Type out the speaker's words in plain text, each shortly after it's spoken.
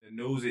and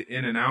knows it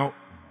in and out.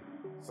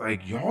 It's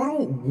like, y'all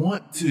don't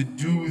want to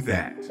do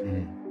that.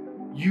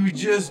 You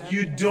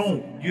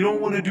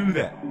don't want to do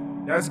that.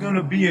 That's going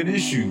to be an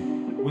issue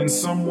when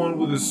someone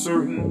with a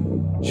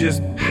certain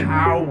just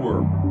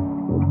power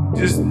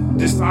just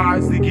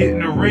decides to get in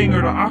the ring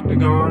or the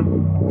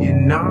octagon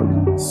and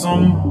knock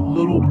some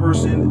little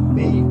person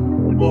the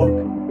fuck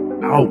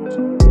out.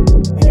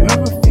 And you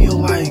ever feel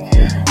like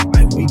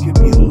we could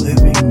be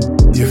living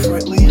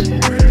differently?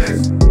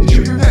 Did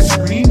you hear that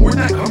scream? Where'd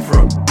that come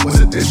from? Was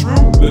it this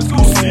room? Let's go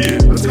see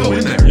it. Let's go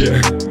in there.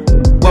 Yeah.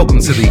 Welcome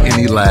to the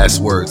Any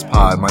Last Words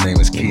pod. My name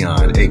is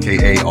Keion,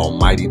 aka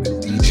Almighty the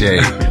DJ.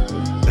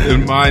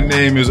 And my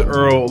name is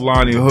Earl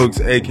Lonnie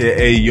Hooks,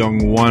 aka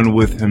Young One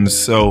with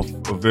himself.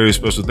 A very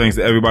special thanks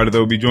to everybody that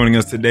will be joining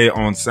us today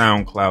on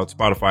SoundCloud,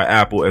 Spotify,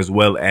 Apple, as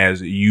well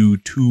as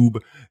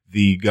YouTube.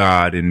 The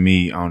God in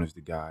me honors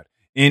the God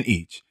in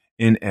each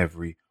and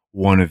every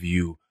one of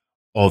you,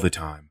 all the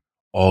time,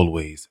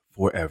 always,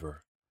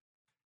 forever.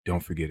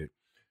 Don't forget it.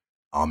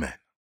 Amen.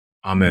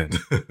 Amen.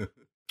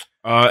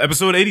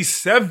 Episode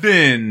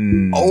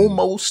 87.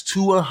 Almost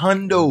to a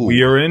hundo.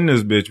 We are in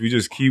this bitch.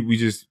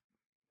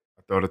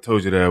 I thought I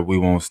told you that we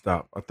won't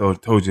stop. I thought I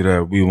told you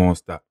that we won't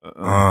stop.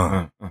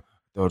 I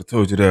thought I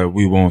told you that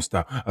we won't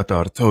stop. I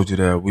thought I told you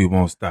that we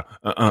won't stop.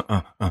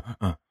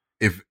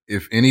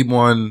 If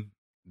anyone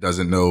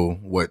doesn't know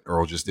what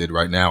Earl just did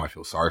right now, I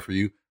feel sorry for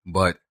you,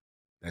 but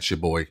that's your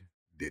boy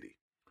Diddy.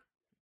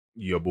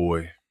 Your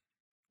boy.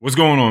 What's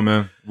going on,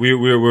 man?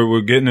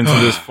 We're getting into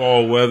this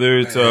fall weather.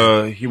 It's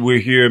we're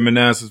here in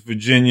Manassas,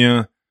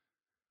 Virginia.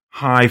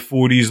 High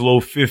 40s, low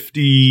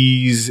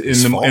 50s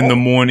in the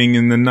morning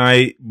and the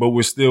night, but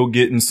we're still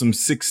getting some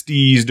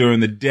 60s during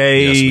the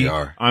day. Yes, we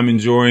are. I'm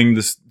enjoying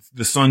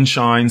the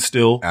sunshine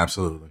still.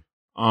 Absolutely.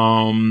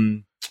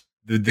 The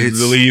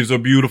leaves are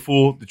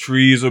beautiful. The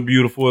trees are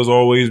beautiful as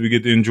always. We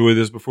get to enjoy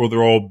this before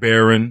they're all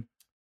barren.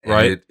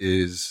 Right? And it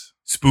is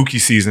spooky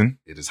season.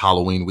 It is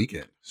Halloween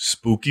weekend.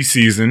 Spooky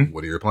season.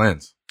 What are your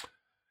plans?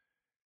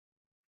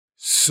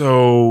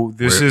 So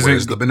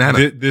where's the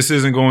banana? This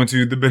isn't going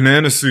to the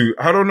banana suit.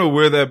 I don't know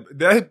where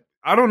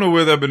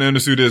that banana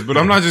suit is, but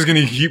I'm not just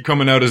going to keep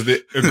coming out as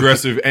the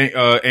aggressive,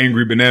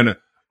 angry banana.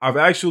 I've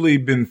actually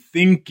been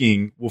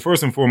thinking. Well,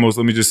 first and foremost,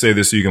 let me just say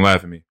this so you can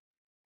laugh at me.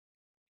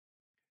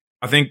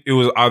 I think it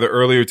was either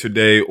earlier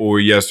today or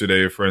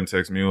yesterday. A friend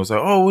texted me and was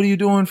like, "Oh, what are you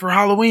doing for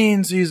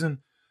Halloween season?"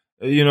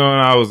 You know,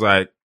 and I was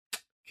like,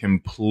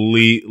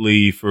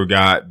 completely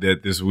forgot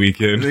that this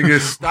weekend. Nigga,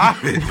 stop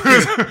it.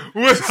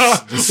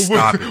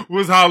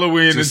 was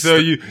Halloween until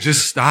you.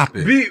 Just stop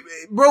it.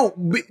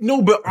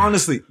 No, but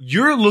honestly,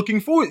 you're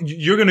looking forward.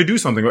 You're going to do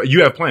something, right?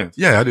 You have plans.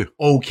 Yeah, I do.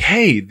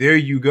 Okay, there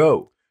you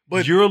go.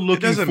 But you're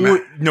looking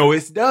forward. No,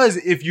 it does.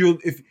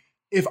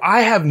 If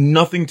I have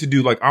nothing to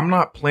do, like I'm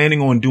not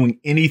planning on doing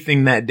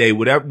anything that day,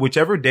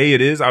 whichever day it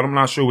is, I'm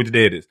not sure which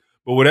day it is.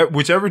 But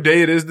whichever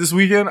day it is this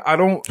weekend, I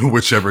don't.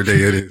 Whichever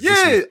day it is.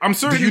 Yeah, I'm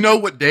certain. Do you know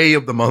what day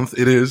of the month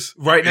it is?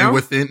 Right now?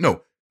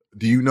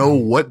 Do you know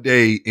what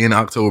day in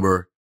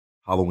October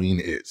Halloween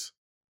is?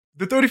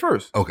 The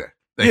 31st. Okay.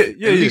 At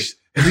least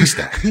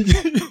that.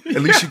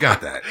 At least you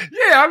got that.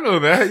 Yeah, I know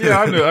that. Yeah,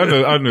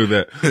 I know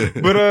that.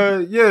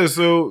 But,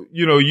 so,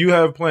 you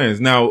have plans.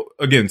 Now,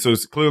 again, so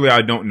it's clearly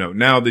I don't know.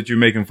 Now that you're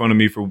making fun of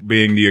me for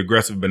being the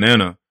aggressive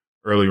banana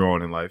earlier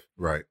on in life.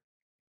 Right.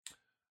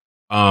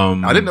 I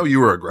didn't know you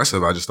were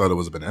aggressive. I just thought it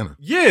was a banana.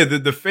 Yeah,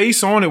 the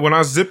face on it, when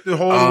I zipped it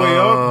all the way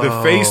up,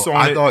 the face on it.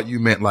 I thought you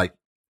meant like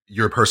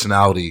your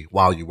personality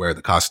while you wear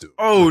the costume.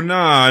 Oh,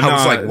 nah. I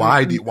was like,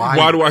 why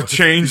do I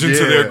change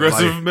into the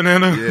aggressive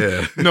banana?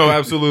 Yeah. No,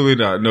 absolutely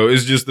not. No,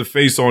 it's just the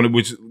face on it,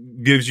 which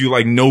gives you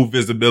like no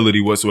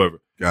visibility whatsoever.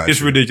 Gotcha.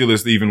 It's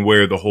ridiculous to even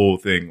wear the whole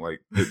thing,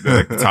 like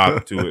the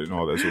top to it and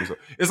all that sort of stuff.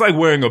 It's like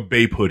wearing a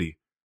Bape hoodie.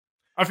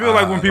 I feel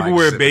like when people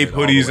wear Bape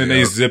hoodies and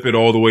they zip it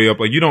all the way up,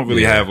 like you don't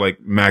really have like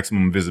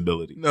maximum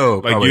visibility. No,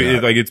 like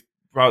it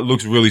probably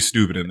looks really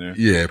stupid in there.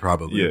 Yeah,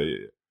 probably.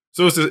 Yeah.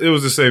 So it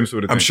was the same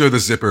sort of thing. I'm sure the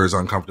zipper is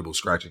uncomfortable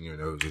scratching your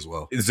nose as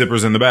well. The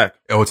zipper's in the back.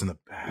 Oh, it's in the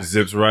back. It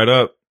zips right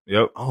up.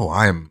 Yep. Oh,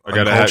 I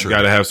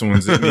gotta have someone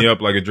zip me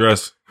up like a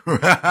dress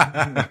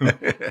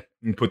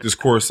and put this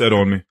corset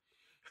on me.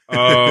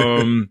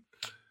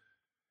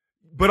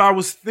 But I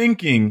was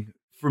thinking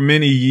for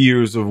many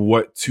years of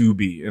what to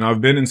be. And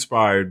I've been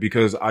inspired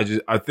because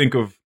I think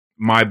of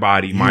my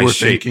body, my shape. You were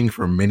thinking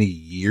for many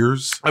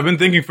years? I've been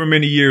thinking for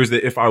many years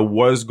that if I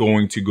was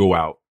going to go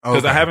out,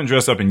 because I haven't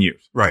dressed up in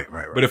years. Right.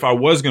 But if I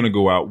was going to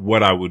go out,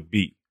 what I would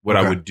be,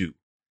 I would do.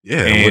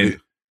 Yeah.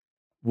 And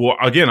well,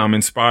 again, I'm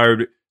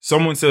inspired.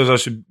 Someone says I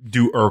should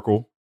do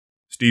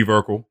Steve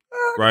Urkel.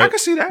 Right? I can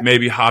see that.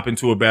 Maybe hop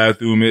into a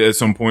bathroom at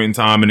some point in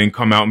time and then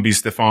come out and be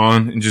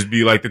Stefan and just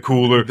be like the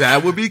cooler.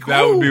 That would be cool.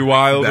 That would be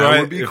wild, that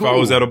right? Would be if cool. I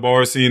was at a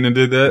bar scene and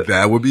did that.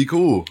 That would be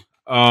cool.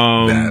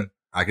 I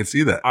can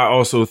see that. I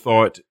also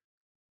thought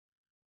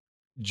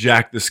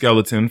Jack the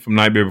Skeleton from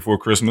Nightmare Before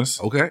Christmas.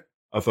 Okay.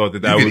 I thought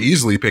that you could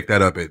easily pick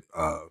that up at,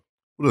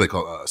 what do they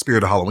call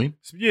Spirit of Halloween?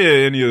 Yeah,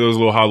 any of those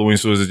little Halloween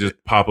stores that just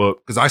pop up.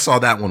 Because I saw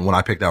that one when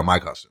I picked out my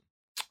costume.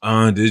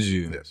 Did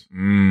you? Yes.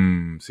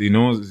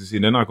 See,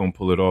 they're not gonna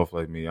pull it off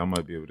like me. I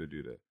might be able to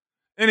do that.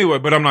 Anyway,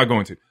 but I'm not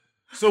going to.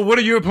 So what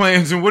are your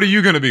plans and what are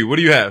you gonna be? What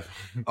do you have?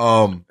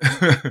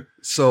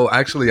 So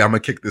actually I'm gonna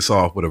kick this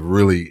off with a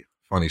really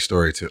funny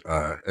story to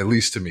at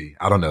least to me.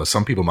 I don't know.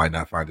 Some people might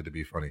not find it to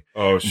be funny.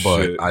 Oh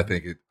shit. But I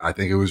think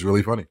it was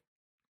really funny.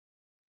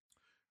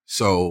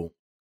 So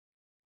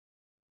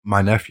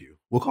my nephew,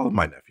 we'll call him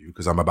my nephew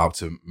because I'm about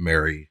to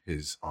marry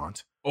his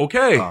aunt.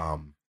 Okay.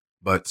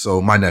 But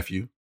so my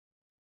nephew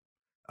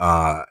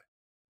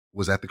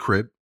was at the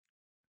crib.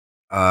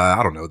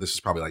 I don't know. This was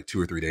probably like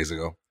 2 or 3 days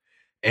ago.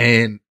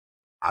 And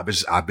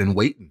I've been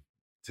waiting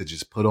to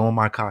just put on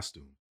my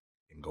costume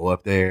and go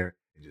up there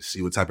and just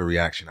see what type of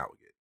reaction I would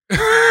get.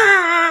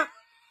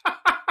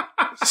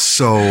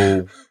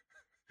 So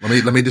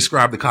let me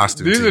describe the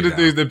costume. These are the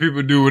things that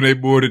people do when they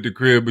bored at the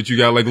crib, but you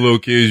got like little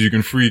kids, you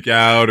can freak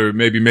out or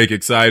maybe make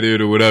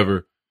excited or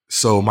whatever.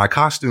 So my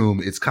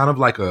costume, it's kind of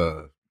like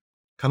a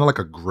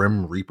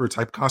Grim Reaper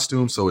type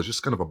costume. So it's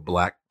just kind of a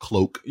black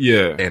cloak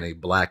and a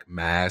black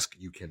mask.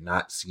 You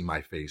cannot see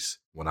my face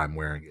when I'm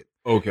wearing it.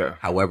 Okay.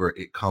 However,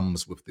 it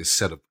comes with this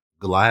set of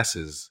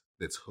glasses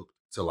that's hooked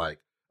to like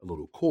a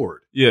little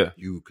cord. Yeah.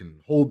 You can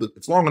hold it.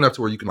 It's long enough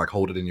to where you can like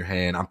hold it in your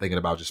hand. I'm thinking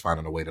about just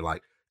finding a way to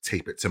like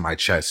tape it to my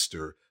chest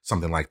or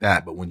something like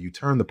that. But when you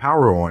turn the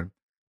power on,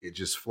 it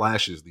just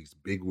flashes these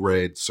big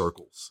red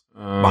circles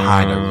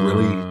behind a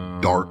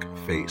really dark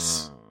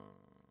face.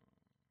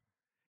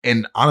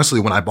 And honestly,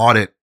 when I bought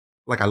it,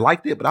 like I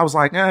liked it, but I was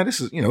like, this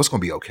is, it's going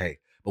to be okay.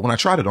 But when I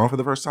tried it on for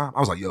the first time, I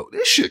was like, yo,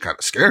 this shit kind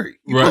of scary.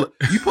 You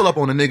pull up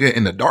on a nigga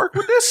in the dark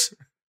with this?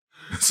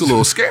 It's a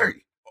little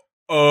scary.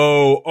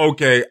 Oh,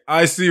 okay.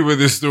 I see where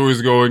this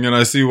story's going, and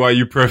I see why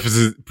you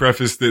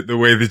prefaced it the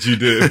way that you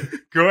did.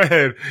 Go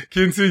ahead.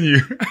 Continue.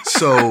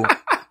 So,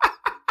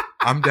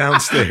 I'm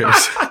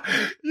downstairs.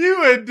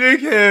 You a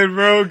dickhead,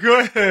 bro.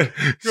 Go ahead.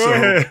 Go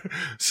ahead.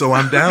 So,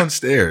 I'm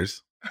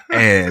downstairs,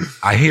 and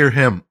I hear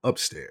him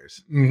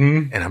upstairs.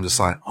 Mm-hmm. And I'm just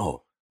like,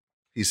 oh,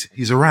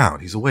 he's around.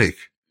 He's awake.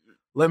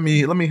 Let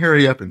me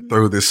hurry up and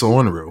throw this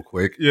on real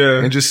quick.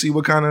 Yeah. And just see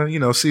what kind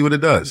of, see what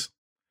it does.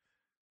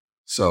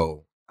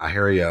 So, I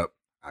hurry up.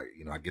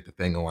 I get the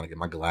thing on, I get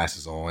my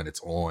glasses on,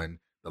 it's on,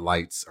 the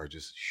lights are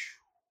just,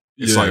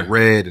 it's like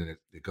red and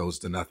it goes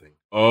to nothing.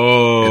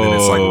 Oh. And then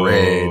it's like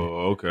red.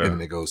 Okay. And then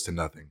it goes to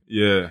nothing.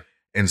 Yeah.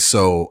 And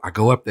so I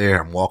go up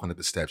there, I'm walking up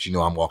the steps,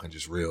 I'm walking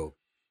just real.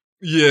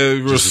 Yeah,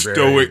 real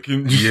stoic.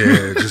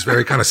 Just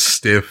very kind of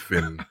stiff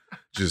and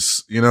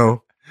just,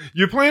 You're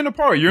playing a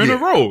part, you're in a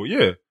role,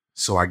 yeah.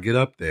 So I get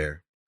up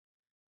there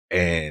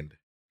and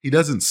he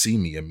doesn't see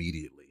me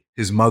immediately.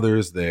 His mother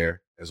is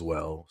there as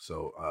well.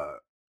 So,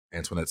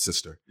 Antoinette's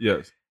sister.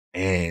 Yes.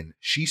 And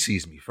she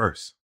sees me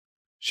first.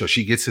 So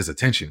she gets his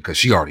attention because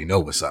she already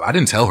knows what's up. I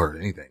didn't tell her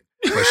anything,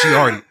 but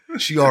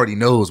she already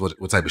knows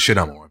what type of shit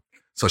I'm on.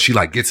 So she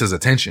like gets his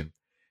attention.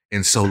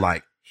 And so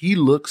like he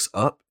looks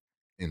up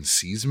and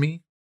sees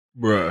me.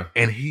 Bruh.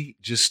 And he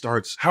just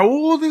starts. How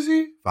old is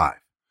he? 5.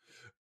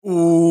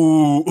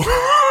 Ooh.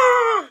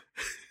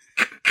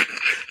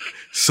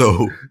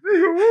 So.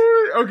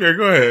 Okay,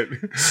 go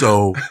ahead.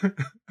 So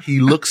he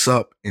looks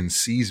up and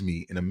sees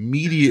me and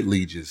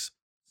immediately just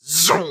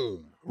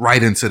zoom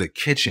right into the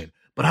kitchen.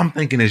 But I'm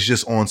thinking it's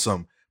just on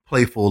some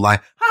playful,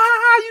 like,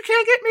 you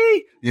can't get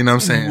me. You know what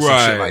I'm saying? Right.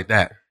 Some shit like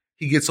that.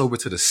 He gets over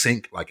to the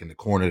sink, like in the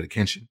corner of the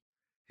kitchen.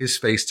 His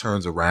face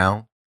turns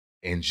around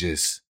and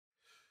just.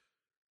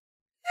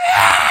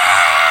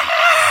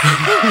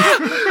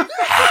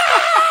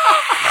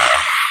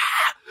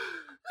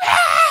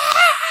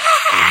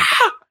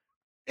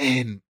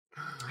 And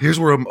here's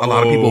where a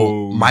lot of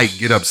people might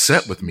get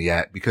upset with me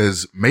at,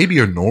 because maybe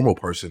a normal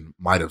person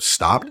might have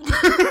stopped.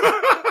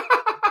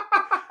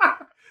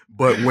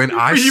 But when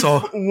I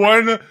saw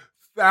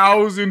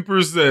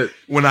 1000%,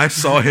 when I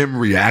saw him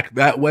react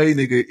that way,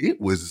 nigga,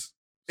 it was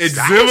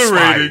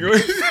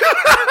exhilarating.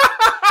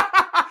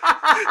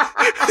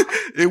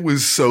 It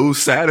was so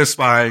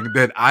satisfying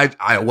that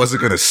I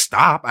wasn't going to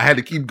stop. I had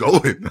to keep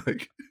going.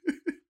 Like,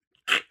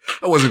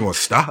 I wasn't going to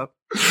stop.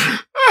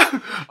 I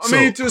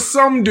mean, to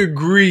some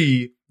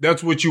degree,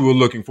 that's what you were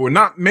looking for.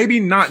 Not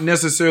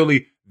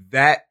necessarily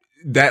that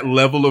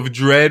level of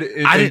dread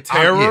and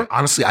terror.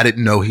 Honestly, I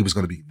didn't know he was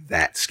going to be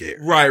that scared.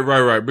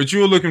 Right. But you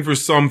were looking for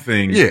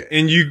something. Yeah.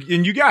 And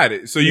you got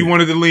it. So you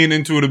wanted to lean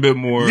into it a bit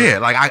more. Yeah.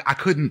 Like I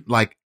couldn't,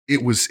 like,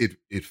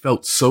 it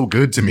felt so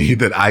good to me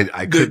that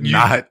I could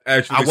not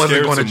actually I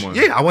wasn't going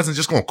to, I wasn't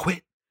just going to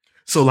quit.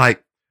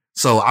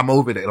 So I'm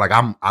over there. Like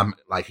I'm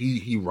like,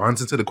 he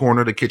runs into the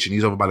corner of the kitchen.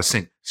 He's over by the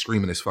sink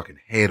screaming his fucking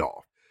head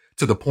off,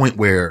 to the point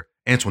where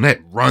Antoinette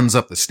runs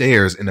up the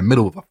stairs in the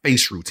middle of a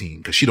face routine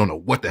because she don't know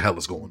what the hell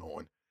is going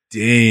on.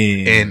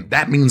 Dang. And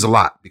that means a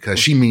lot because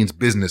she means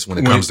business when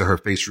it comes to her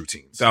face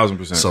routines.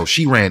 1000%. So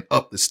she ran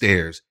up the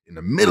stairs in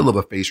the middle of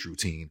a face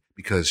routine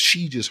because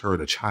she just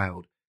heard a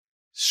child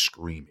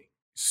screaming.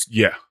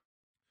 Yeah.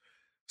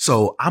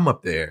 So I'm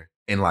up there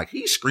and like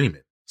he's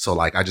screaming. So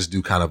like I just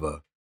kind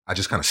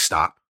of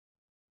stop.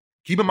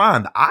 Keep in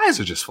mind, the eyes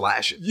are just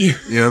flashing. Yeah.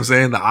 You know what I'm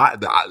saying?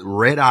 The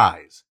red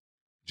eyes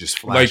just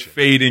flashing. Like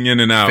fading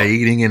in and out.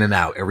 Fading in and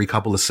out every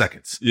couple of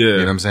seconds. Yeah. You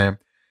know what I'm saying?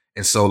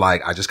 And so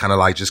like, I just kind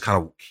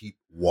of keep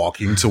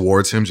walking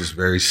towards him just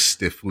very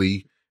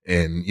stiffly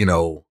and, you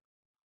know,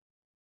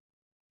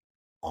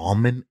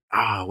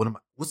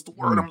 what's the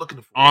word I'm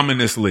looking for?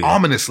 Ominously.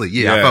 Ominously.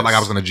 Yeah. Yes. I felt like I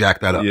was going to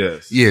jack that up.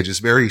 Yes. Yeah.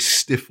 Just very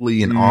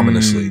stiffly and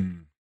ominously.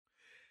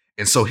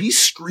 And so he's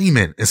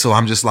screaming. And so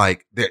I'm just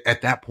like,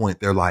 at that point,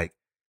 they're like,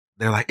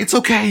 it's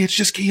okay. It's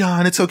just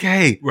Keion. It's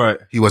okay. Right.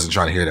 He wasn't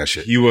trying to hear that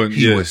shit. He wasn't.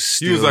 He was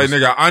like,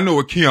 nigga, I know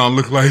what Keion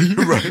look like.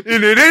 Right.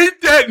 And it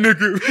ain't that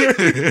nigga.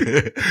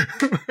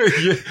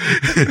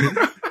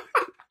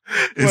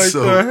 And like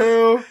so, the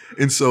hell?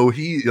 And so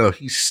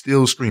he's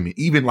still screaming.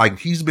 Even like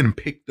he's been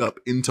picked up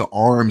into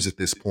arms at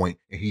this point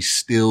and he's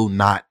still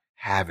not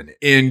having it.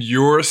 And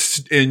you're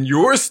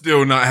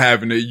still not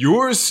having it.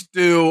 You're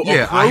still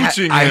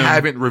approaching him. I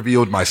haven't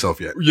revealed myself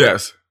yet.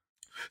 Yes.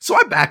 So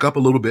I back up a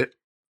little bit.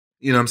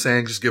 You know what I'm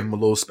saying? Just give him a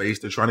little space.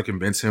 They're trying to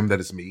convince him that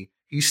it's me.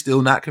 He's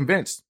still not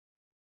convinced.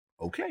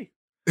 Okay.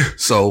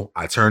 So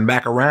I turn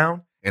back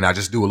around and I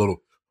just do a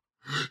little,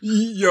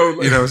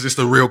 it's just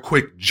a real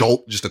quick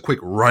jolt, just a quick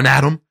run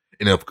at him.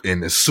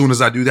 And as soon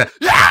as I do that,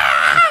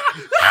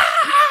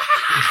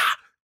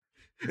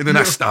 and then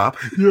I stop.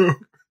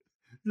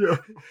 Yeah.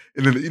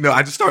 And then,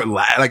 I just start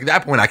laughing. Like at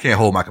that point, I can't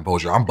hold my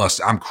composure. I'm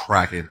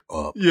cracking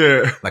up.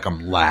 Yeah. Like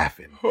I'm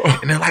laughing.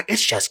 And they're like,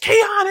 it's just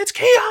Keion. It's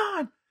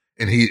Keion.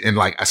 And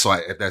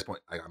at that point,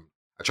 I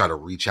try to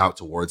reach out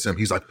towards him.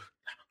 He's like,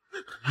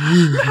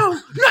 no,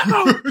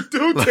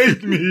 don't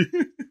take me.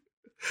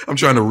 I'm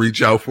trying to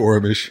reach out for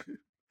him.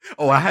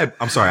 I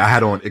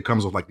had on, it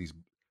comes with like these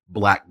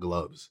black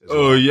gloves.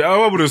 Oh yeah.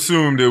 I would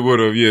assume it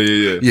would have.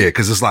 Yeah. Yeah.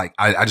 Cause it's like,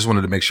 I just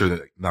wanted to make sure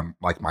that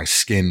like my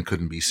skin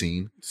couldn't be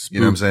seen. You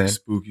know what I'm saying?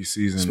 Spooky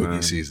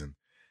season.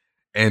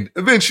 And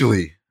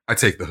eventually I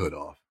take the hood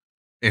off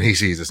and he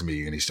sees it's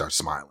me and he starts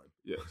smiling.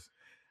 Yes.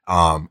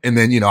 And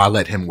then, I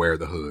let him wear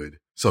the hood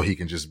so he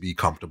can just be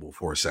comfortable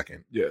for a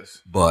second.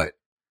 Yes. But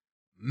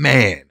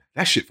man,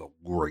 that shit felt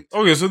great.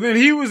 Okay. So then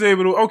he was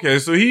able to,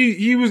 so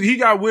he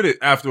got with it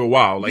after a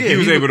while. Like he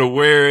was able to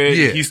wear it.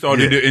 Yeah, he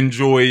started to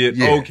enjoy it.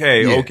 Yeah,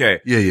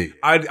 okay. Yeah.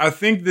 I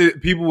think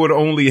that people would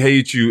only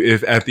hate you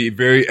if at the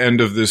very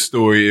end of this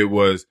story it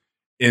was,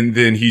 and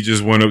then he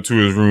just went up to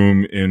his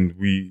room and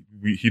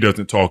he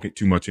doesn't talk it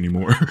too much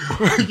anymore.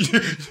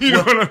 You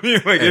know what I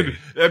mean? Like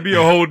that'd be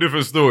a whole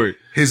different story.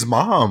 His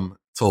mom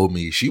told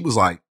me, she was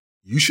like,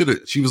 you should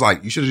have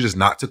just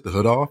not took the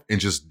hood off and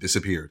just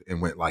disappeared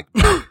and went like,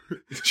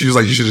 she was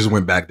like, you should have just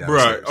went back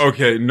downstairs. Right.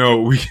 Okay.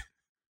 No, we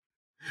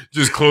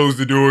just close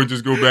the door and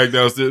just go back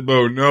downstairs.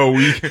 But no,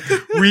 we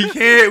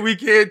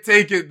can't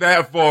take it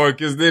that far.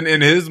 Cause then in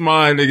his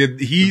mind,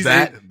 he's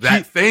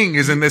that thing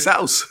is in this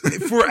house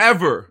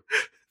forever.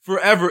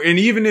 And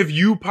even if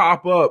you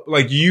pop up,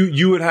 like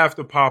you would have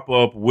to pop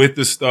up with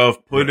the stuff,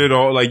 put it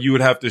all, like you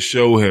would have to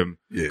show him.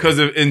 Yeah. Cause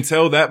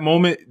until that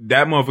moment,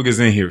 that motherfucker's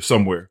in here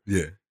somewhere.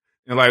 Yeah.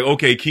 And like,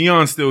 okay,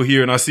 Keion's still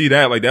here and I see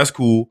that, like that's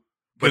cool.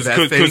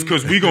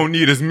 Cause we gonna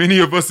need as many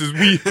of us as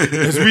we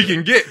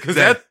can get. Cause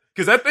that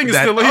thing is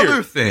still here. That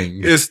other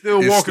thing is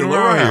still walking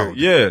around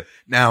here. Yeah.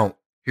 Now,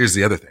 here's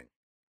the other thing.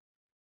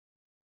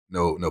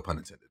 No pun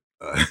intended.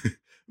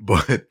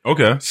 But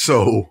okay.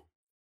 So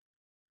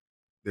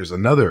there's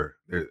another,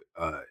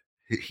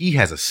 he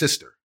has a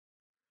sister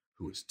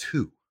who is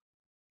 2.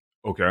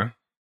 Okay.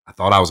 I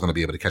thought I was going to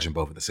be able to catch them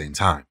both at the same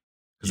time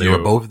because they were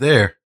both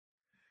there,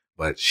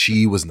 but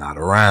she was not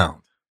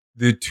around.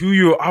 The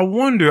 2-year-old, I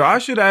wonder, I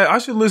should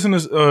listen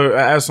to,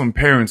 ask some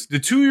parents,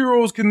 the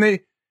 2-year-olds,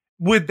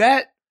 would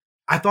that,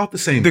 I thought the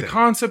same thing. The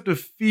concept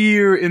of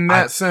fear in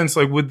that sense,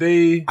 like would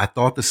they? I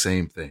thought the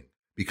same thing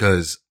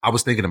because I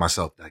was thinking to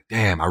myself, like,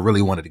 damn, I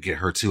really wanted to get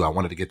her too. I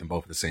wanted to get them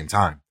both at the same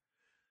time.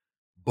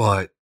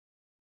 But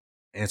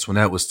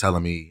Antoinette was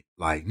telling me,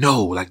 like,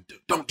 no, like,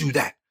 don't do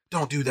that.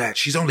 Don't do that.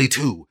 She's only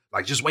 2.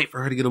 Like, just wait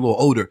for her to get a little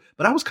older.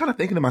 But I was kind of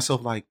thinking to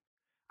myself, like,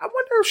 I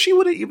wonder if she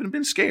would have even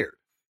been scared.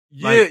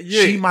 Yeah.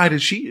 She might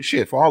have,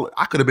 shit, for all,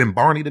 I could have been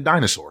Barney the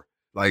dinosaur.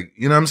 Like,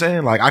 you know what I'm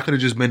saying? Like, I could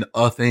have just been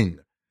a thing.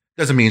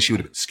 Doesn't mean she would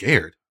have been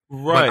scared.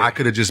 Right. But I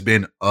could have just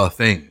been a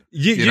thing.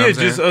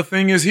 Just a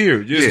thing is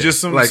here. Just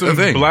some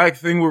black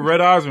thing with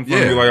red eyes in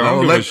front of you.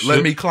 Like,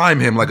 let me climb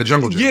him like a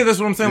jungle gym. Yeah, that's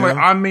what I'm saying. Like,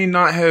 I may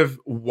not have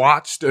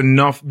watched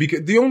enough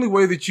because the only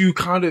way that you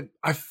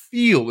I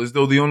feel as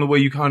though the only way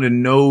you kind of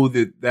know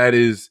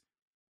that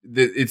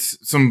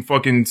it's some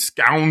fucking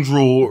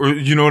scoundrel or,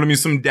 you know what I mean?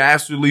 Some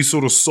dastardly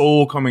sort of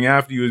soul coming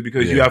after you is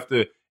because you have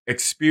to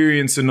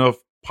experience enough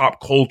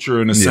pop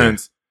culture in a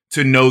sense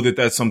to know that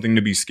that's something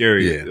to be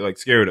scared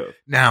of.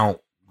 Now,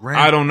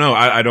 I don't know.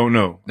 I don't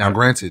know. Now,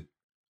 granted,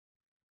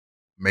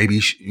 maybe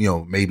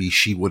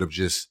she would have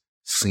just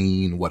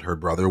seen what her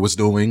brother was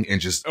doing and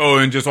just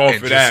offer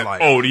that.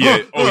 Like,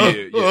 yeah.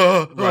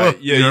 Right.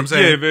 Yeah. You know what I'm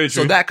saying? Yeah, very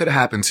true. So that could have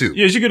happened too.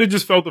 Yeah, she could have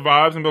just felt the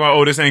vibes and be like,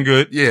 oh, this ain't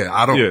good.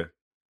 Yeah,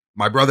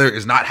 my brother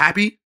is not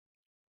happy.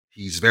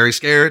 He's very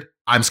scared.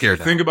 I'm scared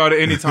now. Think about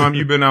it anytime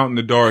you've been out in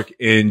the dark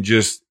and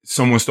just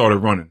someone started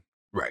running.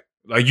 Right.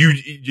 Like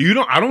you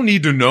don't. I don't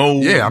need to know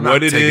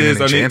what it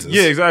is.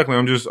 Yeah, exactly.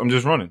 I'm just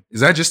running.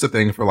 Is that just a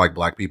thing for like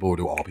black people, or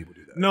do all people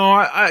do that?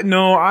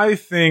 No, I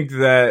think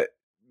that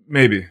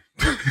maybe,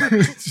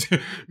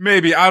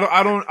 maybe I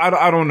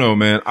don't know,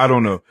 man. I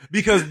don't know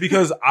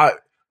because I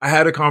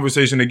had a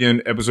conversation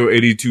again, episode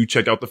 82.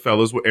 Check out the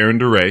fellas with Aaron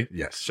DeRay.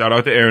 Yes, shout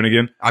out to Aaron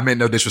again. I meant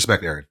no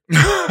disrespect, Aaron.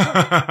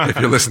 If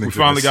you're listening, we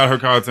finally got her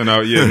content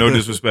out. Yeah, no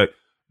disrespect.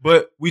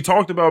 But we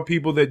talked about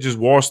people that just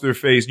wash their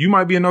face. You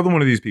might be another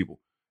one of these people.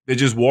 They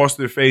just wash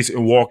their face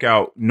and walk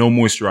out, no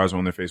moisturizer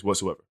on their face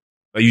whatsoever.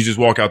 Like you just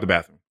walk out the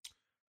bathroom.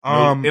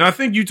 And I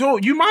think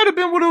you might have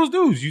been one of those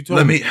dudes. You told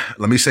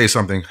let me say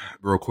something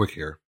real quick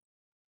here.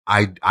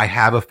 I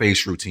have a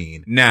face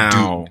routine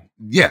now.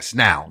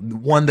 Now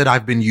one that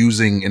I've been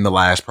using in the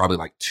last probably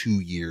like 2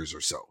 years or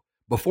so.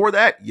 Before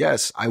that,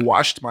 yes, I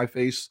washed my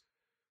face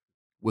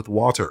with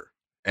water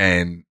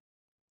and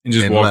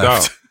just walked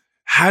out.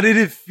 How did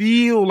it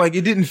feel? Like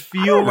it didn't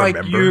feel like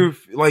you're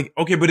like,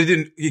 okay, but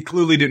it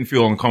clearly didn't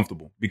feel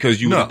uncomfortable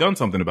because you would have done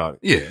something about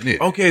it. Yeah.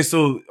 Okay.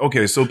 So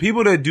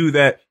people that do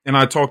that, and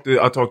I talked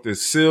to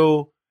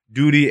Sil,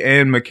 Duty,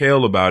 and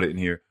Mikhail about it in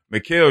here.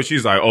 Mikhail,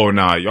 she's like, oh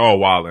nah, y'all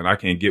wildin'. I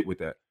can't get with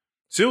that.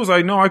 Sil was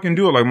like, no, I can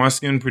do it. Like my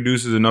skin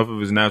produces enough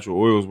of its natural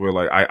oils where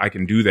like I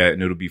can do that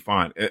and it'll be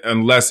fine.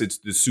 Unless it's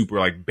the super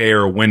like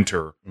bare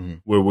winter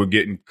where we're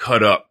getting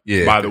cut up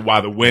by the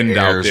wind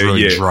out there.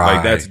 Really dry.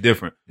 Like that's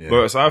different. Yeah.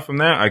 But aside from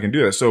that, I can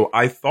do that. So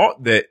I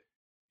thought that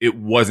it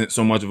wasn't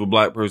so much of a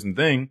black person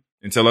thing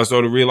until I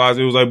started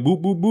realizing it was like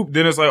boop, boop, boop.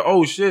 Then it's like,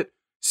 oh shit,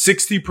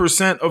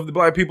 60% of the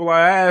black people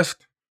I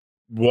asked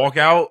walk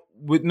out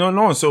with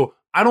no. So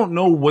I don't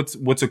know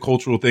what's a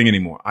cultural thing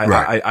anymore.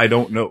 I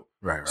don't know.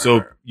 Right.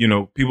 So, you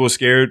know, people are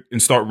scared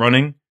and start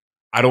running.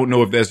 I don't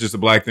know if that's just a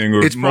black thing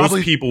or if most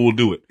people will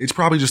do it. It's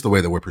probably just the way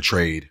that we're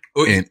portrayed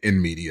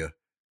in media.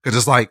 Because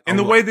it's like... And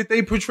the way that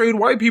they portrayed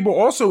white people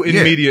also in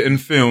media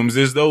and films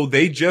is though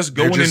they just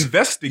go and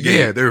investigate.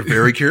 Yeah, they're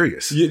very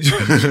curious.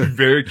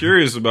 Very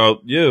curious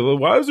about,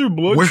 why is there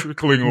blood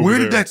trickling over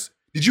there?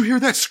 Did you hear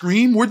that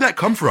scream? Where'd that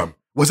come from?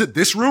 Was it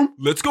this room?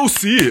 Let's go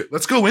see it.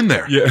 Let's go in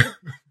there. Yeah.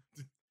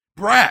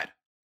 Brad!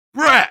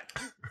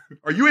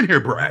 Are you in here,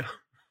 Brad?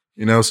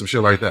 You know, some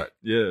shit like that.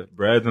 Yeah,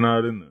 Brad's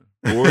not in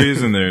there. Or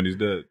he's in there and he's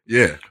dead.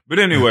 Yeah. But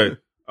anyway,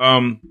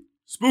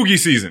 spooky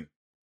season.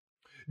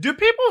 Do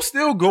people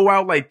still go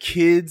out like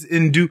kids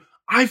and do...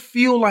 I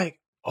feel like,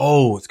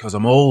 it's because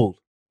I'm old.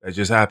 That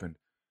just happened.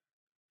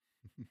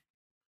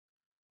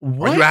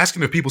 What? Are you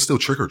asking if people still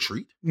trick or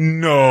treat?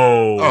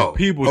 No. Oh,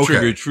 people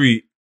trick or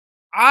treat.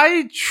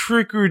 I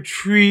trick or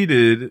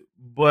treated,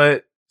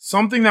 but...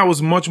 something that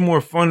was much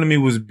more fun to me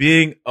was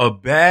being a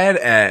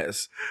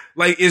badass.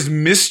 Like, is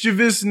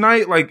mischievous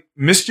night, like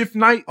mischief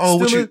night? Oh,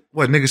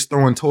 what niggas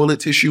throwing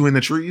toilet tissue in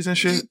the trees and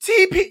shit?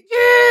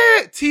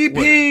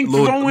 TPing,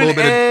 throwing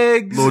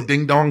eggs. Little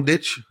ding dong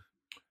ditch.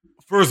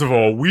 First of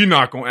all, we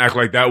not gonna act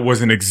like that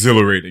wasn't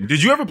exhilarating.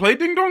 Did you ever play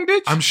ding dong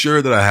ditch? I'm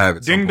sure that I have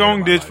it. Ding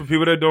dong ditch, for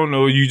people that don't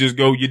know, you just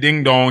go, you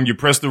ding dong, you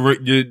press the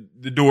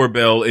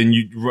doorbell, and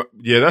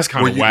that's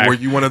kind of whack. Were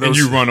you one of those? And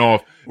you run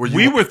off.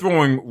 We were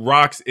throwing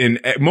rocks in,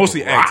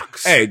 mostly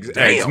eggs,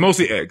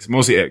 mostly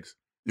eggs.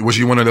 Was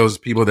you one of those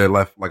people that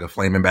left like a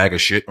flaming bag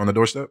of shit on the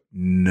doorstep?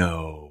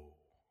 No.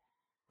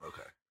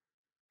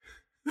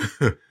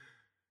 Okay.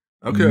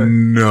 Okay.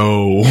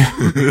 No.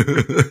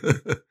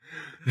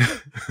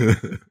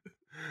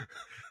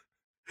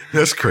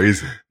 That's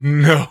crazy.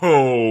 No,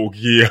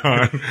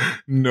 Keion.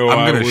 No,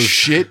 I'm going to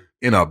shit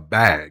in a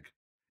bag.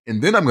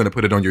 And then I'm going to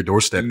put it on your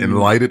doorstep and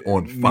light it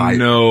on fire.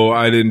 No,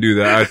 I didn't do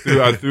that.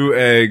 I threw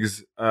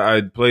eggs.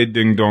 I played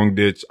ding dong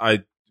ditch.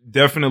 I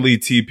definitely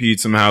TP'd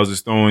some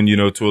houses throwing,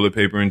 toilet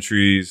paper and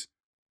trees.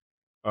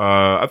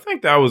 I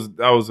think that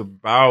was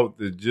about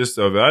the gist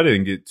of it. I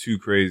didn't get too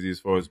crazy as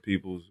far as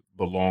people's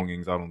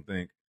belongings, I don't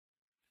think.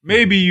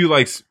 Maybe you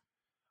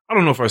I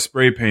don't know if I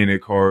spray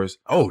painted cars.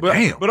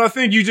 Damn. But I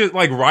think you just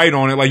write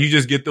on it. Like you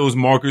just get those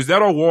markers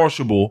that are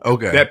washable.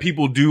 Okay. That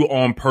people do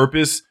on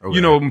purpose. Okay.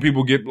 When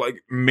people get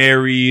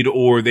married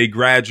or they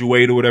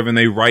graduate or whatever and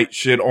they write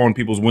shit on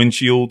people's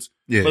windshields.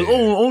 Yeah. Like,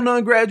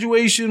 09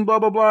 graduation, blah,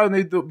 blah, blah. And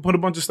they put a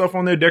bunch of stuff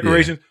on their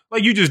decorations. Yeah.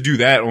 Like you just do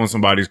that on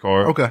somebody's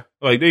car. Okay.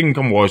 Like they can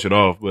come wash it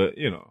off, but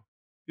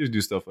just do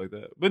stuff like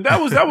that. But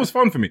that was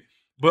fun for me.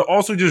 But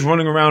also just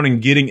running around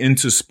and getting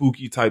into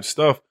spooky type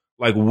stuff.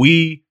 Like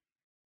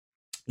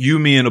you,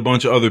 me, and a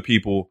bunch of other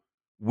people,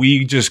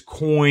 we just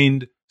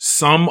coined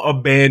some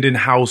abandoned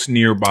house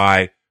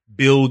nearby,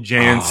 Bill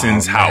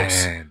Jansen's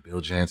house.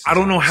 Bill Jansen. I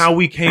don't know how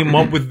we came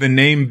up with the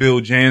name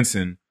Bill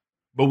Jansen,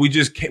 but we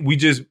just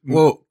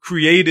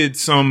created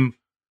some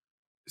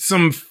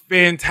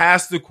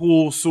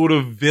fantastical sort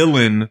of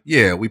villain.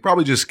 Yeah, we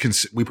probably just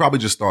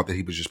thought that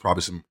he was just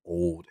probably some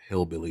old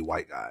hillbilly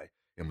white guy.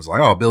 And was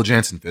like, Bill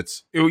Jansen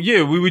fits. We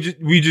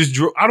just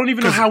drove. I don't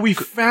even know how we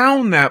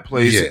found that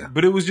place. Yeah.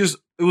 But it was just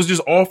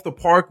off the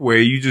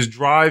parkway. You just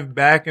drive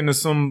back into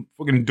some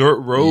fucking dirt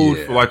road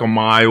for like a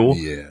mile.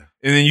 Yeah.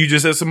 And then you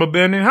just had some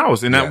abandoned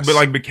house. And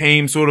that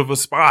became sort of a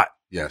spot.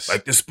 Yes.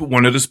 Like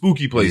one of the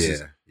spooky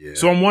places. Yeah.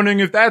 So I'm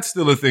wondering if that's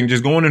still a thing,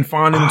 just going and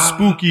finding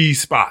spooky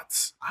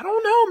spots. I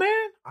don't know,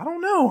 man. I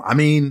don't know. I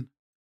mean,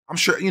 I'm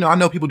sure, I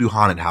know people do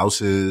haunted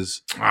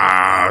houses. Come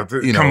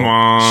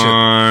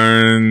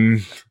on.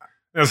 Shit.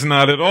 That's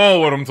not at all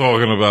what I'm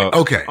talking about.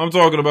 Okay. I'm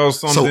talking about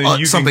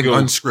something something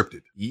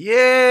unscripted.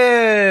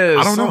 Yeah.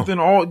 I don't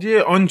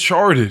know.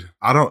 Uncharted.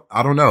 I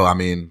don't know. I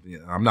mean,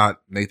 I'm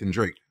not Nathan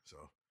Drake.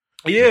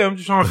 So yeah, I'm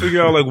just trying to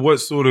figure out like what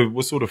sort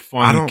of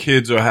fun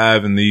kids are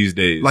having these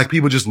days. Like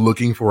people just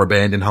looking for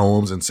abandoned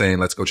homes and saying,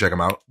 let's go check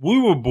them out.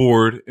 We were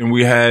bored and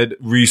we had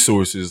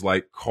resources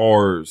like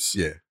cars.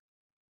 Yeah.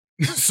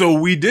 So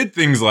we did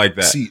things like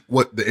that. See,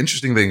 what the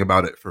interesting thing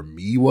about it for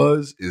me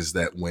is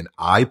that when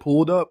I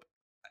pulled up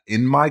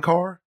in my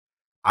car,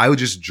 I was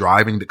just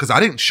driving because I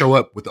didn't show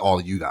up with all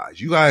of you guys.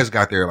 You guys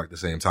got there like the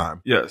same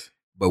time. Yes.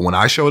 But when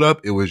I showed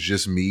up, it was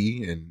just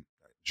me and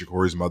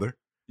Ja'Cory's mother.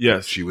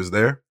 Yes. She was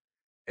there.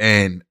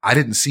 And I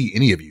didn't see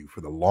any of you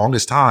for the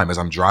longest time as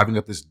I'm driving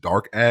up this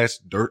dark ass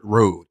dirt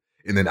road.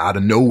 And then out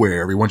of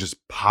nowhere, everyone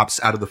just pops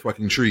out of the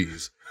fucking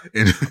trees.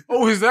 And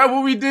oh, is that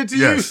what we did to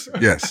you?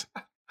 Yes.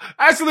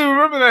 I actually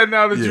remember that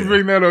now that you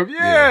bring that up.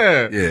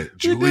 Yeah.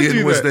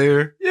 Julian was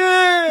there.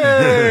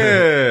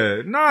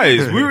 Yeah.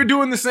 Nice. We were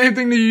doing the same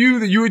thing to you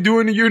that you were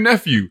doing to your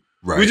nephew.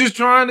 Right. We're just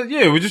trying to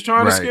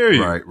scare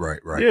you.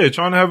 Right. Yeah,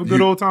 trying to have a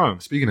good old time.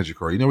 Speaking of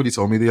Ja'Cory, you know what he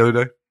told me the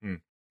other day?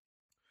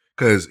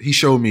 Because he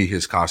showed me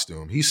his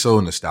costume. He's so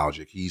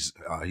nostalgic. He's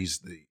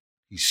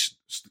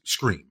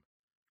Scream.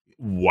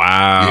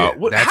 Wow.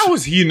 How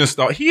is he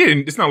nostalgic?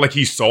 It's not like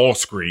he saw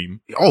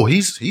Scream. Oh,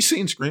 he's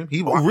seen Scream.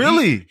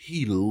 Really?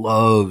 He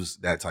loves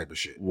that type of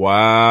shit.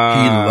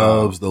 Wow. He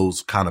loves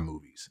those kind of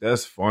movies.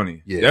 That's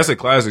funny. Yeah. That's a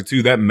classic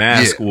too. That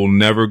mask will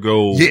never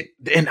go. Yeah.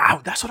 And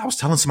that's what I was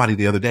telling somebody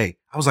the other day.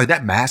 I was like,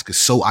 that mask is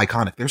so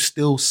iconic. They're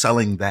still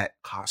selling that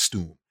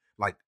costume.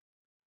 Like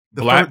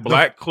the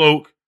black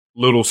cloak,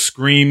 little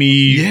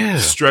screamy,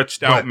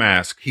 stretched out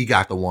mask. He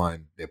got the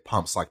one that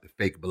pumps like the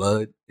fake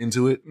blood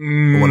into it.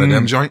 One of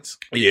them joints.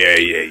 Yeah.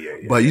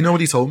 But you know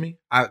what he told me?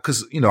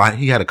 Cause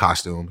he had a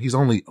costume. He's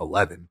only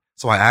 11.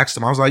 So I asked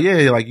him, I was like,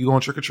 yeah, like you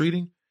going trick or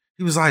treating?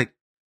 He was like,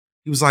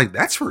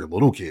 that's for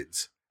little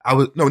kids.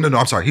 No,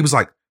 I'm sorry. He was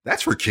like,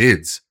 that's for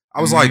kids.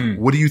 I was like,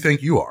 what do you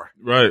think you are?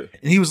 Right.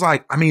 And he was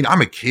like, I mean, I'm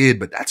a kid,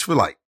 but that's for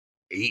like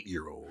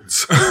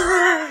 8-year-olds.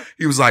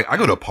 He was like, I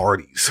go to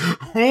parties.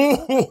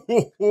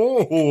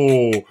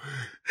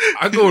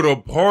 I go to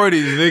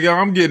parties, nigga.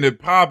 I'm getting it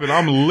popping.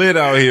 I'm lit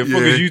out here.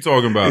 Fuck is you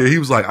talking about? Yeah, he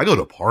was like, I go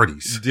to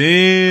parties.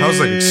 Damn. I was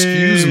like,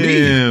 excuse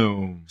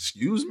me.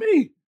 Excuse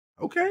me.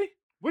 Okay.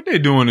 What they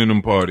doing in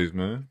them parties,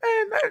 man?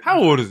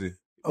 How old is he?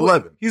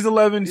 11. He's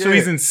 11, so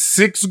he's in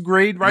 6th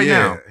grade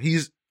now.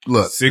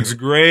 Look. 6th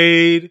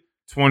grade,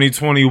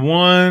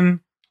 2021,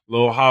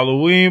 little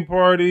Halloween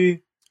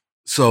party.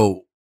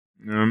 So,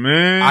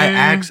 man. I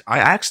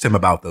asked him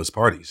about those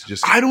parties.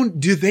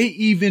 Do they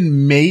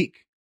even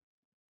make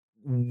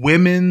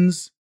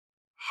women's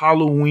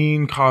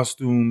Halloween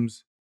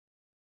costumes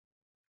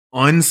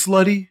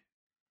unslutty?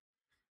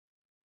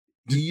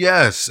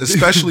 Yes,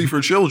 especially for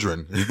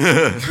children.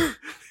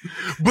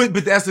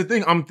 But that's the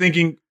thing. I'm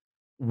thinking,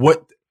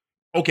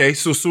 okay,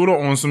 so sort of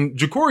on some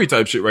Ja'Cory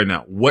type shit right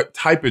now. What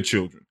type of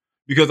children?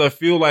 Because I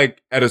feel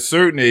like at a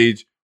certain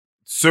age,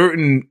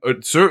 certain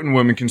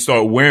women can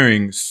start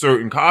wearing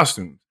certain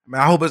costumes. Man,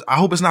 I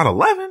hope it's not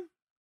 11.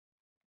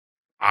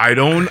 I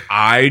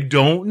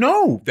don't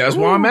know. That's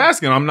why I'm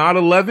asking. I'm not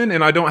 11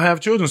 and I don't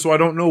have children, so I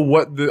don't know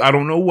what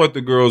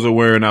the girls are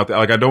wearing out there.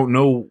 Like I don't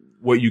know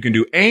what you can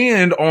do.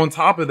 And on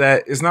top of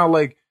that, it's not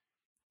like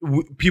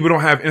people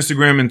don't have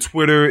Instagram and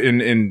Twitter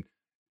and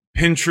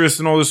Pinterest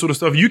and all this sort of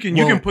stuff. You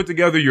can put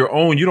together your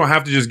own. You don't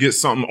have to just get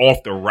something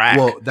off the rack.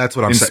 Well, that's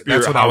what I'm saying.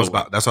 That's what I was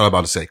about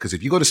to say. Because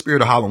if you go to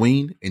Spirit of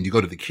Halloween and you go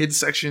to the kids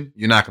section,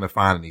 you're not going to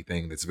find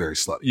anything that's very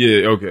slutty.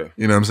 Yeah. Okay.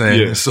 You know what I'm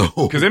saying? Yeah. So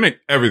because they make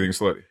everything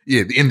slutty.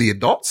 Yeah. In the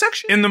adult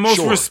section, in the most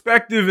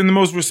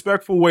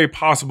respectful way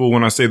possible.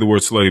 When I say the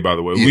word slutty, by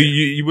the way,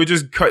 we're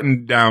just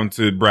cutting down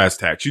to brass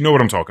tacks. You know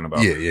what I'm talking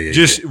about? Yeah.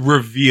 Just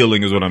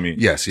revealing is what I mean.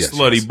 Yes.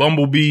 Slutty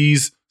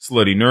bumblebees.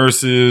 Slutty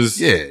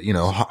nurses. Yeah,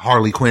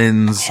 Harley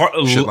Quinns.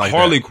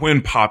 Harley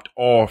Quinn popped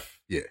off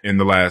in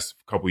the last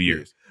couple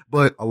years.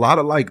 But a lot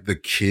of like the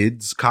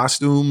kids'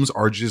 costumes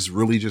are just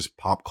really just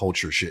pop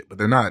culture shit. But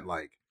they're not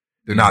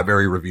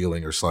very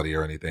revealing or slutty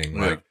or anything.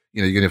 Yeah. Like,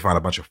 you're going to find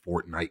a bunch of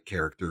Fortnite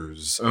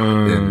characters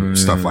and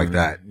stuff like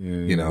that.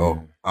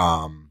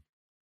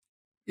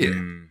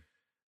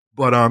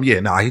 But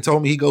he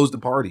told me he goes to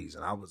parties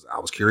and I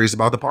was curious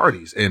about the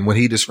parties. And when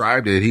he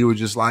described it, he was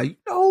just like,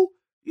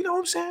 you know what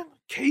I'm saying?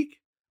 Cake,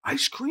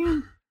 ice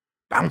cream,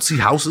 bouncy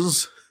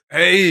houses.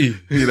 Hey,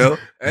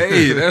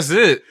 hey, that's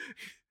it.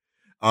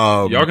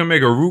 Y'all can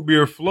make a root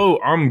beer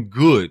float. I'm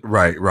good.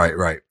 Right.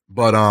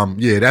 But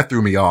that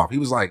threw me off. He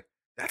was like,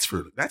 that's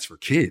for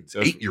kids,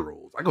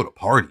 8-year-olds. I go to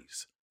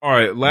parties. All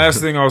right.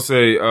 Last thing I'll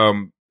say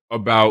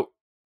about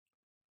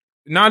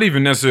not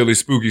even necessarily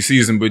spooky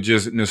season, but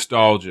just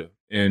nostalgia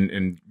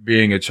and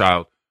being a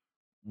child.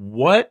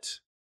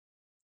 What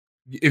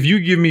if you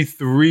give me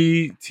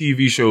 3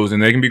 TV shows,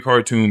 and they can be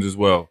cartoons as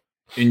well,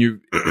 in your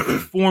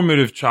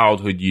formative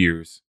childhood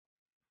years,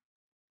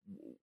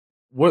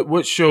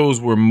 what shows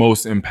were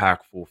most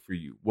impactful for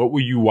you? What were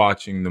you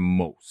watching the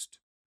most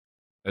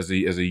as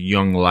a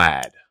young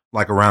lad?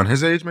 Like around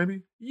his age,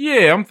 maybe?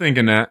 Yeah, I'm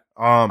thinking that.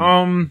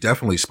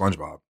 Definitely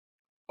SpongeBob.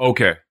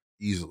 Okay.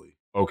 Easily.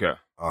 Okay.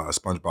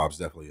 SpongeBob's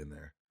definitely in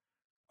there.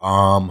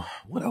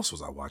 What else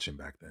was I watching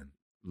back then?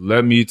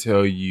 Let me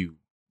tell you,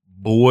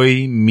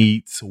 Boy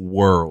Meets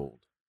World.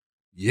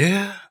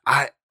 Yeah,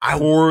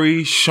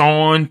 Corey,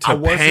 Sean,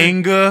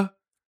 Topanga.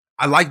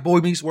 I like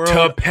Boy Meets World.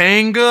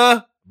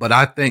 Topanga. But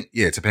I think,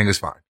 Topanga's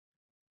fine.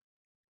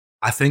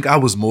 I think I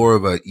was more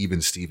of a Even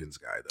Stevens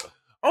guy, though.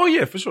 Oh,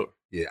 yeah, for sure.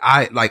 Yeah,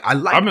 I like Boy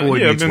Meets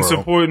World. I've been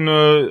supporting,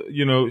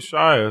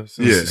 Shia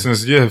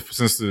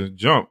since the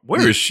jump.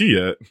 Where is she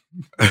at?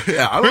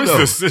 Yeah, I don't Where's know.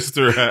 the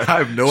sister at? I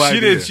have no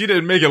idea. She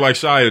didn't make it like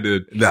Shia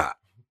did. Nah.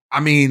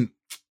 I mean,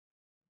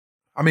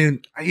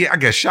 yeah, I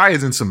guess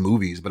Shia's in some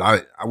movies, but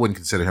I wouldn't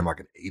consider him like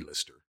an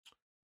A-lister.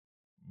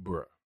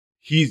 Bruh.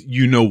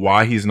 You know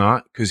why he's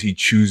not? Because he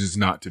chooses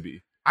not to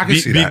be. I can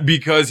see that.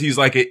 Because he's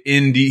like an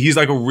indie, he's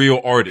like a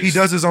real artist. He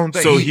does his own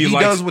thing. So he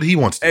does what he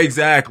wants to do.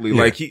 Exactly. Yeah.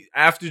 Like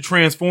after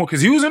Transform, because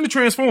he was into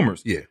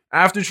Transformers. Yeah.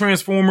 After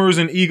Transformers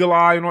and Eagle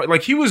Eye and all,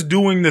 like he was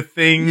doing the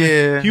thing.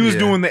 Yeah. He was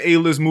doing the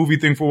A-list movie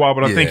thing for a while,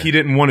 but I think he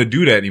didn't want to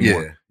do that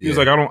anymore. Yeah. He was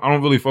like, I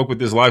don't really fuck with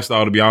this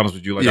lifestyle, to be honest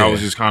with you. Like I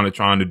was just kind of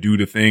trying to do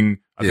the thing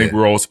I think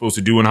we're all supposed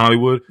to do in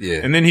Hollywood.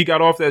 Yeah. And then he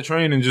got off that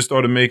train and just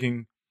started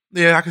making.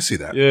 Yeah, I can see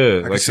that.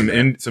 Yeah. Like some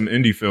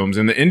indie films.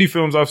 And the indie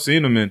films I've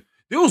seen him in.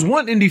 There was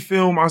one indie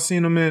film I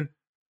seen him in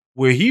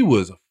where he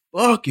was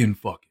fucking.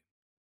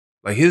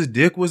 Like his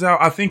dick was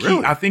out. I think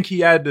he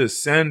had to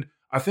send.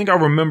 I think I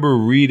remember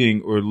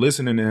reading or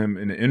listening to him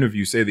in an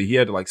interview say that he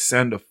had to like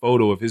send a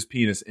photo of his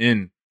penis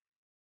in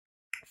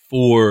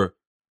for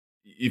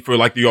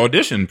like the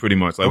audition, pretty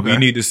much. Like we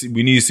need to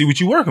see what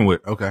you're working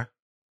with. Okay.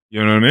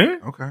 You know what I mean?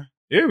 Okay.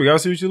 Yeah, we gotta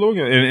see what you're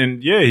looking at.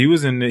 And yeah, he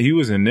was in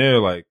there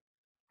like,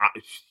 I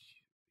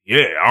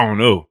don't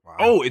know. Wow.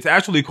 Oh, it's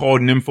actually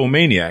called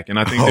Nymphomaniac, and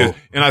I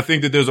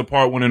think that there's a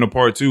part 1 and a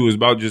part 2 is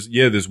about just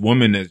this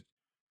woman that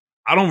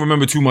I don't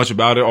remember too much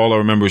about it. All I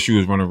remember is she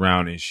was running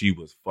around and she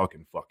was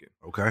fucking.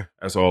 Okay,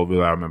 that's all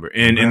really I remember.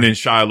 And then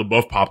Shia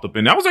LaBeouf popped up,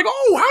 and I was like,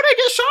 oh, how'd they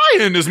get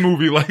Shia in this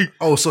movie? Like,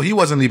 oh, so he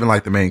wasn't even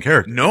like the main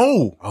character.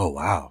 No. Oh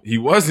wow, he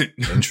wasn't.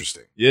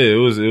 Interesting. Yeah, it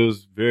was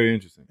very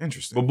interesting.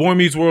 Interesting. But Boy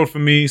Meets World for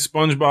me,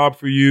 SpongeBob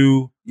for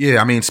you.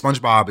 Yeah, I mean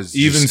SpongeBob is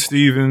Even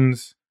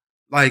Stevens.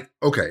 Like,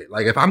 okay,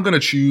 like if I'm going to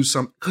choose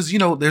some, because,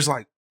 there's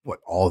like,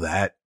 all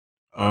that?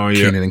 Oh,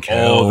 yeah. Kenan and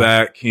Kel. All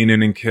that,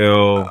 Kenan and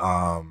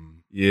Kel.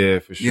 Yeah,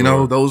 for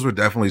sure. Those were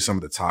definitely some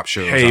of the top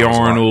shows. Hey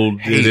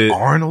Arnold did it. Hey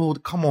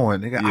Arnold, come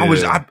on, nigga.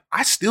 Yeah.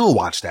 I still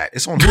watch that.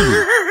 It's on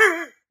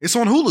Hulu. It's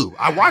on Hulu.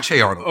 I watch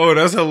Hey Arnold. Oh,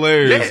 that's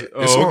hilarious. Yeah,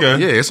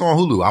 it's on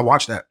Hulu. I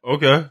watch that.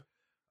 Okay.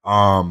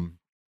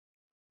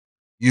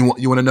 You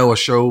want to know a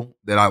show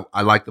that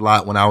I liked a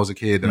lot when I was a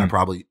kid that I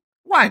probably,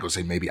 I ain't gonna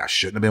say maybe I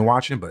shouldn't have been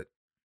watching, but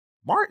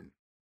Martin.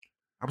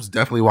 I was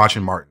definitely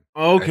watching Martin.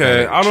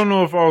 Okay. I don't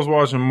know if I was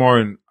watching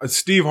Martin.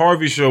 Steve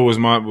Harvey show was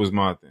my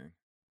thing.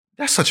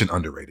 That's such an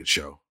underrated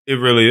show. It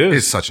really is.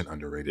 It's such an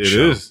underrated show.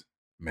 It is.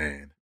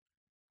 Man,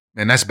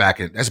 that's back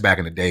in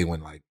the day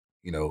when like,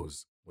 it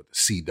was with the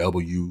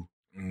CW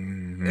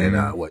and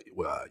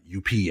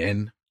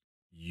UPN.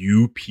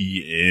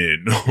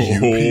 UPN.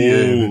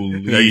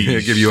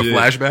 Holy give you a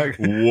flashback?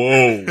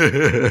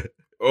 Whoa.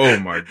 Oh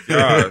my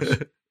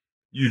gosh.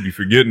 You'd be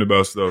forgetting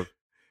about stuff.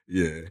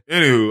 Yeah.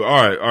 Anywho,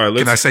 all right.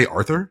 Can I say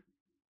Arthur?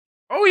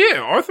 Oh yeah,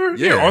 Arthur.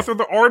 Yeah, Arthur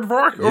the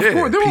Aardvark. Of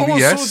course, there were all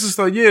sorts of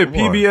stuff. Yeah,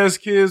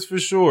 PBS Kids for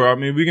sure. I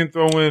mean, we can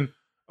throw in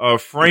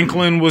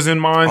Franklin was in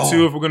mine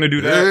too if we're gonna do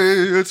that.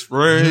 Hey, it's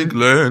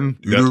Franklin.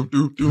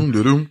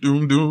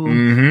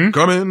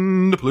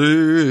 Come to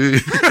play.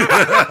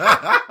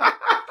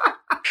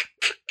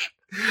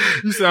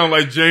 You sound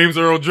like James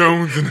Earl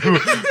Jones and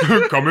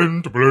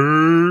coming to play.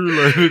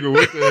 Like, nigga,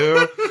 what the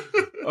hell?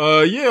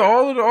 Yeah,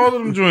 all of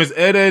them joints.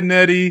 Ed,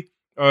 Nettie,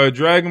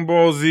 Dragon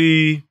Ball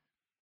Z.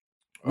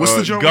 What's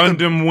the joint?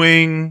 Gundam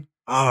Wing.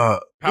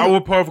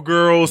 Powerpuff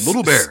Girls.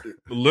 Little Bear.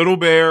 Little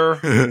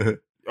Bear.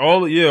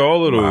 all of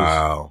those.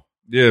 Wow.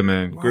 Yeah,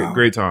 man. Wow.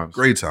 Great times.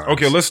 Great times.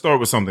 Okay, let's start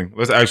with something.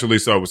 Let's actually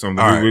start with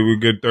something. All right. We're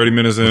good 30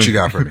 minutes in. What you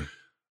got for me?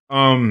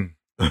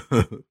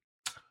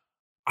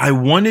 I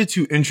wanted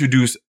to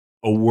introduce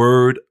a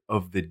word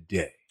of the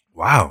day.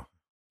 Wow.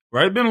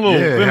 Right? Been a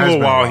little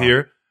while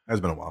here. Has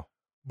been a while.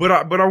 But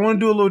I want to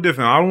do a little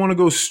different. I don't want to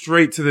go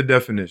straight to the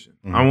definition.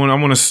 Mm-hmm. I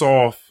want to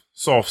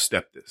soft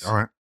step this. All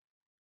right.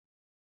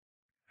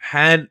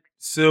 Had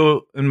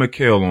Sil and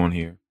Mikhail on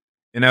here.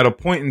 And at a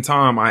point in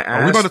time, I asked.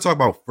 Are we about to talk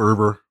about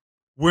fervor?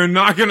 We're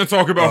not going to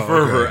talk about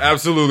fervor. Okay.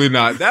 Absolutely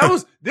not.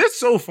 That's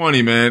so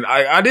funny, man.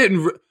 I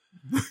didn't.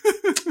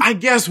 I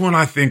guess when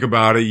I think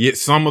about it,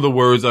 some of the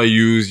words I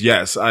use,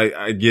 yes,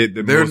 I get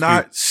that they're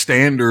not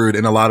standard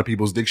in a lot of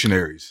people's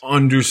dictionaries.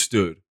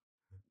 Understood.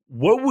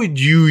 What would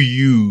you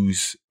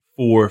use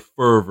for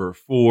fervor,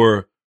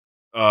 for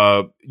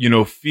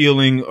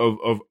feeling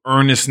of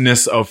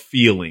earnestness of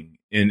feeling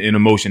in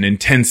emotion,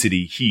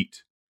 intensity,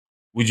 heat.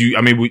 Would you,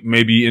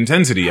 maybe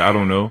intensity, I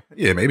don't know.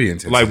 Yeah, maybe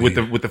intensity. Like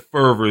with the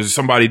fervor,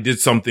 somebody did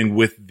something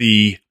with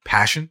the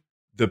passion.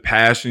 The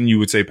passion, you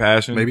would say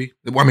passion? Maybe.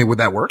 Would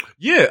that work?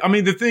 Yeah.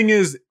 The thing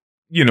is,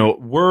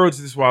 words,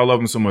 this is why I love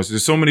them so much.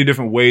 There's so many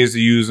different ways to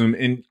use them.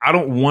 And I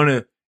don't want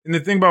to, and the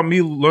thing about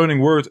me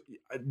learning words,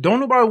 I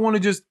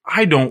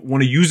don't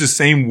want to use the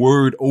same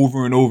word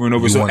over and over and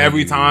over. So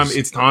every time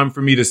it's time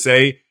for me to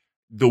say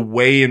the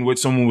way in which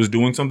someone was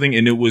doing something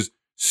and it was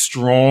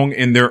strong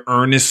in their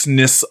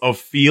earnestness of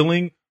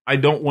feeling, I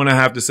don't want to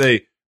have to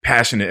say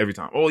passionate every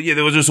time. Oh yeah,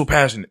 they were just so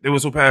passionate. They were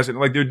so passionate.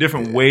 Like there are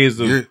different ways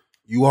of.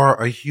 You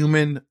are a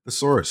human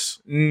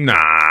thesaurus. Nah,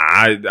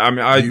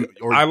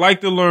 I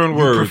like to learn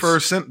words. You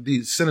prefer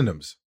these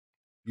synonyms.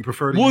 You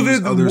prefer to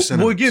use other synonyms.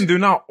 Well, again, they're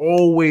not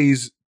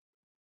always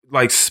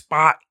like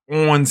spot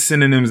on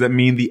synonyms that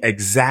mean the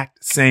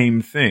exact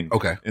same thing.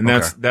 Okay. And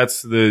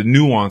that's the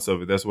nuance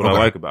of it. That's what I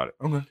like about it.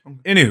 Okay.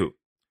 Anywho,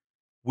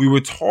 we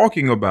were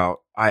talking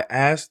about, I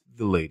asked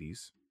the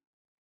ladies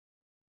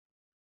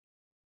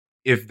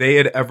if they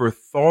had ever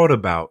thought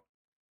about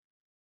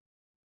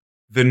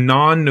the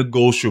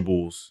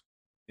non-negotiables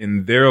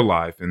in their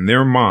life, in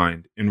their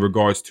mind, in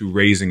regards to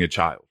raising a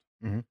child.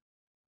 Mm-hmm.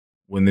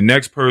 When the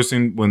next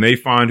person, when they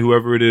find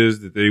whoever it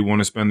is that they want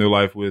to spend their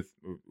life with,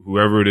 or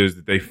whoever it is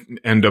that they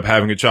end up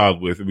having a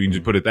child with, if we can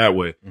just put it that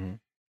way,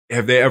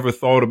 have they ever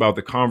thought about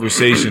the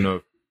conversation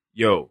of,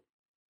 yo,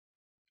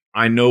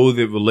 I know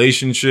that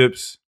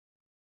relationships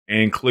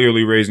and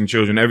clearly raising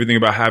children, everything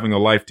about having a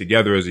life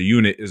together as a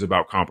unit is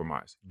about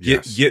compromise.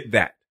 Get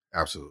that.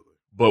 Absolutely.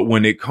 But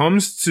when it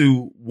comes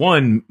to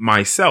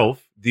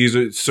myself, these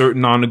are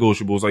certain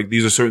non-negotiables. Like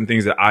these are certain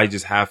things that I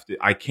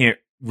can't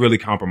really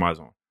compromise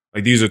on.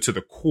 Like these are to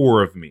the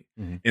core of me.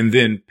 Mm-hmm. And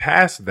then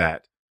past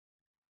that,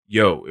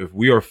 if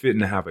we are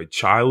fitting to have a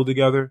child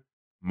together,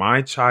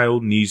 my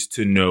child needs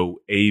to know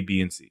A, B,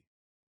 and C.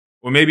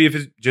 Or maybe if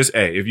it's just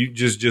A, if you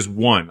just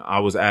one, I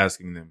was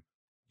asking them,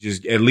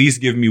 just at least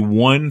give me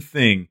one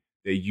thing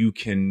that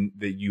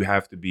you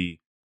have to be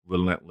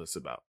relentless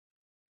about.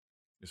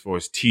 As far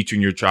as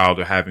teaching your child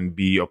or having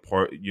be a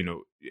part,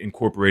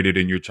 incorporated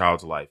in your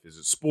child's life. Is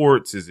it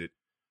sports? Is it,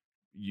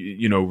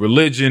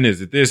 religion?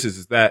 Is it this? Is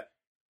it that?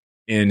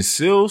 And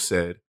Syl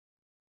said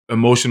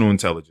emotional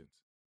intelligence.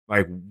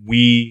 Like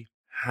we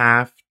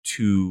have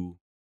to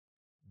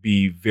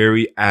be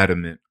very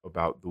adamant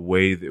about the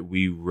way that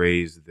we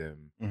raise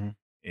them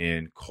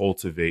and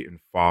cultivate and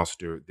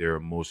foster their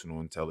emotional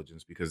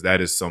intelligence, because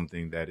that is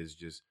something that is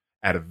just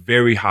at a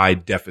very high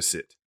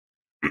deficit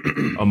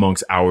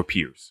amongst our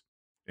peers.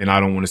 And I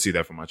don't want to see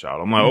that for my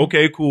child. I'm like,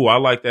 okay, cool. I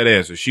like that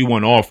answer. She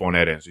went off on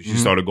that answer. She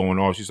started going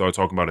off. She started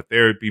talking about a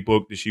therapy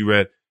book that she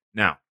read.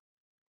 Now,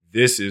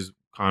 this is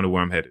kind of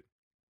where I'm headed.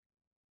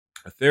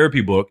 A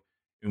therapy book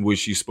in which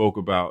she spoke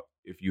about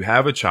if you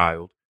have a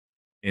child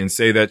and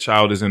say that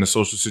child is in a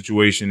social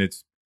situation,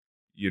 it's,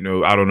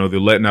 I don't know,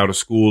 they're letting out of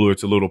school or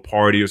it's a little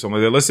party or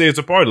something like that. Let's say it's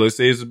a party. Let's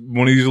say it's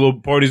one of these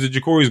little parties that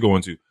Jacory's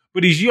going to.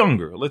 But he's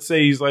younger. Let's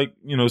say he's like,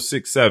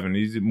 6, 7.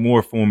 He's in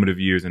more formative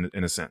years in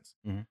a sense.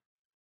 Mm-hmm.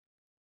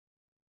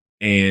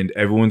 And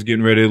everyone's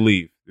getting ready to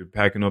leave. They're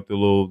packing up the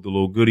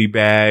little goodie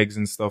bags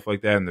and stuff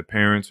like that. And the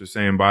parents are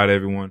saying bye to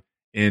everyone.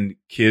 And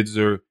kids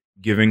are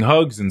giving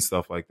hugs and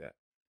stuff like that.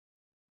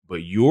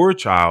 But your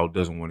child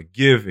doesn't want to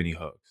give any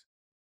hugs.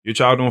 Your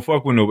child don't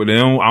fuck with nobody. I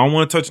don't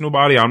want to touch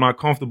nobody. I'm not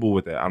comfortable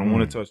with that. I don't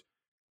want to touch.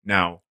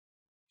 Now,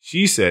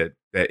 she said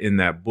that in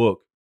that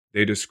book,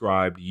 they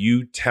described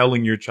you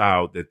telling your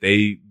child that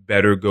they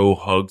better go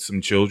hug some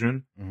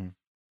children,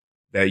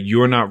 that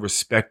you're not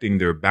respecting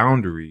their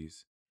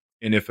boundaries.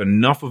 And if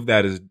enough of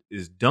that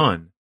is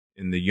done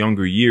in the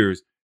younger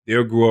years,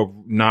 they'll grow up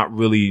not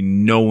really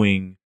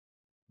knowing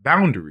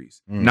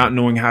boundaries, not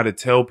knowing how to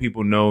tell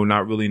people no,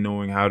 not really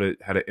knowing how to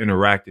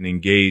interact and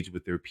engage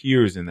with their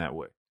peers in that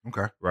way.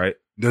 Okay. Right?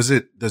 Does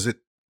it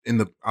in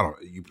the, I don't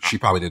know, she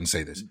probably didn't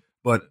say this,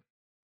 but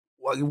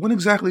when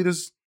exactly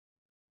does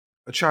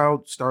a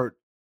child start?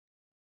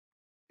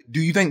 Do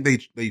you think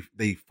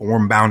they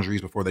form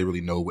boundaries before they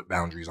really know what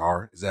boundaries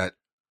are? Is that?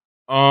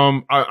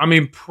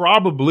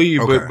 Probably,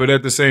 okay. but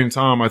at the same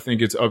time, I think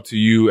it's up to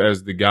you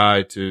as the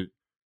guy to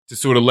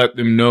sort of let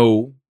them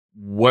know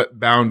what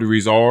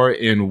boundaries are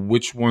and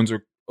which ones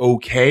are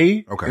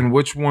okay. And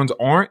which ones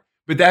aren't.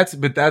 But that's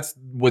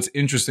what's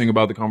interesting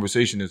about the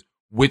conversation is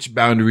which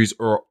boundaries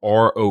are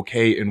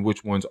okay and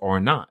which ones are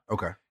not.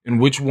 Okay. And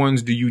which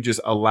ones do you just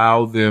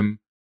allow them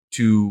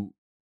to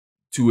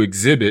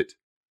exhibit,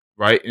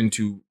 right? And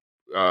to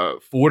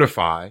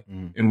fortify,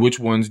 and which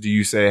ones do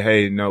you say,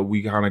 hey, no,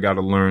 we kind of got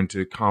to learn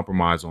to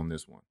compromise on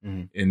this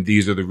one. And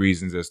these are the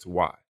reasons as to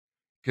why.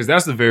 Because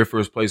that's the very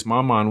first place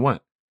my mind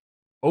went.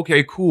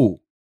 Okay,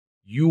 cool.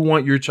 You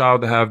want your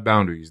child to have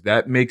boundaries.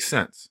 That makes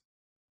sense.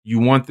 You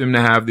want them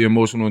to have the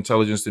emotional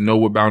intelligence to know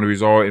what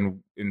boundaries are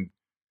and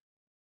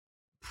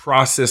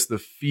process the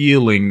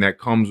feeling that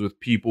comes with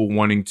people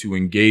wanting to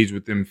engage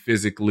with them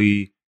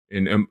physically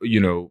and,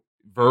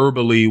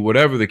 verbally,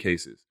 whatever the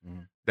case is.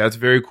 That's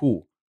very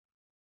cool.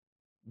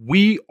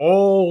 We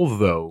all,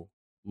 though,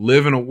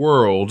 live in a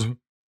world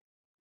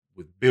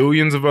with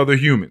billions of other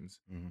humans.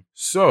 Mm-hmm.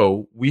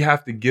 So we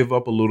have to give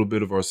up a little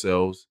bit of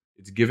ourselves.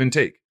 It's give and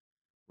take,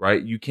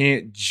 right? You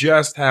can't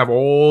just have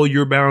all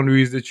your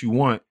boundaries that you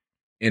want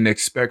and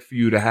expect for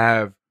you to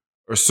have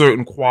a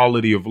certain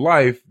quality of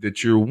life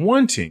that you're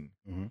wanting.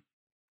 Mm-hmm.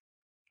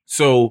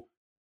 So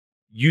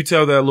you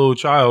tell that little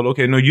child,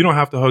 okay, no, you don't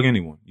have to hug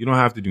anyone. You don't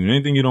have to do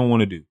anything you don't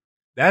want to do.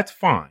 That's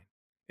fine.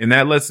 And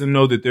that lets them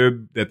know that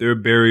their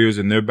barriers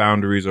and their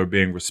boundaries are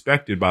being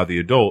respected by the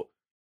adult.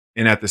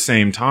 And at the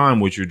same time,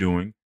 what you're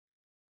doing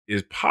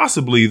is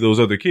possibly those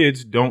other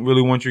kids don't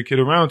really want your kid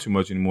around too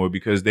much anymore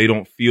because they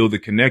don't feel the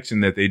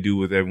connection that they do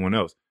with everyone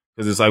else.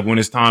 Because it's like when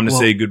it's time to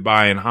say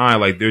goodbye and hi,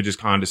 like they're just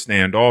kind of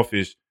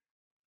standoffish.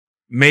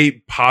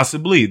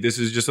 Possibly, this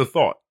is just a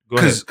thought. Go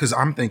ahead. Because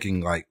I'm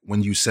thinking like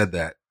when you said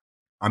that,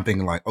 I'm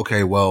thinking like,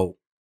 okay, well,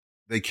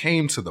 they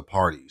came to the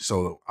party,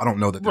 so I don't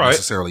know that they're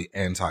necessarily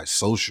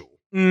antisocial.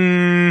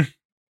 You've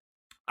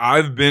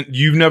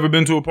never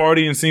been to a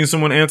party and seen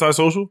someone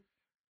antisocial?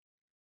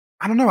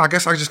 I don't know. I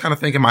guess I just kind of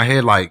think in my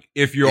head, like,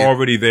 if you're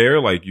already there,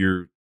 like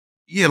you're,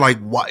 yeah, like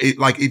what,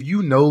 like if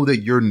you know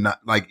that you're not,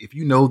 like if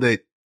you know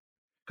that,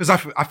 because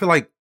I feel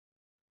like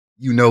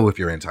you know if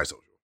you're antisocial,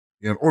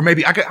 you know, or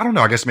maybe I don't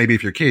know. I guess maybe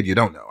if you're a kid, you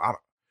don't know.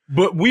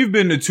 But we've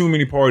been to too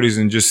many parties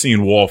and just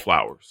seen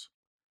wallflowers.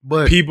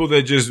 But people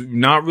that just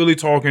not really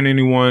talking to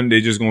anyone,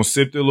 they just gonna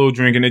sip their little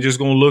drink and they just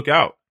gonna look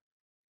out.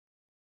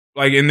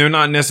 Like, and they're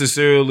not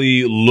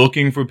necessarily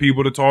looking for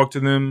people to talk to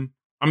them.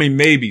 I mean,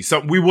 maybe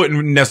we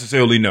wouldn't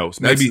necessarily know.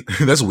 So maybe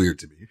that's weird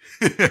to me.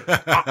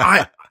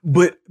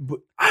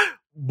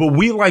 But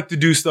we like to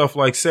do stuff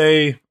like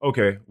say,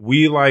 okay,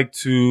 we like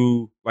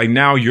to, like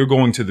now you're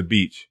going to the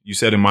beach. You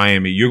said in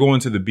Miami, you're going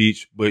to the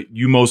beach, but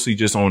you mostly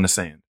just on the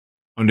sand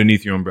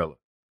underneath your umbrella.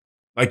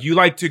 Like you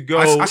like to go.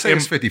 I say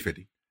it's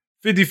 50-50.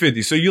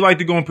 50-50. So you like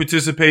to go and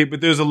participate,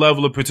 but there's a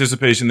level of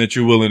participation that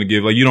you're willing to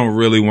give. Like you don't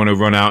really want to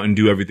run out and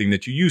do everything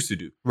that you used to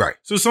do. Right.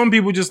 So some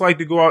people just like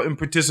to go out and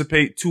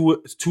participate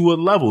to a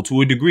level, to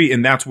a degree,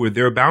 and that's where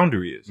their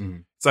boundary is. Mm-hmm.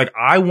 It's like,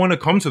 I want to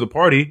come to the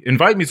party,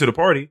 invite me to the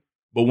party,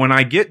 but when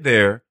I get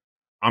there,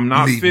 I'm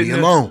not fitting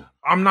alone.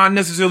 I'm not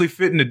necessarily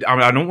fitting to,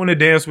 I don't want to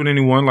dance with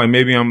anyone. Like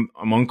maybe I'm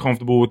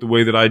uncomfortable with the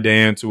way that I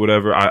dance or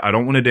whatever. I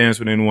don't want to dance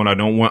with anyone. I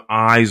don't want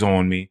eyes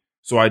on me.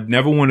 So I'd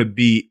never want to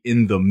be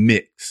in the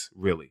mix,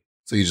 really.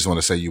 So you just want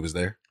to say you was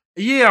there?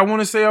 Yeah, I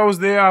want to say I was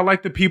there. I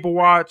like the people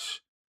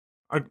watch.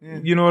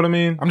 You know what I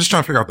mean? I'm just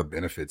trying to figure out the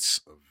benefits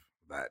of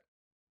that.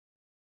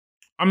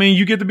 I mean,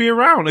 you get to be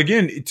around.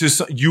 Again,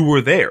 you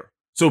were there.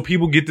 So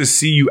people get to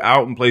see you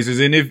out in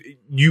places. And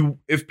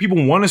if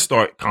people want to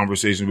start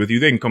conversations with you,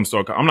 they can come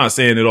start. I'm not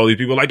saying that all these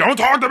people are like, don't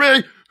talk to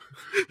me.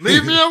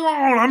 Leave me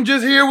alone. I'm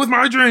just here with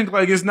my drink.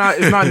 Like it's not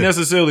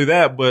necessarily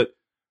that, but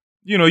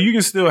you know, you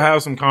can still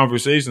have some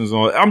conversations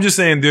on. I'm just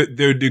saying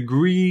there are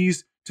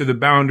degrees to the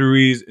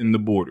boundaries and the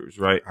borders,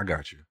 right? I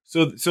got you.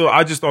 So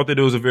I just thought that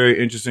it was a very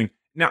interesting.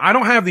 Now, I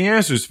don't have the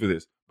answers for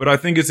this, but I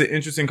think it's an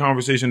interesting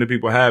conversation that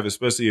people have,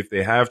 especially if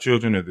they have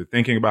children or they're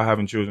thinking about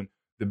having children,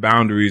 the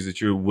boundaries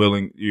that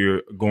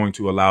you're going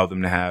to allow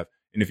them to have.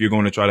 And if you're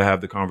going to try to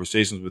have the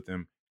conversations with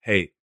them,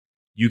 hey,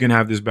 you can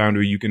have this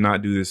boundary. You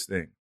cannot do this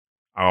thing.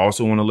 I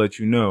also want to let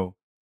you know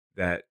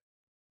that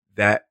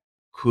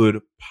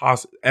could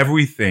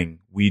everything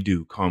we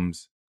do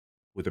comes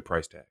with a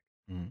price tag.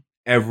 Mm-hmm.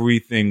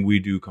 Everything we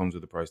do comes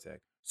with a price tag.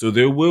 So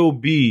there will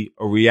be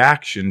a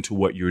reaction to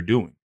what you're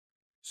doing.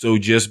 So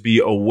just be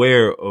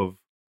aware of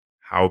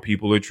how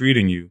people are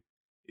treating you.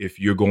 If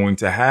you're going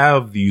to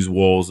have these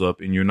walls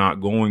up and you're not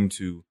going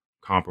to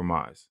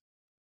compromise.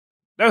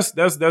 That's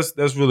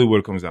really what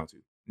it comes down to.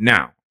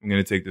 Now, I'm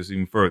going to take this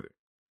even further.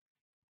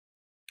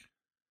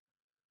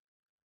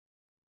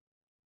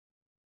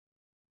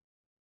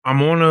 I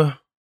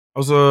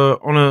was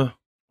on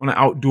an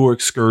outdoor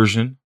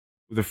excursion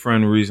with a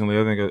friend recently.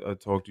 I think I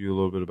talked to you a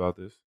little bit about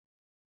this.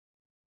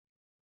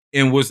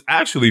 And what's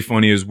actually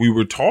funny is we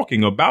were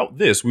talking about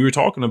this. We were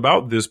talking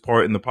about this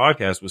part in the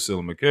podcast with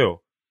Scylla McHale.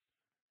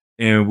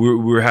 And we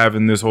were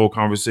having this whole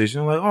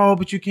conversation like, oh,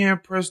 but you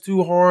can't press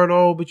too hard.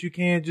 Oh, but you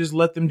can't just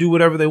let them do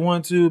whatever they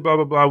want to, blah,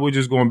 blah, blah. We're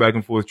just going back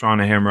and forth trying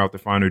to hammer out the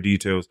finer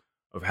details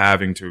of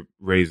having to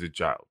raise a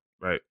child,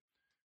 right?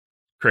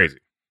 Crazy.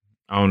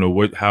 I don't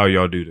know how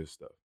y'all do this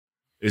stuff.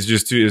 It's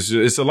just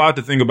it's a lot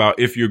to think about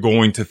if you're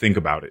going to think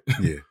about it.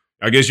 Yeah.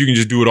 I guess you can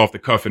just do it off the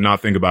cuff and not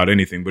think about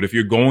anything. But if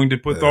you're going to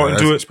put thought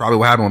into it, it's probably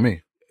what happened with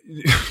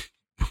me.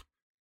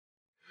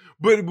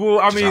 But well,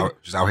 I mean,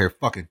 just out here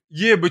fucking.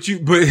 Yeah,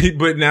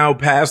 but now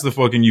past the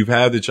fucking, you've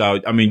had the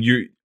child. I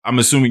mean, I'm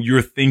assuming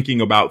you're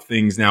thinking about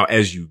things now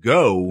as you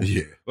go.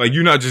 Yeah, like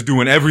you're not just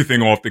doing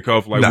everything off the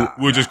cuff. Like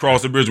we'll just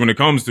cross the bridge when it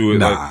comes to it.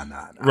 Nah.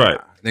 Right,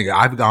 nigga.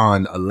 I've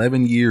gone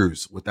 11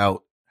 years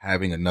without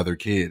having another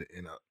kid,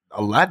 and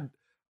a lot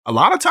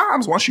of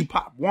times once you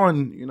pop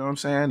one, you know what I'm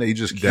saying? They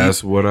just keep,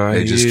 that's what I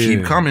hear. Just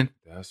keep coming.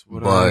 That's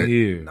what I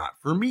hear. Not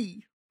for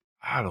me.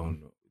 I don't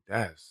know.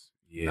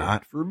 Yeah.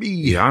 Not for me.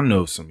 Yeah, I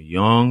know some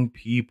young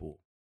people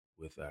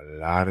with a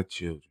lot of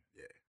children.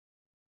 Yeah.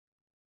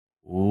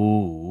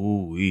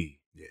 Ooh,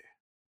 Yeah.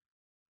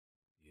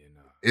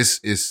 nah.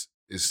 It's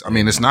I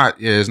mean, it's not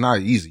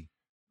easy.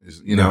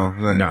 It's, you know,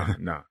 nah.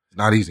 it's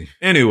not easy.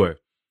 Anyway,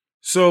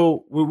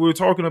 so we're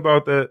talking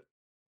about that,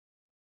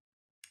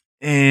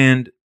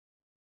 and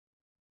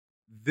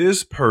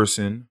this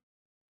person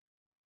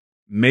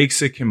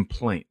makes a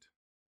complaint.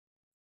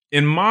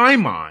 In my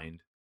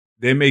mind,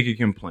 they make a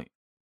complaint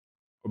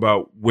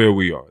about where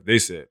we are. They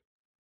said,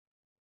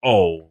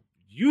 "Oh,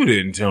 you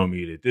didn't tell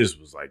me that this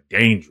was like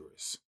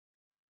dangerous."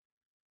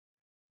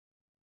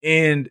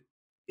 And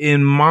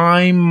in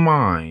my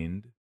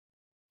mind,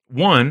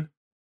 one,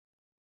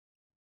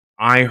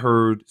 I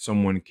heard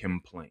someone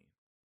complain.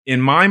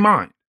 In my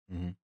mind,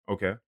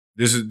 okay,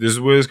 this is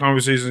where this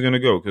conversation is going to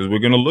go, because we're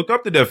going to look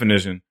up the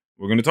definition.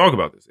 We're going to talk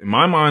about this. In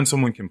my mind,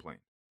 someone complained.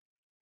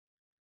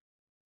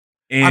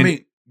 And I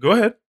mean, go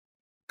ahead.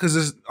 Because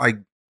it's like,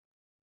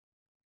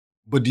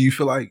 but do you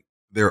feel like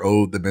they're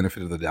owed the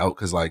benefit of the doubt?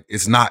 Because like,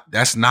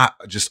 that's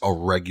not just a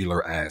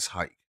regular ass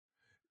hike.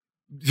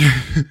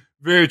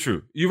 Very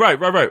true. You're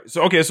right.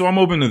 So, okay, so I'm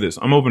open to this.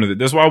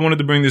 That's why I wanted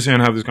to bring this here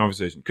and have this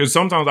conversation. Because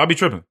sometimes I'll be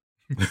tripping.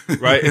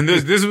 Right? And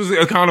this was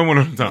a kind of one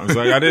of the times.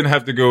 Like, I didn't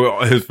have to go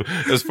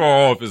as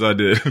far off as I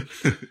did.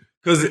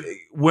 Because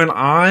when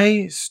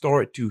I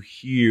start to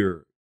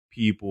hear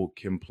people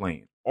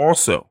complain,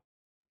 also,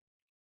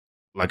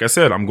 like I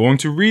said, I'm going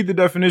to read the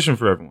definition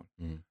for everyone.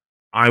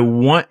 I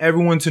want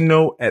everyone to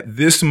know at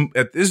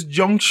this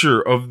juncture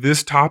of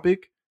this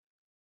topic,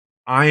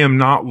 I am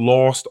not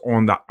lost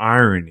on the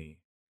irony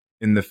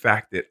in the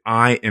fact that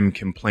I am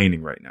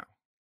complaining right now.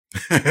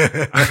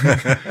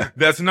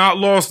 That's not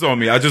lost on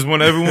me. I just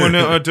want everyone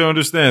to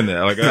understand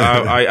that. Like,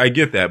 I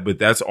get that, but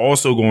that's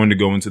also going to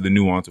go into the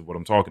nuance of what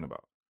I'm talking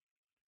about.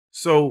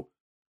 So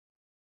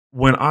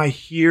when I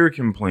hear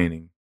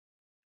complaining,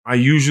 I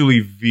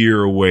usually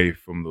veer away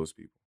from those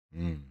people.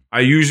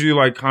 I usually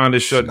like kind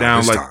of shut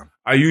down. Like,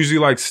 I usually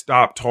like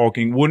stop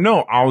talking. Well,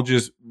 no, I'll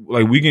just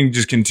like, we can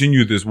just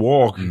continue this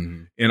walk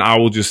and I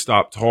will just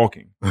stop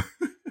talking.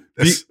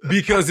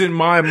 Because in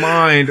my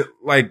mind,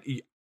 like,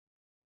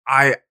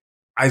 I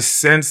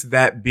sense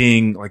that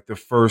being like the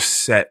first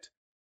set,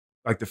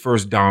 like the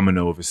first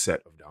domino of a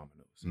set of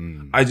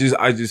dominoes.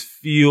 I just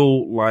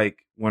feel like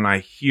when I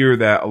hear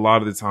that, a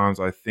lot of the times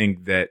I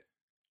think that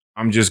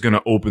I'm just going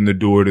to open the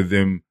door to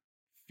them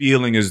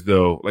feeling as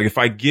though, like, if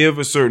I give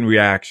a certain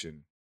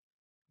reaction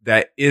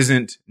that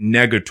isn't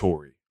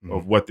negatory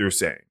of what they're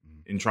saying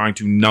and trying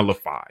to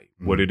nullify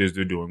what it is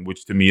they're doing,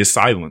 which to me is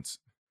silence,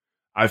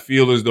 I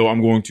feel as though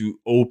I'm going to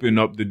open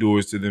up the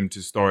doors to them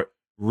to start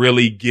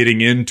really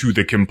getting into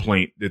the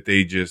complaint that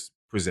they just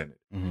presented.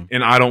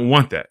 And I don't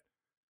want that.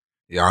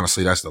 Yeah,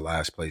 honestly, that's the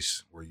last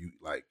place where you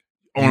like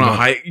on a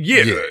hike.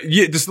 Yeah.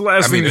 This is the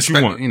last thing that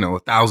you want.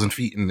 1,000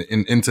 feet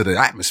into the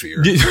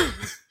atmosphere.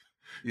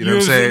 You know what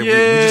I'm saying?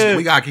 Yeah.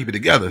 We gotta keep it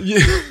together. Yeah.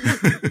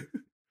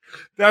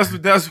 That's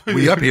what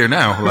we up here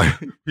now. Like,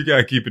 we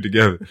gotta keep it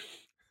together.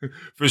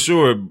 For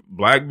sure.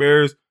 Black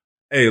bears.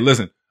 Hey,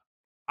 listen.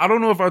 I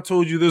don't know if I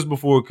told you this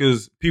before,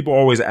 because people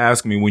always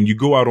ask me, when you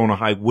go out on a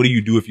hike, what do you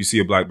do if you see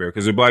a black bear?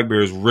 Because the black bear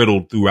is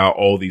riddled throughout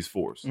all these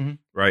forests,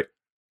 right?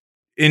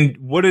 And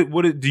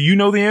do you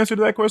know the answer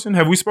to that question?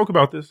 Have we spoke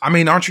about this? I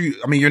mean,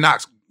 you're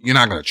not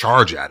going to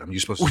charge at them.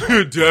 You're supposed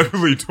to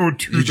definitely don't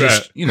do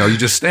that. You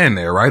just stand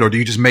there, right? Or do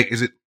you just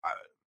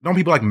don't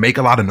people like make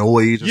a lot of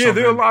noise or something?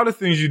 There are a lot of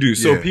things you do.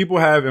 So people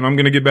have, and I'm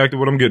going to get back to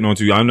what I'm getting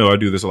onto. I know I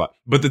do this a lot.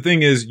 But the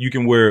thing is, you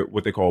can wear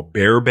what they call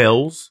bear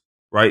bells,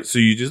 right? So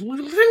you just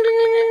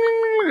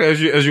as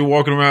you're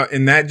walking around,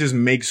 and that just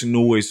makes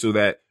noise so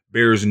that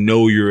bears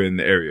know you're in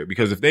the area.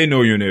 Because if they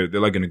know you're in there, they're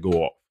like going to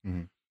go off.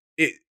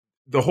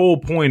 The whole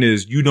point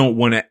is you don't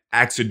want to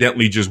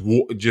accidentally just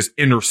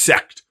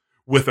intersect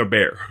with a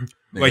bear.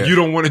 Like, you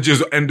don't want to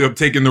just end up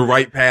taking the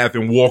right path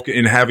and walk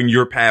and having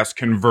your paths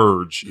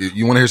converge.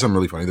 You want to hear something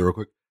really funny there real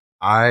quick?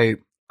 I've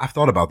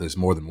thought about this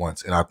more than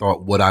once, and I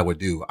thought what I would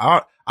do.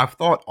 I've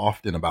thought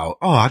often about,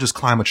 I just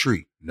climb a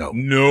tree. No.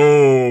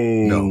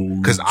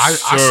 Because I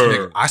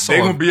saw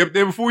they're gonna be up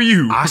there before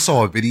you. I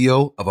saw a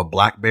video of a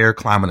black bear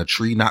climbing a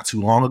tree not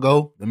too long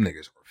ago. Them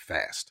niggas were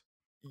fast.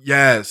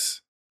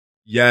 Yes.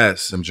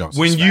 Them jumps.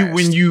 When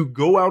you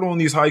go out on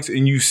these hikes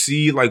and you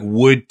see like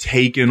wood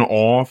taken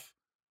off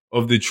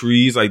of the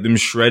trees, like them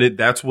shredded,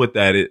 that's what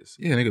that is.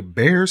 Yeah, nigga,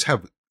 bears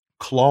have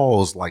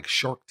claws like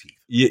shark teeth.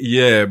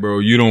 Yeah, bro,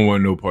 you don't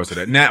want no parts of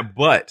that. Now,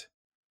 but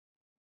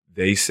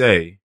they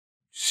say,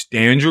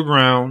 stand your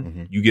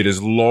ground. You get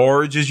as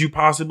large as you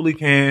possibly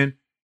can.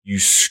 You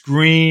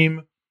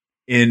scream.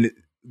 And it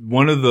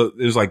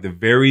was like the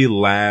very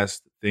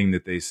last thing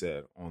that they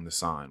said on the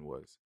sign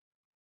was,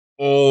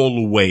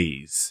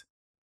 always,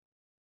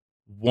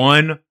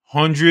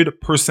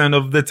 100%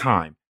 of the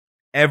time,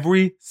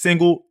 every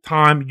single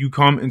time you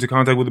come into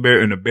contact with a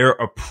bear and the bear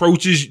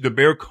approaches, the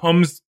bear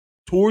comes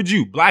towards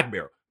you, black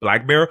bear. By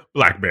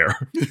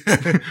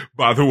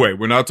the way,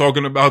 we're not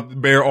talking about the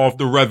bear off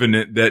The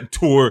Revenant that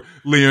tore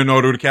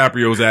Leonardo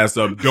DiCaprio's ass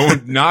up.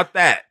 Not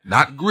that.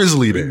 Not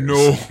grizzly bears.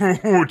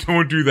 No,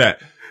 don't do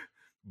that.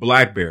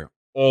 Black bear,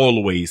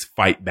 always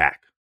fight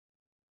back.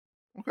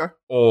 Okay.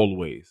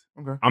 Always.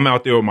 Okay. I'm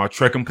out there with my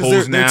trekking 'Cause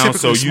poles they're now,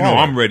 so typically you know smaller.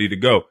 I'm ready to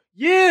go.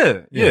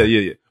 Yeah.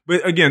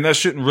 But again, that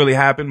shouldn't really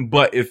happen.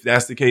 But if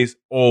that's the case,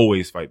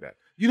 always fight back.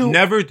 You know,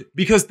 Never,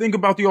 because think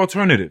about the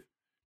alternative.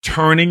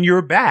 Turning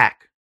your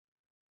back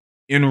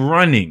and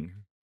running.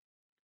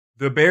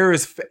 The bear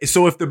is,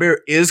 so if the bear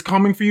is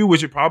coming for you,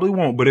 which it probably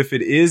won't, but if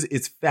it is,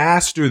 it's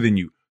faster than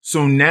you.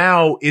 So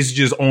now it's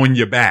just on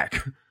your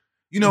back.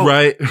 you know,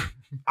 Right?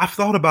 I've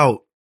thought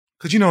about,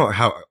 cause you know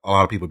how a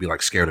lot of people be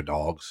like scared of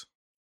dogs.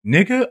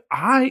 Nigga,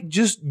 I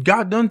just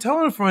got done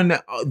telling a friend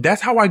that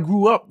that's how I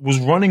grew up, was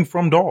running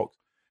from dogs.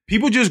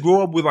 People just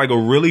grow up with like a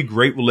really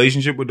great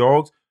relationship with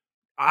dogs.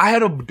 I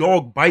had a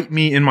dog bite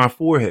me in my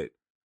forehead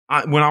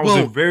when I was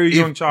a very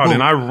young child,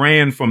 and I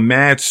ran from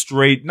mad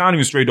straight, not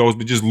even stray dogs,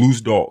 but just loose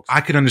dogs.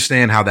 I could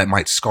understand how that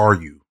might scar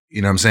you,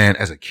 you know what I'm saying,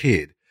 as a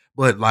kid.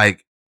 But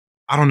like,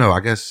 I don't know, I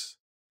guess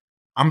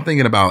I'm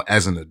thinking about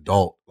as an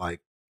adult,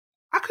 like,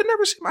 I could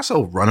never see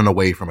myself running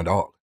away from a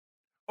dog.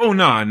 Oh,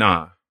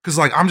 nah. Cause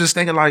like, I'm just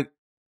thinking like,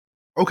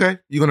 okay,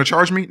 you gonna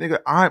charge me? Nigga,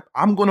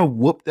 I'm gonna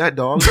whoop that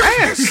dog's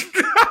ass.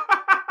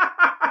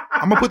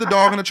 I'm gonna put the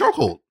dog in a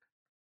chokehold.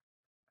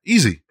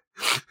 Easy.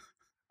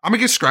 I'm gonna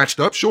get scratched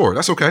up. Sure.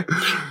 That's okay.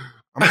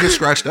 I'm gonna get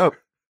scratched up,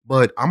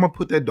 but I'm gonna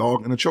put that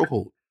dog in a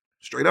chokehold.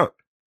 Straight up.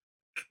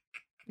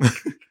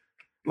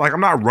 Like,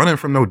 I'm not running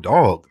from no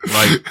dog.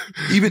 Like,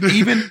 even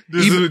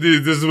this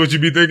is what you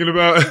be thinking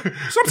about.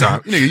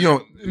 Sometimes, nigga, you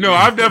don't. No,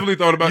 I've definitely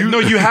thought about. No,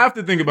 you have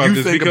to think about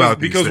this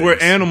because we're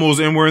animals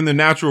and we're in the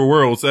natural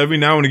world. So every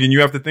now and again,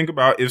 you have to think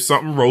about if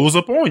something rolls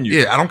up on you.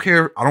 Yeah, I don't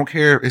care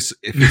if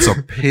it's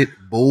a pit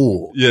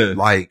bull. Yeah,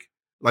 like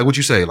what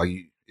you say,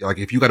 like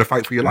if you got to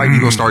fight for your life, you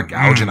gonna start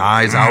gouging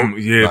eyes out.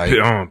 Yeah,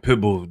 like, pit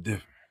bull is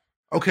different.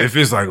 Okay, if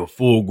it's like a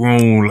full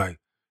grown like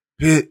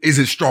pit, is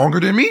it stronger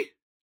than me,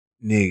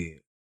 nigga?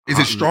 Is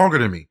it stronger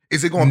than me?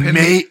 Is it going to pin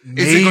me?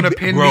 Is it going to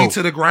pin me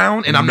to the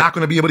ground and I'm not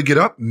going to be able to get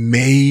up?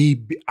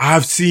 Maybe.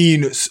 I've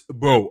seen,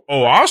 bro.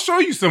 Oh, I'll show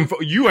you some.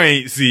 You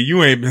ain't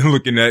been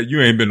looking at, you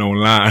ain't been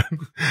online.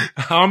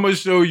 I'm going to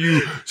show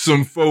you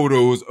some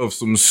photos of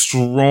some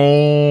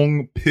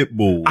strong pit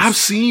bulls. I've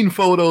seen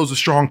photos of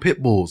strong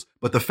pit bulls,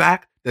 but the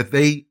fact that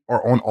they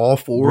are on all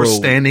fours,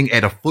 standing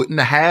at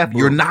 1.5 feet,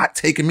 you're not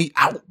taking me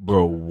out.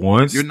 Bro,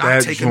 once you're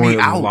not taking me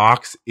out,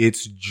 locks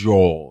its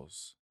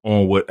jaws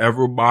on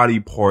whatever body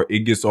part it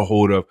gets a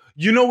hold of.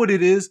 You know what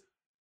it is?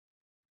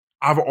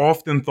 I've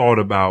often thought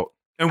about,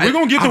 and we're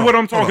going to get to what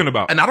I'm talking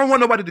about. And I don't want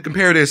nobody to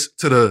compare this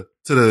to the,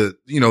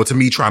 to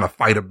me trying to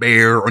fight a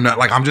bear or not.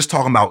 Like, I'm just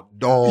talking about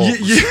dogs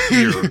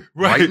here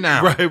right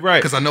now.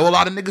 Right. Cause I know a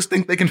lot of niggas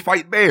think they can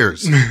fight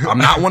bears. I'm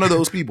not one of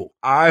those people.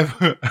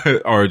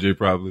 RJ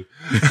probably.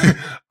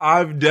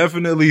 I've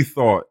definitely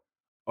thought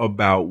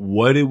about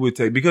what it would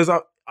take because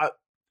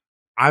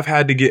I've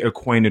had to get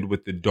acquainted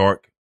with the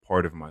dark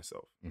part of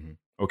myself. Mm-hmm.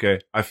 Okay.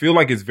 I feel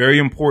like it's very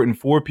important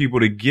for people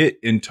to get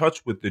in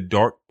touch with the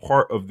dark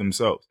part of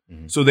themselves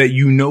so that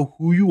you know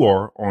who you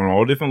are on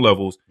all different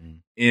levels. Mm-hmm.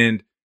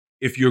 And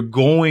if you're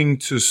going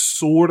to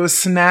sort of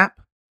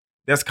snap,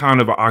 that's kind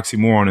of an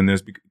oxymoron in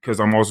this because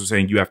I'm also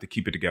saying you have to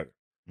keep it together.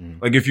 Mm-hmm.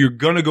 Like if you're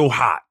going to go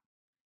hot,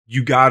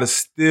 you got to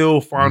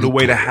still find a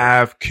way to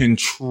have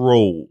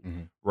control,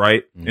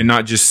 right? Mm-hmm. And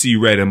not just see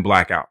red and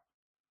black out.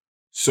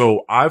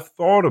 So I've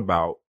thought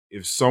about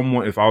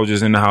if I was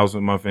just in the house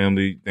with my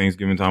family,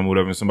 Thanksgiving time, or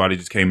whatever, and somebody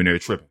just came in there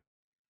tripping,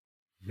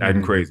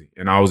 acting crazy,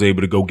 and I was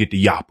able to go get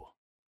the yapper,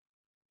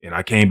 and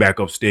I came back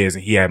upstairs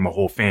and he had my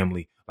whole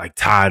family like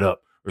tied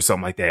up or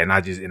something like that, and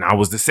I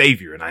was the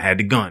savior and I had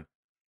the gun,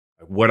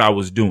 like what I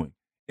was doing.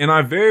 And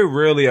I very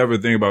rarely ever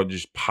think about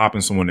just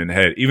popping someone in the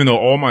head, even though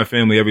all my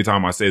family, every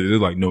time I say that, they're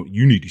like, no,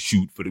 you need to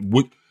shoot for the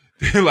what.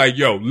 They're like,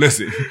 yo,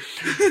 listen,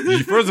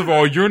 first of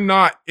all, you're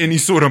not any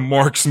sort of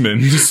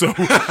marksman.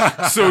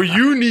 So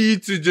you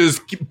need to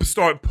just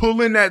start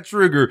pulling that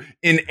trigger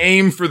and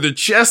aim for the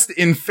chest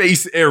and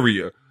face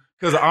area.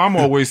 Cause I'm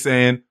always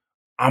saying,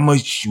 I'm going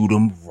to shoot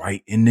him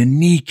right in the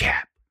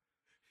kneecap.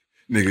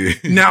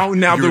 Nigga. Now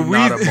you're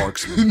not a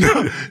marksman.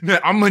 Now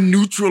I'm going to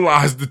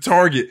neutralize the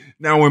target.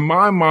 Now in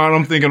my mind,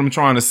 I'm thinking I'm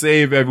trying to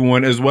save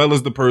everyone as well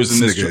as the person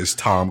this nigga is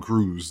Tom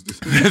Cruise.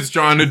 That's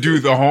trying to do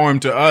the harm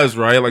to us,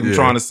 right? Like I'm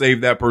trying to save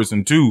that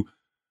person too.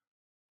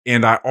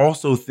 And I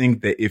also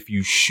think that if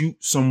you shoot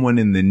someone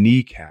in the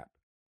kneecap,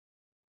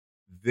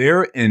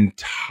 their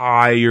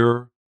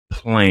entire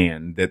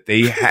plan that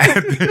they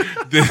had,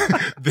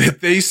 that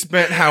they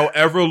spent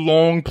however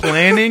long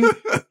planning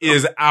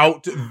is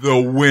out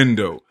the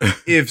window.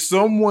 If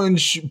someone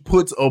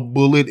puts a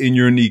bullet in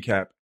your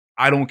kneecap,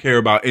 I don't care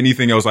about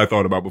anything else I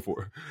thought about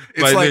before.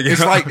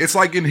 It's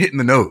like getting hit in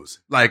the nose.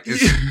 Like,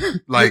 it's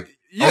like,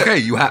 okay,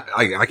 you have,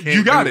 I can't.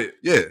 You got it.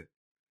 Yeah.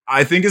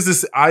 I think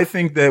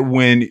that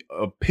when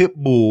a pit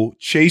bull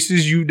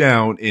chases you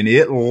down and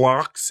it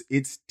locks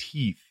its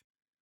teeth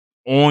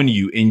on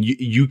you and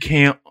you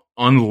can't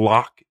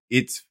unlock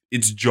its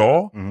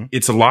jaw,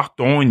 it's locked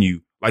on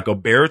you like a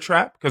bear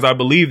trap, because I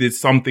believe it's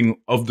something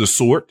of the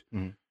sort.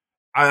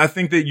 I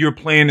think that your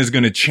plan is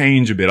going to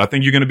change a bit. I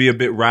think you're going to be a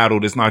bit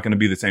rattled. It's not going to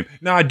be the same.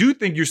 Now, I do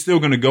think you're still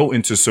going to go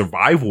into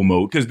survival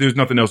mode because there's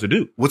nothing else to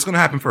do. What's going to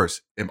happen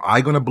first? Am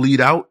I going to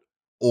bleed out,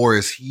 or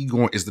is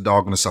the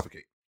dog going to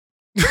suffocate?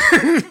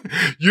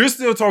 You're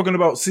still talking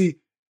about, see,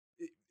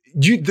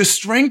 the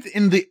strength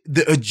and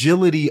the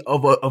agility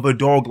of a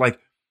dog, like,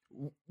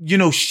 you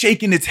know,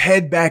 shaking its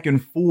head back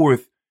and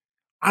forth.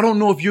 I don't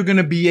know if you're going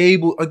to be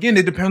able, again,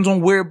 it depends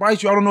on where it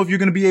bites you. I don't know if you're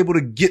going to be able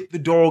to get the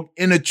dog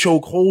in a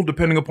choke hold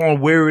depending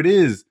upon where it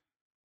is.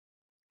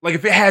 Like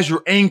if it has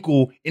your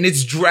ankle and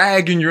it's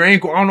dragging your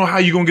ankle, I don't know how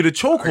you're going to get a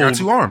choke hold. I got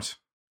 2 arms.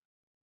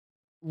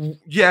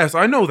 Yes,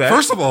 I know that.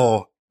 First of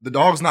all, the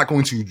dog's not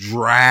going to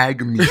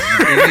drag me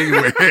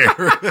anywhere.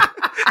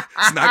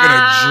 It's not going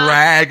to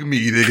drag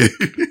me,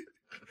 nigga.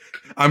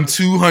 I'm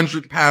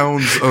 200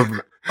 pounds of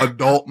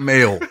adult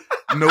male.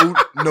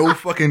 No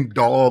fucking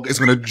dog is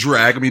gonna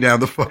drag me down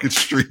the fucking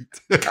street.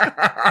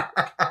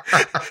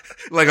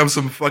 Like I'm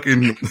some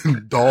fucking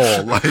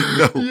doll. Like,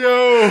 no.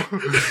 Yo,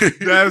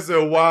 that's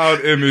a wild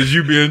image.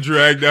 You being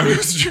dragged down the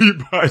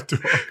street by a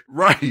dog.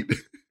 Right.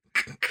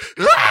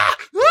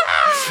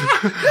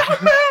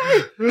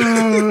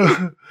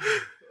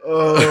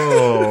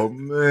 Oh,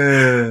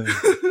 man.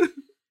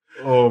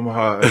 Oh, my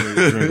heart. I need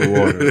a drink of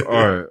water.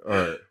 All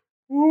right.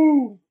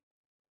 Woo.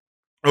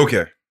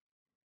 Okay.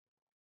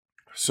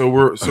 So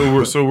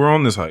we're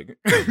on this hike.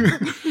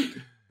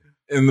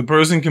 And the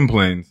person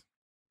complains.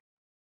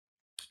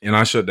 And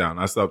I shut down.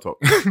 I stopped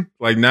talking.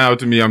 Like now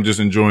to me, I'm just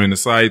enjoying the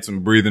sights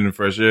and breathing in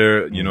fresh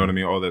air. You know what I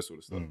mean? All that sort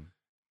of stuff.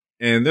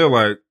 And they're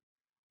like,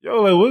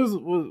 yo,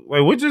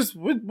 like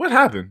what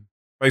happened?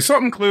 Like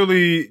something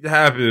clearly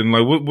happened.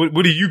 Like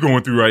what are you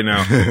going through right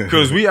now?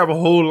 Because we have a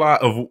whole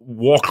lot of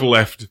walk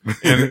left.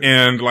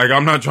 And like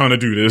I'm not trying to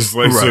do this.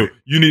 Like, right. So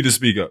you need to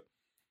speak up.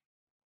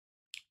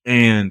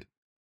 And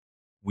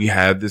we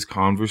had this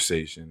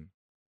conversation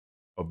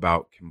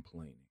about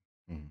complaining.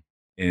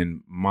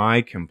 And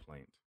my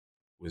complaint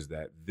was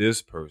that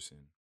this person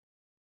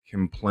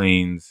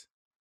complains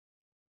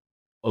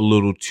a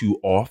little too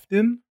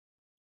often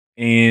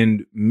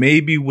and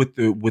maybe with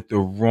the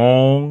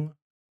wrong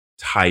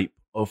type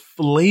of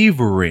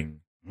flavoring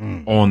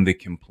on the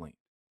complaint.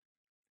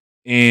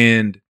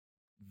 And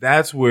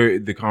that's where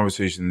the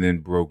conversation then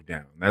broke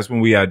down. That's when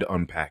we had to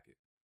unpack it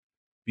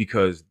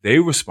because they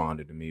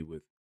responded to me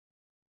with,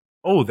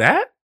 oh,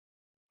 that?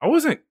 I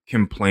wasn't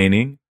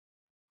complaining.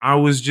 I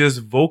was just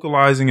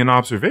vocalizing an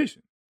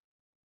observation.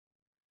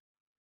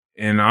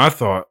 And I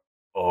thought,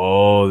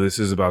 oh, this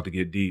is about to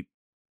get deep.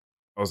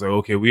 I was like,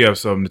 okay, we have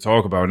something to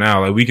talk about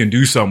now. Like, we can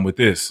do something with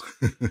this.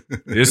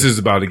 This is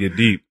about to get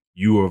deep.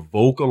 You are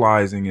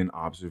vocalizing an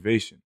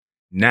observation.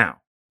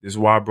 Now, this is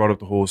why I brought up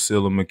the whole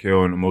Scylla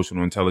McHale and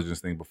emotional intelligence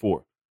thing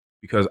before.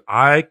 Because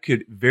I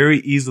could very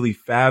easily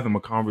fathom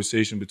a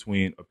conversation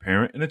between a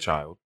parent and a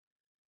child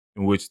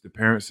in which the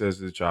parent says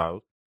to the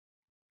child,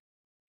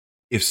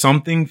 if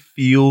something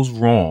feels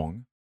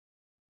wrong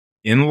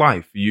in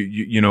life,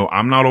 you know,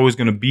 I'm not always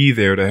going to be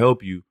there to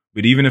help you,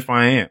 but even if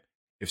I am,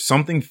 if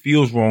something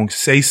feels wrong,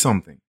 say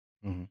something.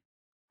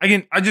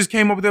 Again, I just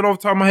came up with that off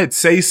the top of my head.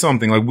 Say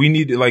something. Like we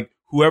need to, like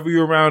whoever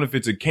you're around, if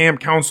it's a camp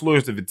counselor,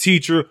 if it's a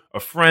teacher, a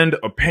friend,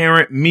 a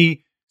parent,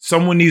 me,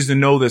 someone needs to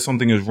know that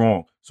something is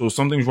wrong. So if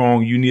something's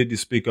wrong, you need to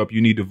speak up.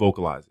 You need to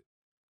vocalize it.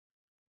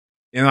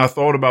 And I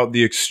thought about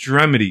the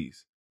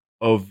extremities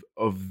of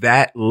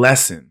that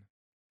lesson,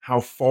 how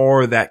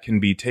far that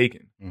can be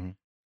taken.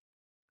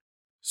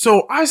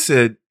 So I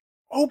said,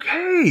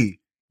 okay,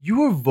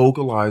 you are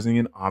vocalizing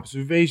an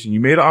observation. You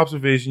made an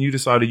observation. You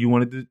decided you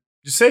wanted to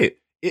just say it.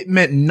 It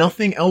meant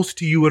nothing else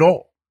to you at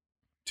all.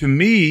 To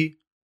me,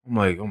 I'm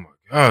like, oh my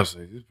gosh,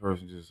 like this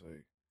person just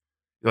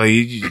like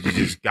you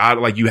just got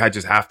like you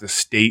just have to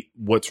state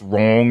what's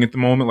wrong at the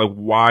moment. Like,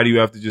 why do you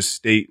have to just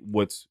state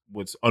what's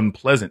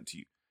unpleasant to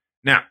you?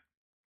 Now,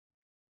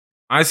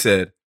 I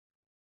said,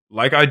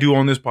 like I do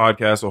on this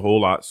podcast a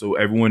whole lot, so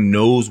everyone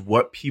knows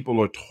what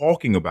people are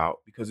talking about,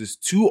 because it's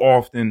too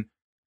often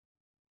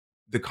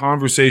the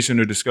conversation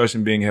or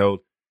discussion being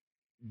held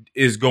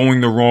is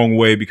going the wrong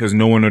way because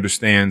no one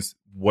understands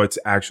what's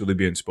actually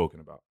being spoken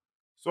about.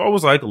 So I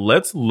was like,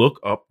 let's look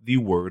up the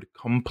word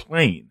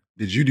complain.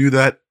 Did you do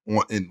that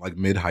in like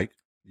mid hike?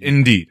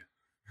 Indeed.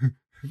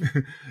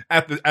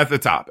 at the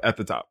top.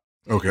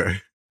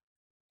 Okay.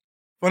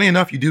 Funny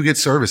enough, you do get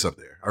service up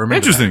there. I remember.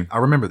 Interesting. I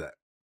remember that.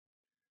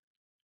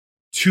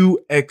 To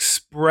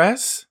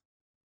express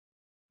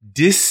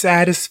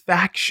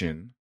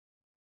dissatisfaction,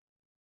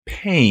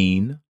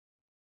 pain,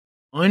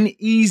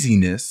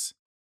 uneasiness,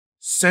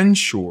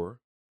 censure,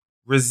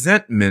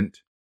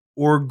 resentment,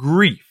 or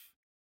grief.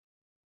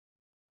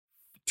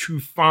 To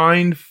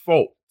find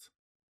fault.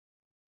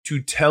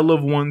 To tell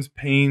of one's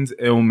pains,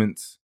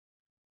 ailments.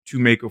 To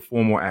make a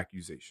formal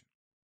accusation.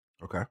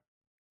 Okay.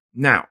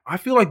 Now, I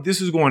feel like this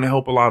is going to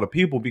help a lot of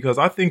people because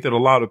I think that a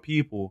lot of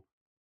people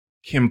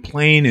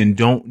complain and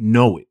don't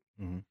know it.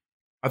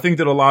 I think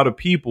that a lot of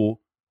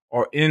people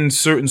are in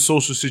certain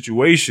social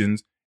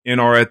situations and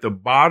are at the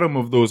bottom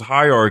of those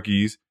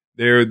hierarchies.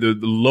 They're the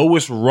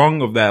lowest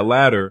rung of that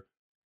ladder.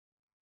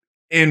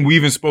 And we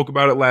even spoke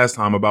about it last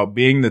time about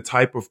being the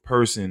type of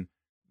person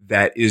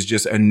that is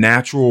just a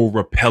natural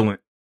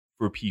repellent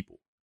for people,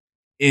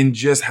 and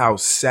just how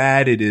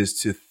sad it is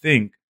to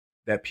think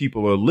that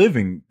people are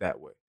living that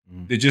way.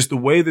 That just the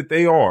way that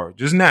they are,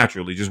 just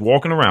naturally, just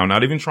walking around,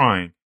 not even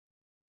trying,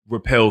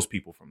 repels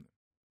people from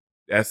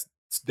them.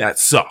 That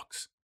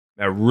sucks.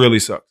 That really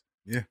sucks.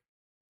 Yeah.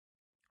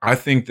 I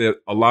think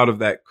that a lot of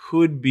that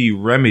could be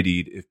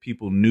remedied if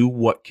people knew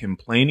what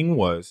complaining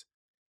was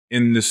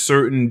and the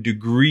certain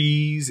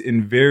degrees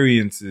and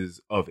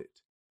variances of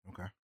it.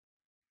 Okay.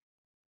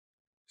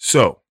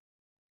 So,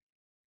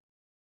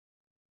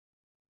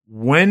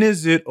 when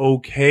is it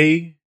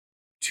okay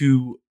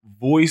to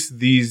voice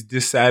these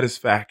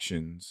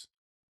dissatisfactions,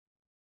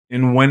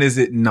 and when is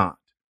it not?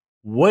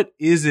 What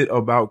is it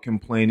about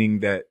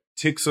complaining that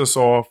ticks us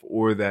off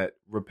or that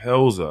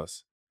repels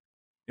us?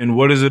 And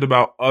what is it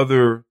about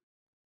other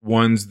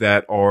ones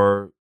that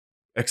are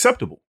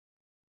acceptable?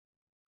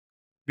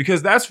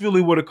 Because that's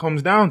really what it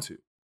comes down to,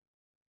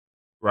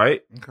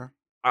 right? Okay.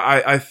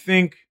 I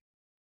think,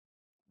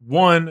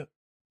 one,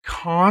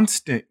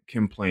 constant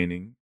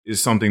complaining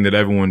is something that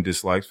everyone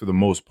dislikes for the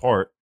most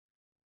part,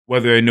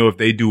 whether they know if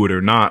they do it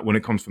or not. When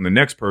it comes from the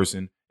next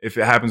person, if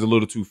it happens a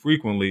little too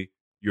frequently,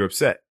 you're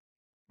upset.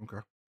 Okay.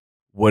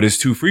 What is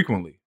too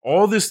frequently?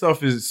 All this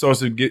stuff starts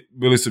to get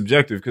really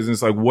subjective, because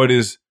it's like, what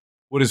is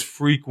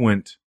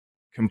frequent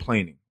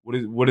complaining?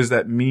 What does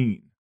that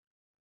mean?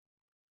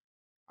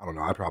 I don't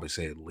know. I'd probably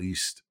say at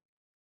least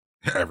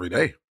every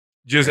day.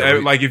 Just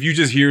like if you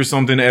just hear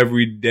something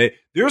every day.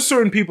 There are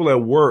certain people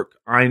at work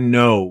I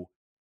know,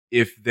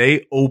 if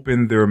they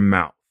open their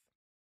mouth,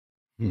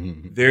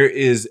 there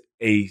is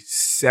a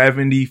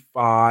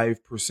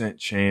 75%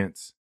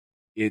 chance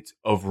it's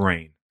of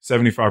rain.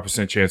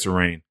 75% chance of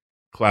rain.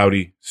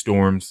 Cloudy,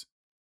 storms,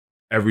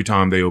 every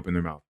time they open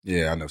their mouth.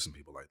 Yeah, I know some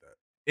people like that.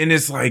 And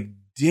it's like,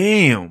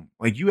 damn,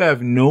 like you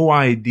have no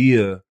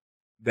idea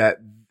that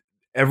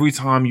every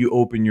time you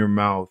open your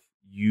mouth,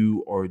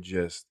 you are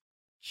just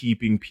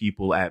keeping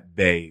people at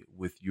bay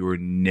with your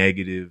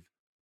negative,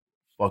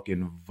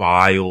 fucking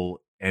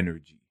vile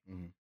energy.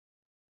 Mm-hmm.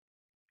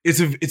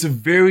 It's a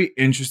very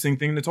interesting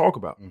thing to talk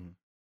about,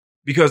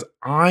 because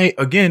I,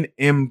 again,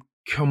 am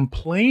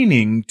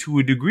complaining to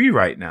a degree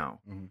right now,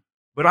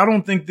 but I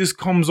don't think this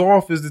comes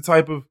off as the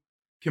type of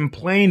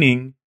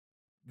complaining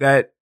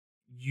that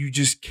you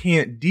just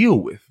can't deal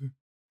with.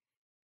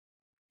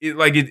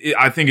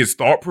 I think it's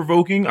thought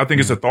provoking. I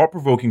think it's a thought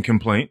provoking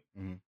complaint.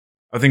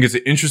 I think it's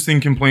an interesting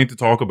complaint to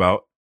talk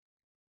about.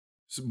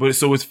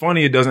 So it's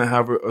funny, it doesn't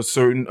have a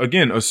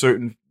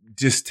certain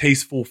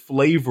distasteful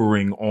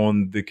flavoring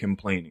on the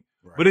complaining.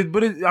 Right.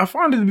 But I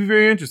find it to be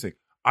very interesting.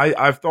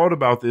 I've thought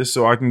about this,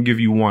 so I can give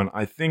you one.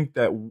 I think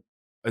that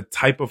a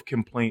type of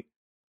complaint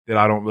that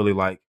I don't really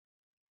like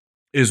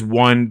is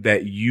one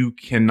that you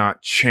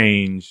cannot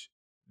change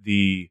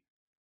the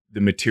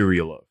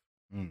material of.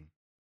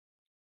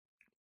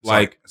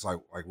 It's like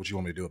what you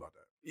want me to do about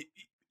that?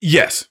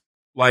 Yes.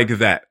 Like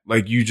that.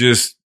 Like you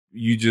just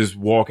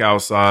walk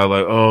outside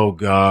like, oh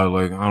God,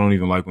 like I don't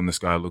even like when the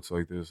sky looks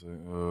like this.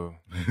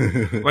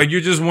 Like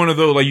you're just one of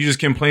those, like you just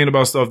complain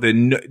about stuff that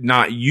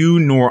not you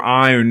nor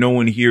I or no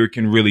one here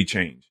can really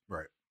change.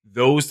 Right.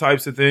 Those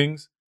types of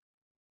things.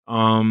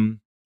 I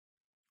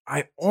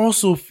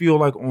also feel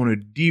like on a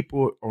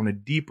deeper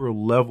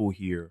level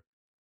here,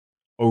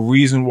 a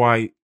reason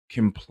why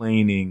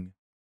complaining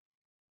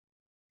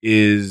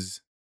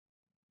is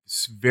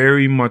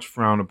very much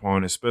frowned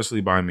upon, especially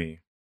by me,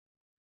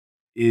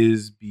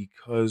 is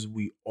because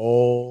we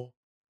all,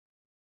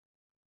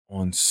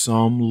 on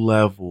some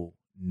level,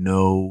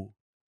 know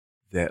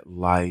that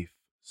life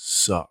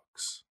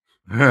sucks.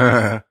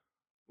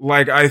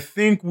 Like, I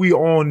think we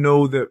all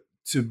know that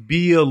to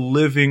be a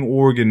living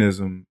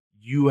organism,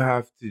 you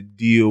have to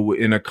deal with,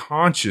 in a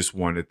conscious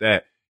one at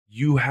that,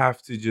 you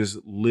have to just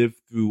live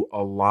through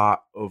a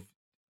lot of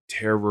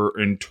terror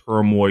and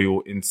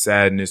turmoil and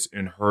sadness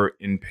and hurt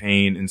and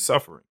pain and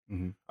suffering.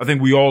 I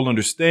think we all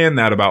understand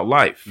that about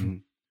life.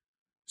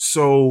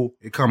 So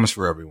it comes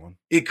for everyone.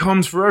 It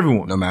comes for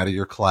everyone. No matter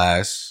your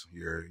class,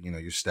 your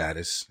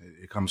status,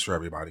 it comes for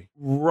everybody.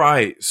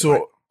 Right. So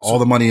like, all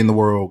the money in the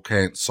world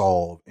can't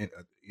solve, an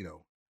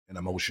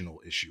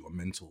emotional issue, a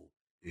mental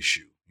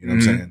issue. You know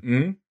what I'm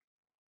saying?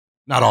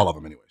 Not all of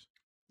them, anyways.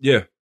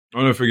 Yeah.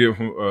 I'll never forget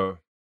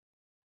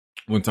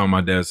one time my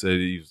dad said,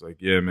 he was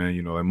like, yeah,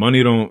 man, like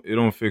money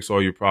don't fix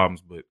all your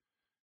problems, but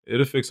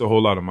it'll fix a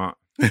whole lot of mine.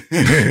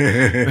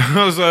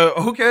 I was like,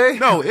 okay.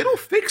 No, it'll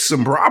fix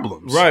some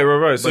problems.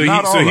 Right. So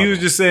he was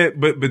just saying,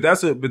 but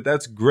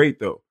that's great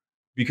though,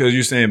 because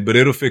you're saying, but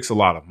it'll fix a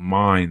lot of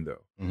mine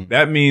though.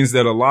 That means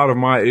that a lot of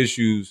my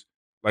issues,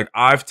 like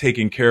I've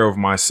taken care of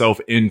myself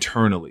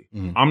internally.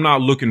 I'm not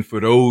looking for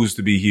those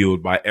to be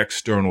healed by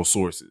external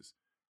sources,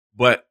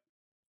 but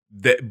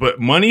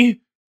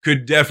money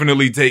could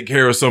definitely take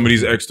care of some of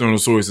these external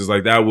sources.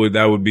 Like that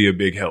would be a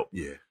big help.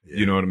 Yeah.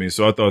 You know what I mean?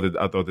 So I thought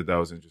that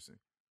was interesting.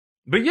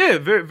 But yeah,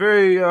 very,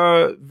 very,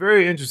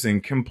 very interesting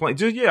complaint.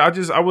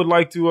 I would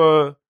like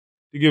to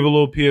to give a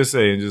little PSA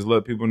and just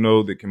let people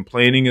know that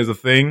complaining is a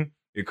thing.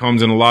 It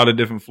comes in a lot of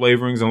different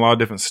flavorings and a lot of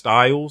different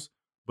styles,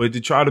 but to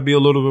try to be a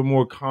little bit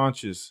more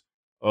conscious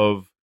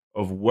of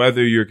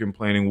whether you're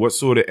complaining, what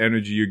sort of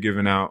energy you're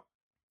giving out,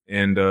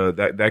 and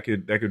that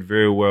could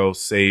very well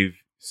save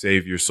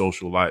your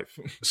social life.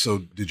 So,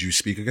 did you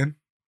speak again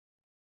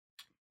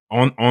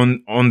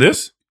on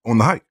this? On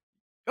the hike?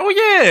 Oh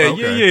yeah,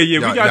 okay.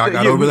 yeah. We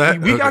got over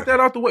that. We got that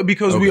out the way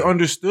because we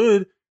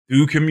understood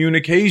through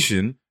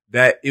communication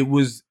that it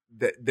was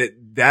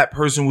that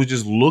person was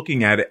just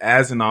looking at it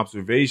as an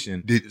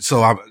observation.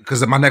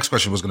 Because my next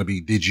question was going to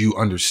be, did you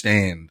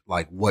understand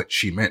like what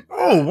she meant?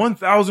 Oh,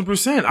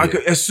 1000%. I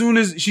could, as soon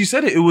as she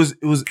said it, it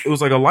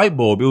was like a light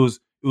bulb. It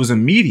was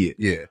immediate.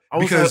 Yeah. I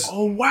was like,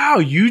 oh wow,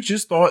 you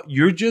just thought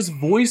you're just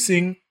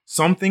voicing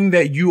something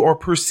that you are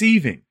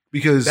perceiving.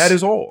 Because that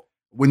is all.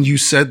 When you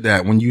said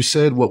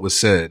what was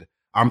said,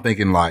 I'm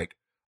thinking like,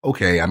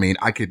 okay, I mean,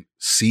 I could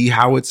see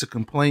how it's a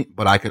complaint,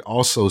 but I could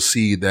also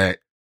see that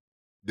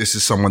this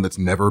is someone that's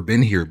never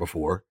been here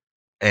before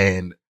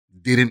and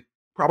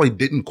probably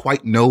didn't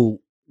quite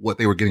know what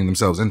they were getting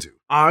themselves into.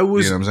 I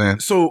was, you know what I'm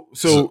saying?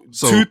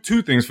 So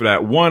two things for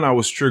that. One, I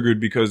was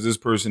triggered because this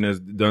person has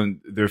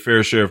done their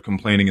fair share of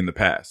complaining in the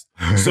past.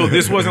 So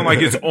this wasn't like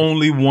it's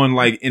only one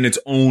like in its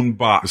own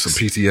box. Some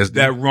PTSD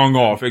that rung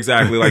off.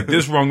 Exactly. Like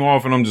this rung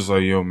off and I'm just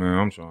like, yo, man,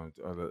 I'm trying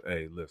to,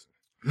 hey, listen.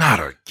 Not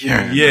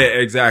again. Yeah,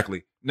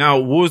 exactly. Now,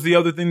 what was the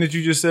other thing that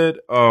you just said?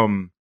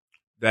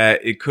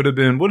 That it could have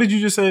been, what did you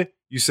just say?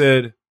 You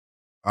said,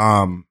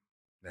 damn,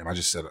 I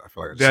just said it. I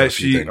feel like I just said a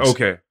few things.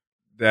 Okay.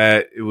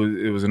 That it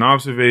was an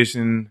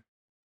observation.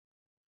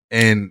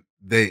 And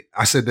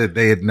I said that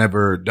they had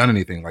never done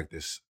anything like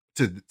this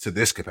to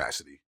this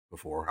capacity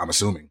before, I'm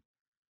assuming.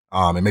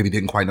 And maybe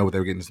didn't quite know what they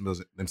were getting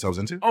themselves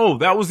into. Oh,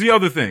 that was the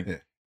other thing.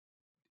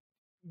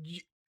 Yeah.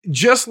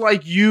 Just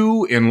like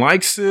you and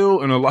like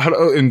Sil and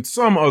and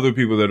some other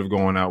people that have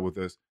gone out with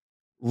us,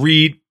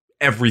 read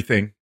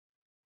everything.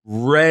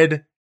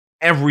 Read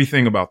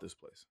everything about this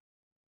place.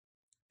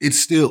 It's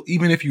still,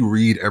 even if you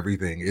read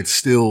everything, it's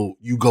still,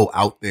 you go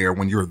out there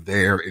when you're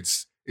there,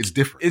 it's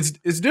different.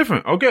 It's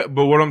different. Okay.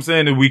 But what I'm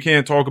saying is we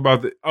can't talk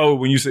about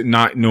when you say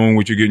not knowing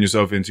what you're getting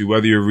yourself into,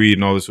 whether you're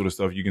reading all this sort of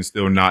stuff, you can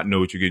still not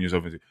know what you're getting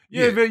yourself into.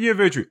 Yeah.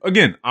 Very true.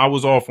 Again, I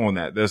was off on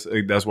that.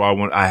 That's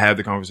why I had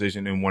the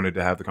conversation and wanted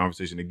to have the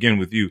conversation again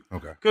with you.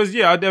 Okay. Cause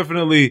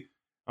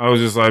I was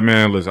just like,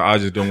 man, listen, I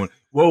just don't want,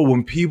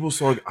 when people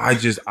saw, I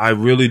just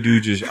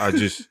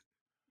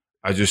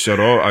shut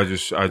off.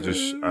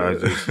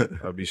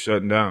 I'd be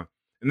shutting down.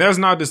 And that's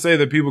not to say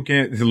that people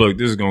can't, look,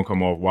 this is going to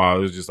come off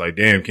wild. It's just like,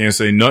 damn, can't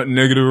say nothing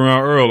negative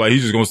around Earl. Like,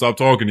 he's just going to stop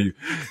talking to you.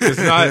 It's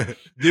not,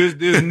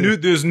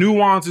 there's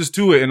nuances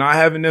to it. And I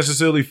haven't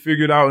necessarily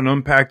figured out and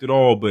unpacked it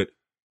all, but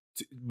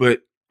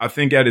I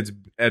think at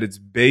its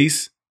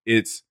base,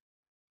 it's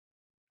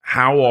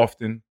how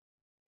often,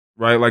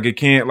 right? Like it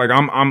can't, like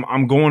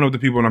I'm going up to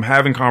people and I'm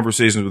having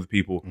conversations with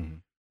people. Mm-hmm.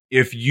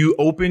 If you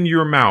open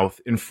your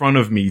mouth in front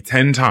of me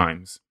 10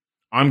 times,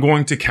 I'm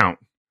going to count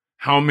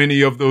how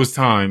many of those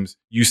times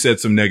you said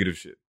some negative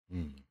shit.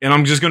 Mm. And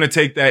I'm just going to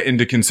take that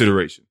into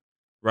consideration,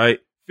 right?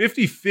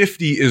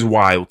 50-50 is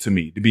wild to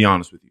me, to be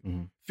honest with you.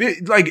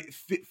 Mm-hmm. Like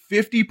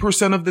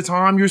 50% of the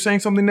time you're saying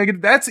something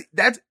negative, that's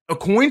a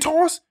coin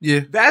toss?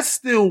 Yeah. That's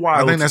still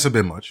wild. I think that's a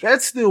bit much.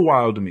 That's still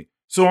wild to me.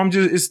 So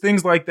it's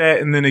things like that.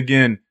 And then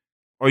again,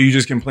 are you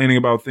just complaining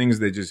about things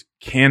that just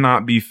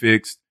cannot be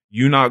fixed?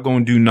 You're not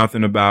going to do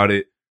nothing about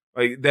it.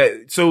 Like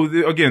that. So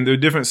again, there are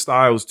different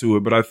styles to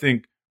it, but I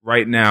think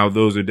right now,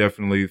 those are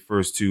definitely the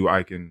first two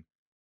I can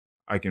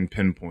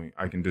pinpoint.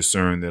 I can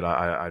discern that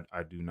I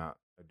do not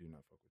fuck with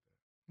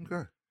that.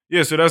 Okay.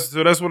 Yeah, so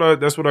that's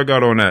what I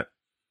got on that.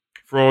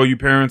 For all you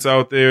parents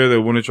out there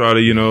that want to try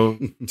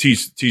to,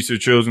 teach their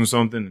children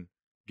something and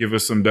give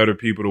us some better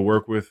people to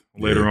work with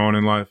later on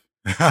in life.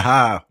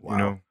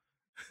 Wow.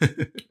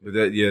 But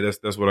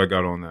that's what I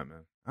got on that,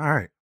 man. All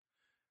right.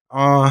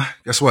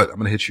 Guess what? I'm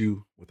gonna hit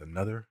you with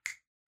another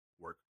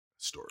work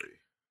story.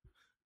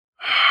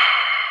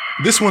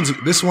 This one's,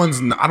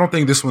 I don't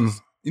think this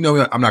one's, I'm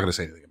not going to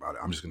say anything about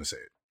it. I'm just going to say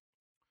it.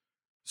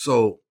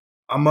 So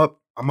I'm up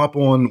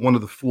on one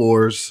of the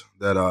floors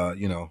that,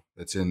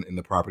 that's in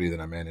the property that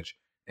I manage.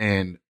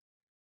 And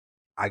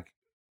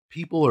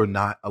people are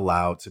not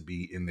allowed to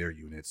be in their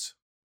units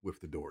with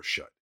the doors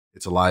shut.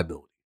 It's a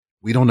liability.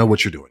 We don't know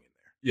what you're doing in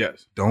there.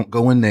 Yes. Don't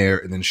go in there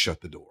and then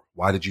shut the door.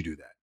 Why did you do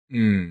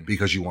that?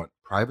 Because you want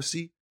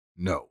privacy?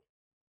 No.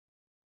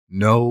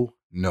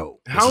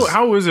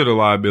 How is it a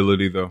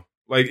liability though?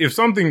 Like, if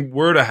something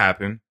were to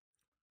happen,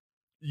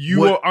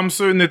 I'm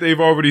certain that they've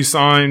already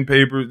signed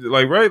papers,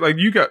 like, right? Like,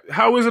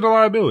 how is it a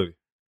liability?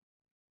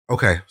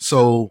 Okay,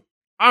 so.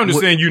 I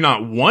understand you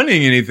not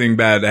wanting anything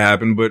bad to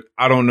happen, but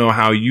I don't know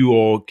how you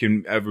all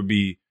can ever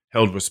be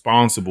held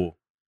responsible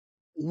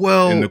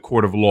in the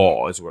court of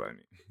law, is what I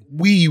mean.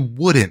 We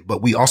wouldn't,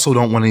 but we also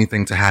don't want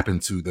anything to happen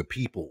to the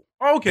people.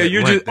 Okay,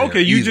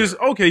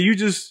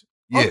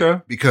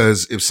 Okay.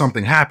 Because if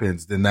something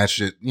happens, then that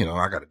shit,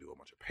 I got to do a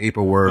bunch of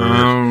paperwork.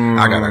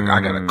 I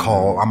gotta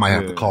call. I might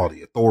have to call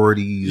the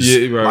authorities.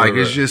 Yeah, right,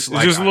 it's just a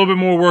little bit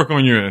more work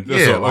on your end.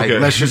 That's all. Like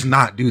let's just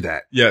not do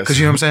that. Yes, because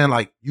you know what I'm saying.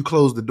 Like you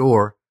close the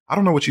door. I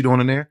don't know what you're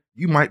doing in there.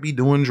 You might be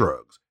doing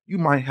drugs. You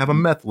might have a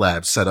meth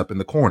lab set up in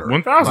the corner.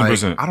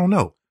 1000%. I don't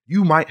know.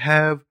 You might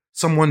have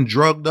someone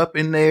drugged up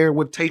in there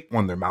with tape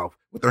on their mouth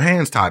with their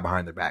hands tied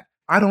behind their back.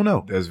 I don't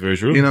know. That's very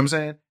true. You know what I'm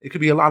saying? It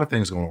could be a lot of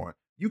things going on.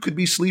 You could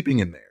be sleeping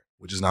in there,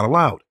 which is not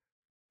allowed.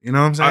 You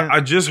know what I'm saying?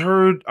 I just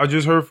heard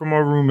from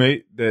our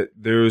roommate that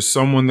there's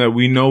someone that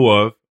we know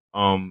of.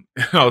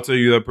 I'll tell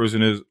you that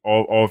person is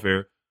all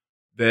fair.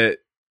 That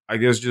I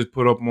guess just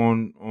put up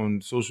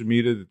on social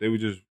media that they were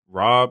just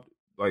robbed.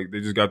 Like they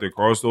just got their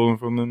car stolen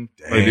from them.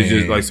 Dang. Like they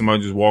just like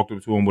somebody just walked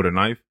up to them with a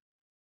knife.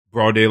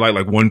 Broad daylight,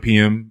 like 1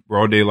 p.m.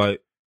 Broad daylight.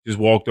 Just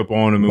walked up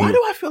on him. Why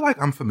do I feel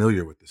like I'm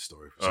familiar with this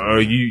story? For some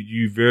reason?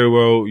 You very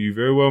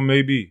well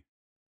may be.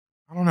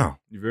 I don't know.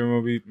 You very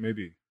well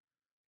maybe.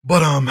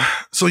 But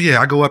so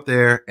yeah, I go up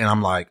there and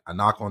I'm like, I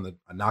knock on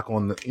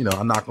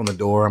the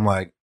door. I'm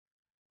like,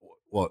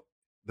 well,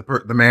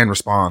 the man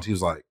responds. He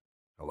was like,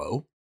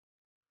 hello,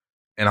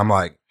 and I'm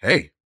like,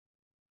 hey,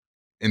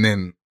 and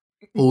then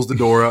pulls the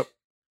door up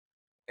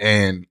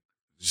and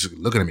just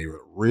looking at me with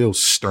a real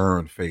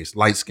stern face,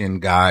 light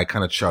skinned guy,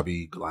 kind of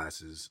chubby,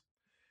 glasses,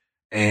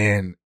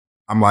 and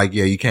I'm like,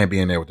 yeah, you can't be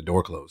in there with the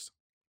door closed.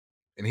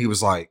 And he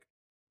was like,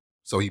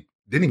 so he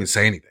didn't even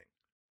say anything.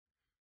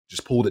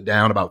 Just pulled it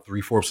down about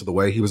 3/4 of the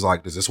way. He was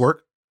like, does this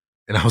work?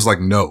 And I was like,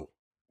 no,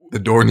 the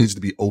door needs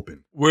to be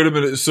open. Wait a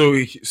minute. So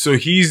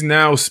he's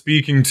now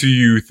speaking to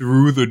you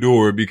through the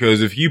door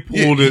because if he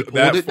pulled it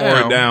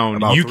far down,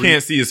 you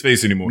can't see his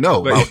face anymore. No,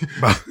 like,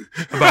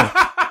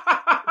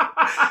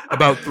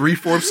 about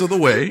 3/4 of the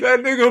way. That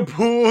nigga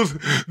pulled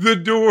the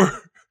door.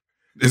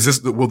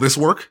 Will this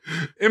work?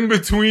 In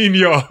between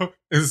y'all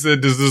and said,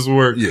 does this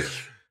work? Yeah.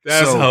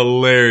 That's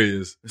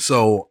hilarious.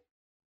 So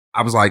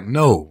I was like,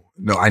 no,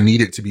 I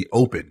need it to be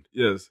open.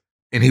 Yes.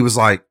 And he was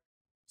like,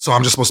 so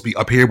I'm just supposed to be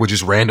up here with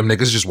just random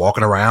niggas just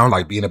walking around,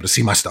 like being able to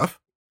see my stuff?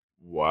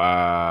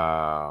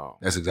 Wow.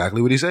 That's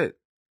exactly what he said.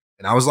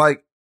 And I was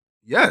like,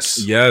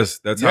 yes. Yes.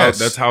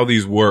 That's how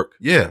these work.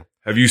 Yeah.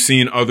 Have you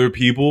seen other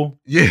people?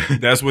 Yeah.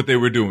 That's what they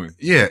were doing.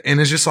 Yeah.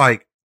 And it's just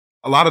like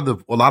a lot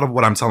of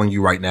what I'm telling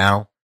you right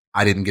now,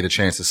 I didn't get a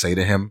chance to say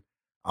to him.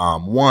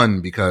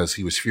 One, because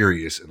he was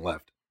furious and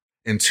left.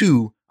 And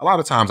two, a lot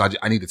of times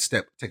I need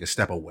to take a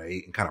step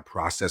away and kind of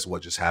process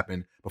what just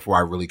happened before I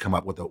really come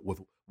up with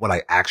what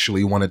I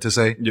actually wanted to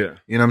say. Yeah.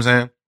 You know what I'm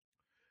saying?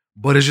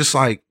 But it's just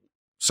like,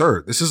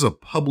 sir, this is a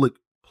public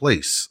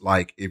place.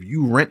 Like, if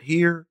you rent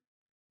here,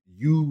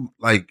 you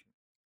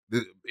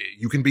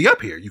can be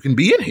up here. You can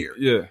be in here.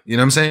 Yeah. You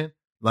know what I'm saying?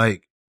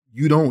 Like,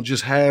 you don't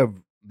just have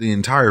the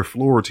entire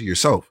floor to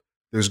yourself.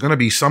 There's going to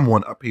be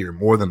someone up here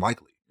more than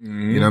likely.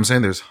 Mm-hmm. You know what I'm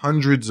saying? There's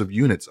hundreds of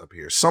units up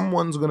here.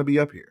 Someone's going to be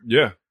up here.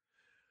 Yeah.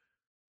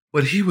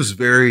 But he was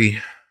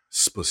very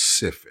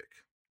specific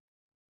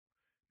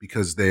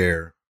because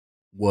there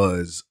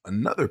was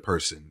another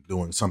person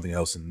doing something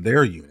else in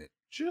their unit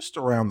just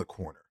around the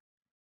corner.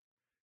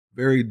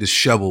 Very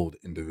disheveled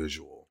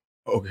individual.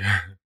 Okay.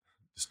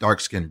 This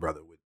dark-skinned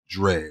brother with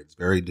dreads,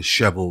 very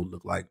disheveled,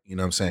 looked like, you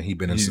know what I'm saying, he'd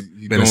been in some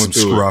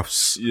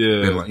scruffs.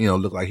 Yeah.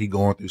 Looked like he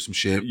going through some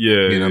shit.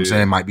 Yeah. You know what I'm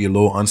saying? Might be a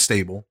little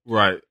unstable.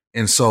 Right.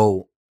 And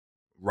so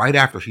right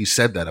after he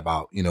said that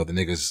about, the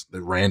niggas,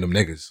 the random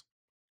niggas,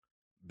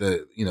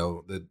 the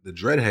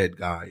dreadhead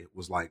guy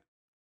was like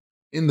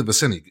in the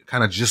vicinity,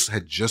 kind of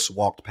had just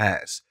walked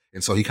past.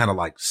 And so he kind of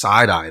like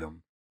side-eyed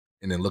him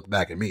and then looked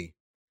back at me.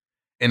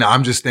 And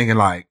I'm just thinking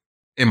like,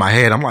 in my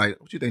head, I'm like,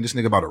 what you think, this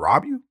nigga about to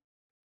rob you?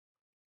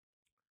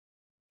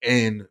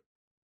 And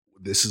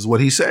this is what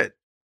he said.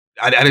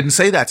 I didn't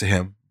say that to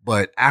him,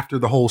 but after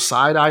the whole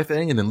side-eye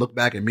thing and then looked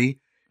back at me,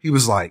 he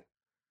was like,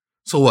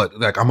 so what?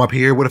 Like, I'm up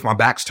here. What if my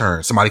back's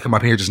turned? Somebody come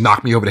up here, just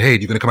knock me over the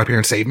head. You going to come up here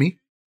and save me?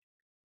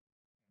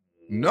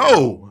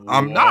 No,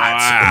 I'm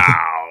not.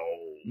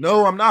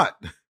 No, I'm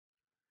not.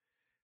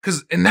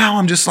 And now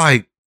I'm just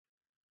like,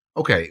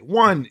 okay,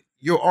 one,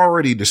 you're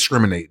already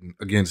discriminating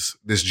against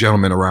this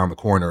gentleman around the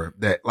corner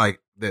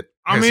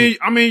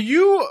I mean,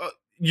 you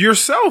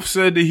yourself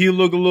said that he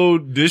looked a little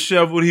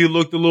disheveled. He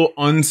looked a little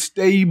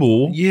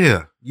unstable.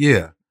 Yeah.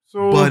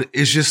 So, but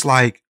it's just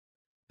like,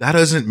 that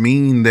doesn't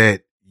mean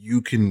that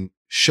you can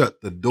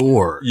shut the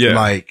door. Yeah.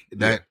 Like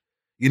that,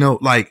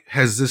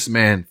 has this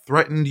man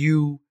threatened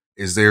you?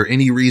 Is there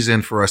any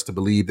reason for us to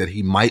believe that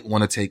he might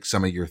want to take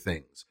some of your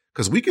things?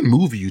 Because we can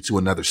move you to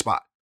another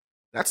spot.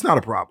 That's not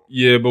a problem.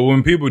 Yeah, but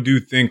when people do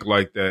think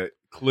like that,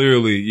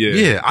 clearly, yeah.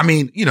 Yeah, I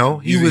mean,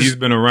 he's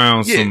been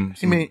around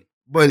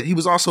but he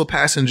was also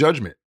passing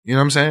judgment. You know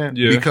what I'm saying?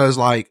 Yeah. Because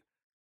like,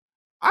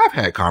 I've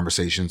had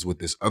conversations with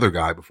this other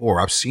guy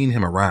before. I've seen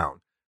him around.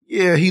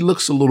 Yeah, he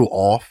looks a little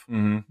off,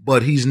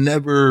 but he's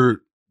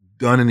never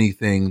done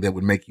anything that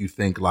would make you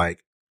think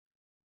like,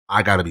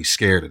 I got to be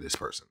scared of this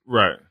person.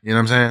 Right. You know what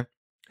I'm saying?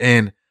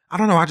 And I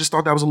don't know. I just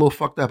thought that was a little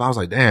fucked up. I was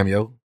like, damn,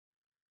 yo.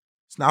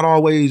 it's not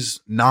always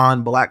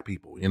non-black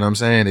people. You know what I'm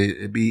saying?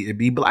 It'd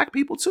be black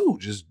people too,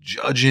 just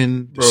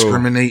judging,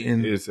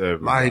 discriminating. It's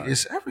everybody. Like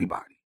it's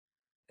everybody.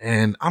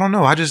 And I don't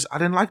know. I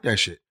didn't like that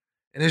shit.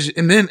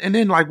 And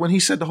then like when he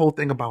said the whole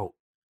thing about,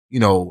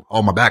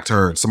 oh, my back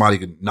turned, somebody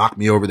can knock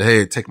me over the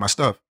head, take my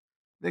stuff.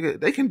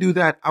 They can do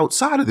that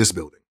outside of this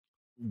building.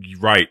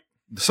 Right.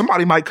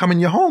 Somebody might come in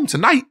your home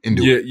tonight and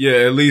do it.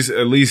 Yeah. At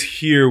least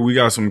here we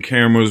got some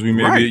cameras. We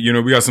maybe,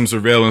 we got some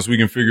surveillance. We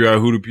can figure out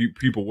who the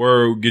people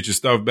were, get your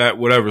stuff back,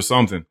 whatever,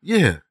 something.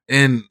 Yeah.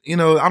 And,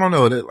 I don't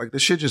know, like the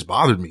shit just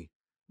bothered me.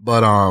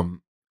 But,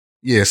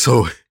 yeah,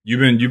 so. You've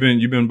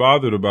been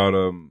bothered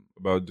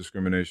about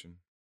discrimination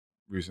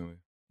recently.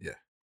 Yeah.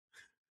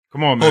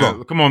 Come on,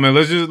 man. Come on, man.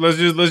 Let's just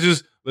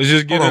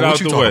get it out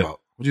the way.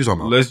 What you talking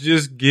about? Let's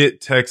just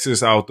get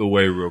Texas out the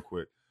way real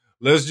quick.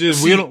 Let's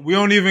just, we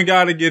don't even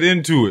got to get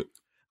into it.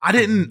 I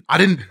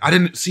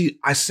didn't see,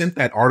 I sent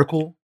that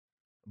article,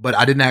 but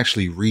I didn't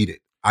actually read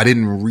it. I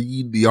didn't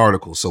read the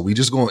article. So we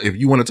just going, if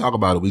you want to talk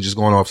about it, we just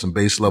going off some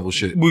base level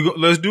shit.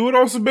 Let's do it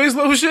off some base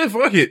level shit.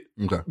 Fuck it.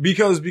 Okay.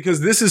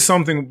 Because this is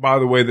something, by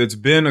the way, that's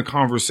been a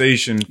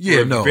conversation for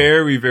a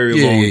very,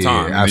 very long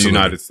time in the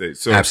United States.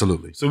 So,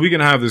 absolutely. So we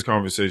can have this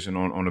conversation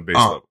on a base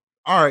level.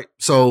 All right.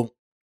 So,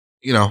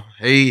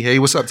 hey,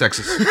 what's up,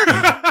 Texas?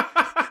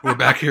 We're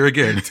back here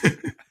again.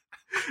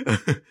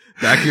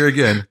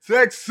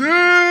 Texas!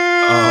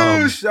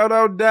 Shout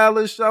out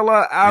Dallas. Shout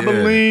out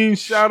Abilene. Yeah.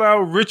 Shout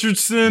out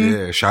Richardson.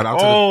 Yeah. Shout out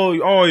to all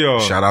y'all.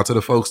 Shout out to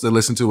the folks that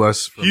listen to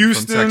us from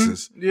Houston. From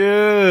Texas.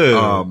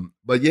 Yeah.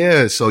 But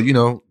yeah, so,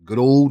 good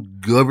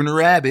old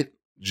Governor Abbott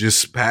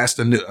just passed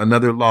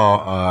another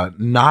law,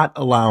 not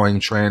allowing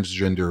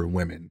transgender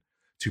women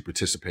to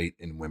participate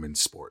in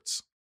women's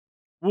sports.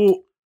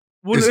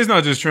 Well, it's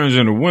not just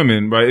transgender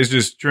women, right? It's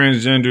just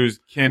transgenders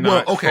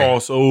cannot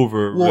cross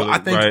over. Well,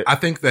 really, I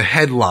think the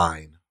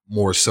headline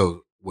more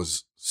so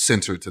was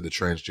centered to the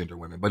transgender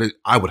women, but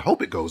I would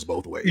hope it goes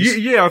both ways.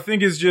 Yeah, I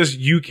think it's just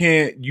you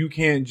can't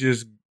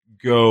just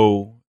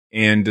go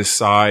and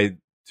decide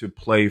to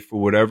play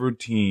for whatever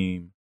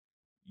team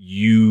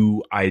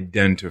you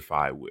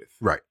identify with.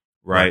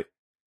 Right.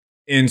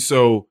 And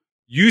so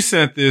you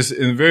sent this,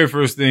 and the very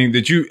first thing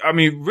that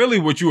really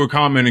what you were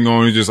commenting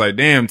on is just like,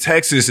 damn,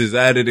 Texas is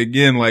at it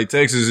again. Like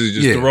Texas is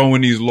just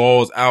throwing these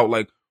laws out.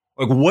 Like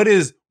what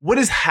is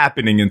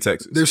happening in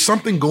Texas? There's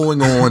something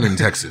going on in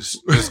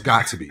Texas. There's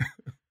got to be,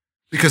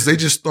 because they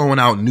just throwing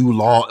out new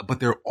law, but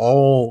they're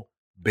all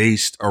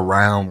based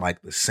around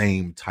like the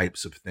same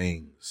types of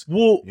things.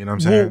 Well, you know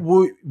what I'm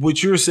saying?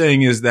 What you're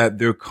saying is that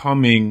they're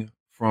coming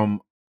from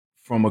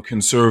a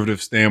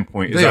conservative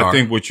standpoint. I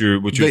think what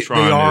you're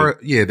trying.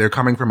 They're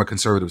coming from a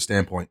conservative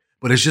standpoint,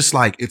 but it's just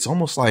like, it's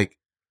almost like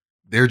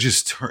they're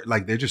just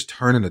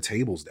turning the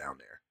tables down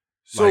there.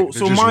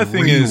 So my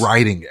thing is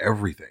rewriting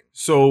everything.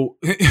 So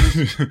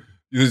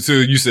you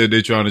said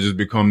they're trying to just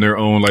become their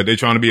own, like they're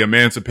trying to be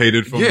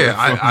emancipated from. Yeah,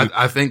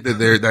 I think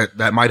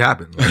that might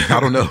happen. Like, I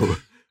don't know.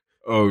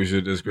 Oh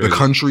shit, that's crazy. The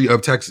country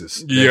of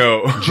Texas,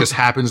 just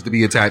happens to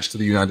be attached to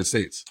the United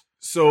States.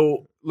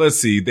 So let's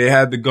see. They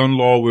had the gun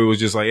law where it was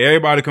just like,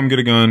 everybody come get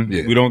a gun.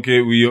 Yeah. We don't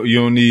care. You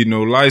don't need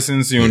no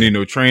license. You don't need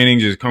no training.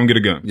 Just come get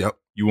a gun. Yep.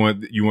 You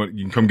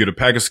can come get a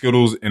pack of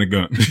Skittles and a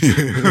gun.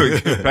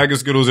 A pack of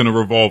Skittles and a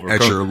revolver.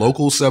 At your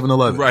local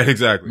 7-Eleven. Right,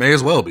 exactly. May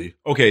as well be.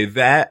 Okay,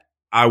 that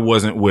I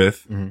wasn't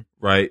with,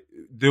 right?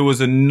 There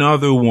was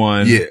another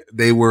one. Yeah,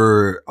 they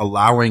were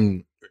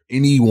allowing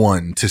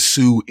anyone to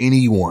sue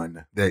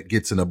anyone that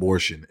gets an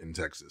abortion in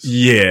Texas.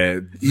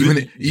 Yeah.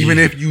 Even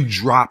if you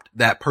dropped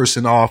that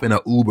person off in an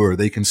Uber,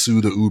 they can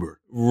sue the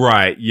Uber.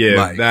 Right. Yeah.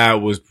 Like,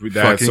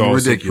 that's also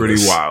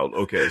ridiculous. Pretty wild.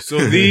 Okay. So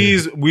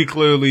these, we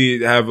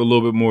clearly have a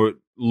little bit more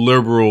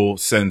liberal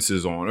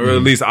senses on, or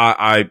at least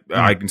I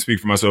can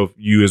speak for myself,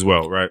 you as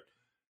well, right?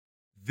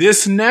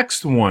 This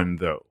next one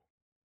though.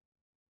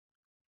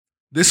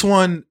 This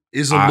one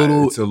is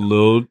it's a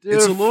little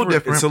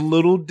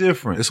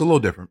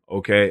different.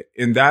 Okay.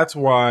 And that's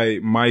why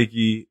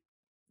Mikey,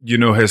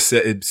 has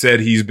said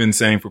he's been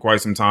saying for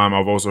quite some time.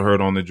 I've also heard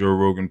on the Joe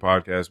Rogan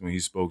podcast when he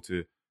spoke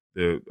to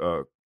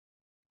the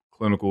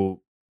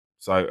clinical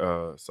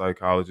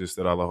psychologist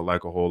that I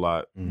like a whole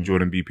lot,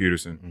 Jordan B.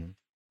 Peterson.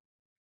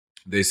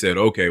 They said,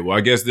 okay, well,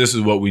 I guess this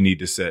is what we need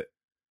to set.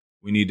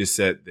 We need to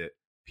set that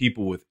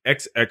people with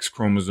XX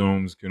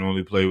chromosomes can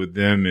only play with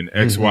them, and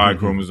XY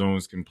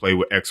chromosomes can play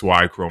with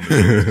XY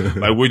chromosomes.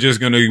 Like we're just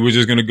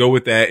gonna go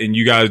with that, and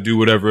you guys do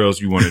whatever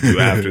else you want to do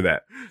after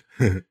that.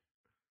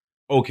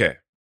 Okay.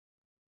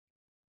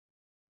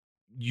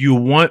 You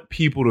want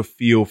people to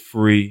feel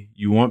free.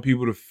 You want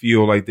people to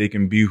feel like they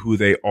can be who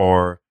they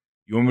are.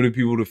 You want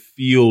people to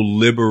feel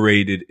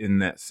liberated in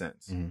that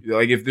sense.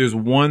 Like if there's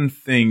one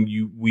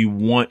thing we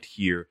want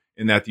here,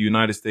 and that the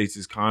United States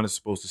is kind of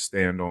supposed to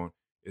stand on,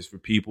 is for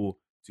people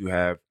to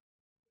have,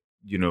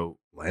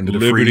 land of the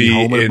liberty free,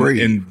 home of the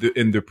brave,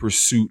 in the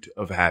pursuit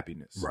of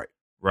happiness.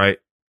 Right.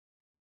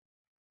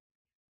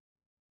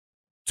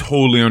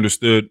 Totally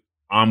understood.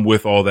 I'm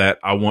with all that.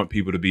 I want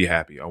people to be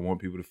happy. I want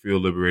people to feel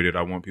liberated.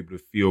 I want people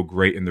to feel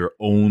great in their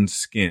own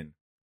skin.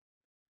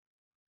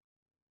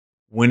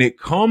 when it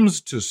comes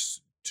to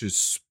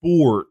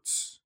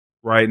sports,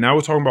 right now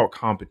we're talking about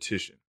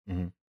competition.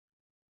 Mm-hmm.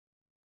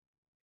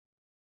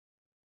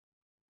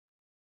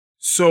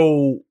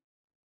 So,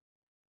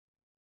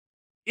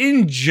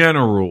 in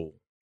general,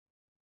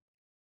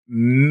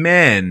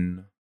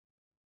 men,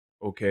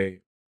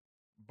 okay,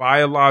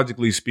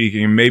 biologically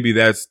speaking, maybe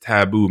that's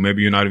taboo.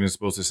 Maybe you're not even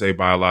supposed to say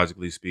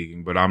biologically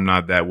speaking, but I'm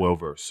not that well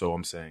versed, so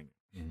I'm saying,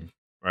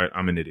 right?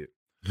 I'm an idiot.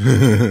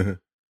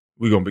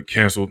 We're gonna be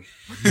canceled.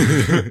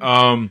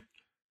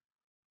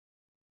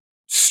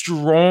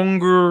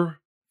 Stronger,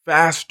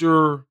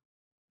 faster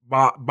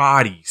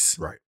bodies,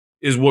 right,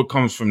 is what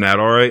comes from that.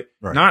 All right,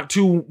 not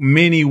too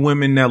many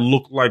women that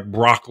look like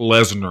Brock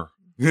Lesnar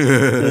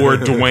or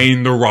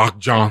Dwayne the Rock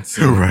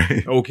Johnson.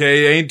 Right.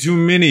 Okay, ain't too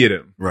many of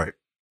them. Right.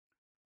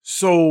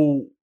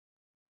 So,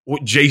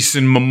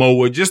 Jason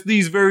Momoa, just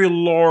these very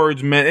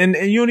large men,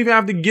 and you don't even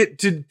have to get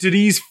to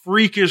these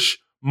freakish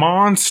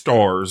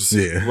monsters,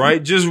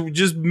 right?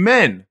 Just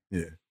men.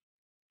 Yeah.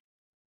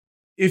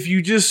 If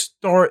you just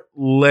start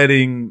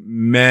letting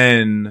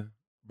men,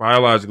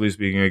 biologically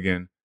speaking,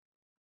 again,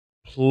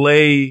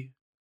 play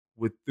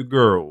with the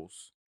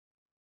girls,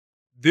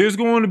 there's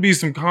going to be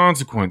some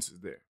consequences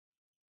there.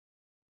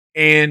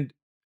 And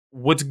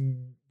what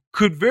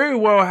could very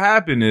well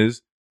happen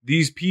is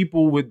these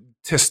people with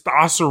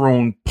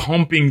testosterone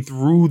pumping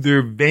through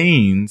their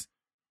veins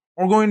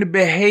are going to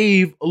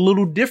behave a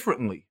little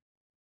differently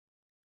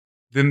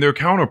than their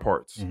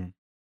counterparts. Mm-hmm.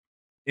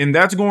 And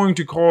that's going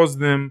to cause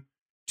them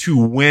to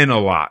win a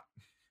lot.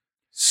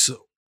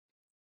 So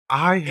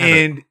go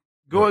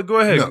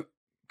ahead.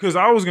 Because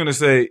I was going to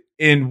say,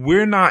 and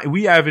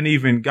we haven't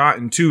even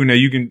gotten to, now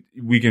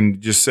we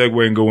can just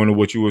segue and go into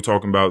what you were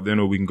talking about then,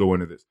 or we can go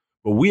into this.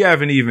 But we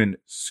haven't even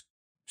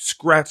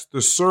scratched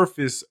the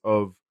surface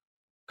of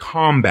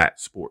combat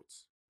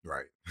sports.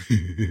 Right.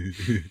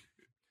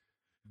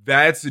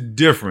 That's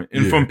different.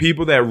 And from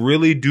people that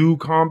really do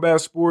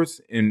combat sports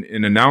and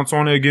announce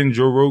on it again,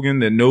 Joe Rogan,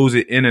 that knows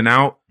it in and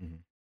out,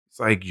 it's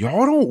like,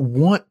 y'all don't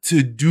want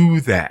to do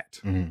that.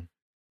 Mm-hmm.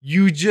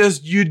 You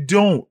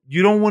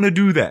don't want to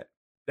do that.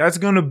 That's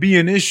going to be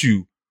an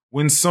issue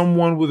when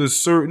someone with a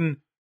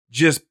certain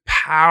just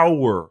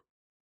power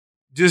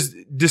just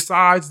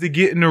decides to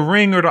get in the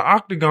ring or the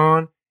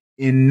octagon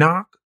and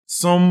knock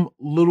some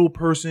little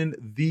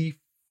person the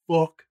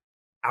fuck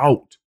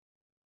out.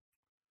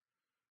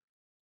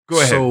 Go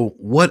ahead. So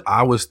what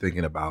I was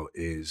thinking about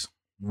is,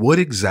 what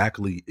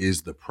exactly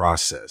is the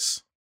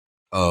process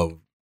of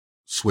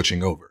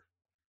switching over?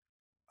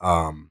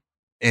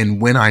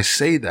 And when I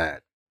say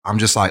that, I'm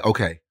just like,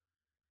 okay,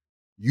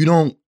 you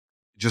don't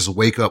just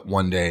wake up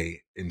one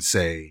day and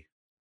say,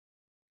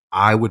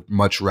 I would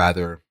much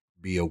rather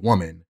be a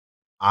woman.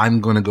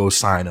 I'm going to go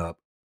sign up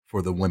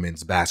for the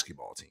women's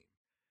basketball team.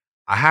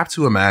 I have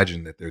to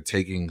imagine that they're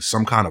taking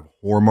some kind of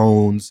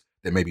hormones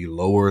that maybe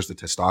lowers the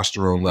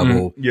testosterone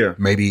level.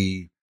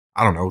 Maybe,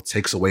 I don't know,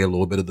 takes away a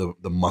little bit of the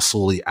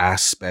muscly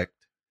aspect.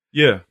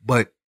 Yeah.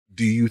 But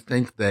do you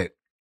think that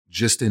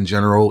just in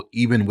general,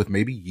 even with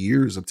maybe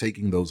years of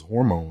taking those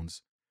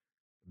hormones,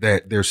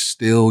 that they're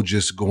still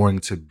just going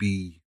to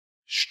be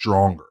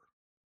stronger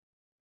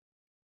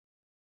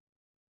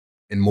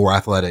and more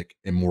athletic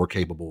and more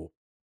capable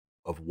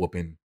of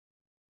whooping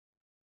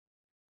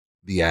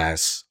the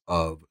ass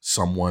of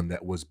someone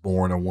that was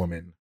born a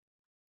woman?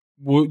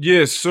 Well,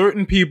 yeah,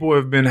 certain people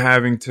have been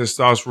having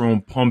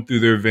testosterone pumped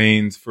through their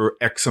veins for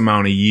X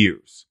amount of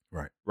years.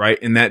 Right.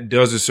 And that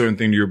does a certain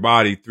thing to your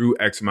body through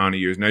X amount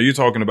of years. Now, you're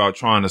talking about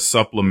trying to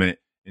supplement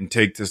and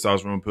take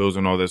testosterone pills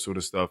and all that sort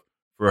of stuff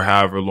for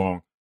however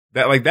long.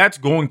 That's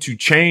going to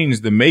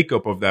change the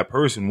makeup of that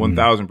person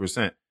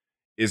 1000%.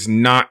 It's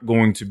not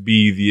going to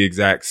be the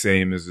exact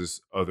same as this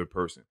other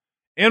person.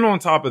 And on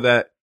top of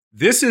that,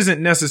 this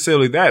isn't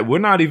necessarily that. We're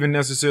not even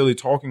necessarily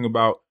talking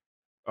about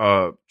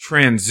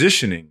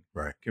transitioning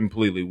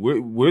completely.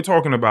 We're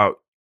talking about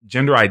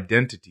gender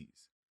identities.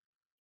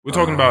 We're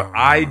talking about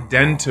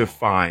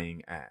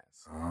identifying as.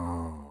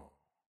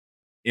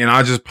 And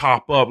I just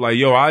pop up like,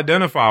 yo, I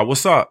identify.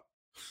 What's up?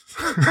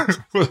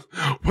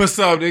 What's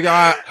up,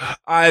 nigga?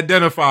 I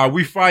identify.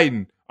 We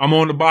fighting. I'm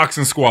on the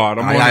boxing squad.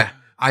 I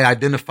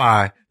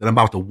identify that I'm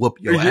about to whoop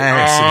your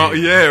ass.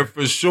 Yeah,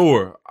 for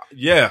sure.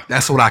 Yeah.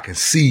 That's what I can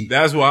see.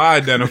 That's what I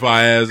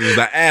identify as, is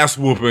the ass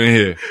whooping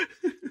here.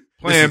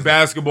 Playing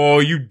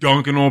basketball, you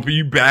dunking on people,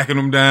 you backing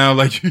them down.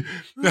 Like,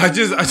 I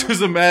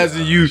just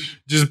imagine you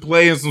just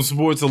playing some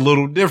sports a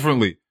little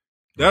differently.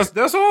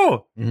 That's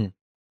all. Mm-hmm.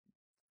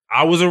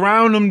 I was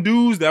around them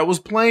dudes that was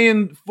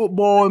playing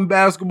football and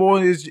basketball.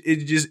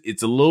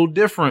 It's a little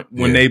different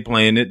when they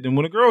playing it than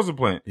when the girls are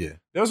playing. Yeah.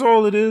 That's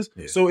all it is.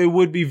 Yeah. So it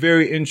would be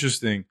very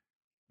interesting.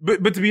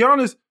 But to be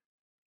honest,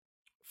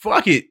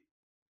 fuck it.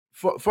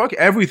 Fuck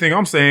everything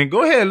I'm saying.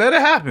 Go ahead, let it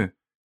happen.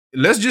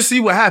 Let's just see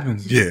what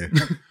happens. Yeah.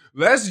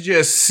 Let's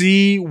just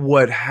see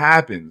what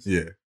happens.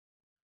 Yeah.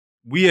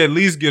 We at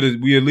least get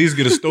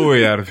a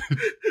story out of it.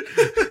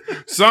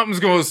 There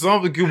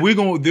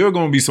are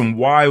gonna be some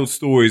wild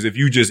stories if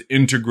you just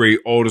integrate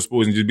all the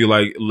sports and just be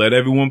like, let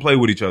everyone play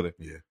with each other.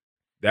 Yeah.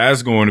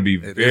 That's going to be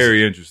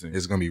very interesting.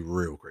 It's going to be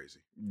real crazy.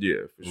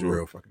 Yeah, for sure.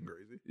 Real fucking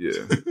crazy.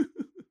 Yeah.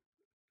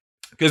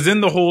 Because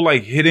then the whole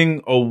like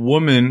hitting a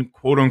woman,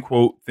 quote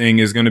unquote, thing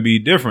is going to be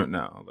different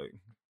now. Like,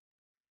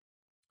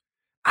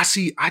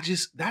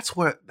 that's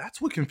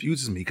what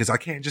confuses me, because I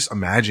can't just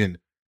imagine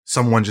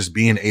someone just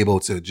being able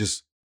to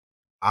just,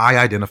 I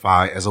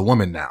identify as a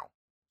woman now,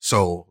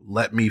 so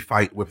let me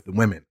fight with the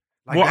women.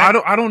 Like,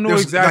 well, I don't know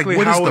exactly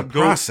like, how what is it the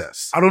goes.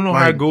 process. I don't know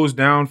how it goes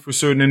down for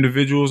certain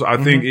individuals.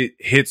 I think it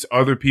hits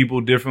other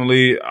people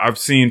differently. I've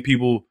seen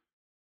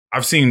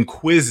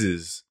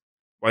quizzes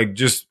like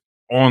just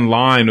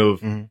online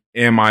of,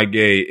 am I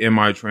gay? Am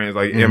I trans?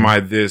 Like, am I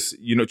this?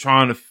 You know,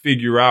 trying to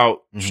figure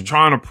out,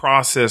 trying to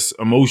process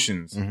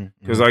emotions,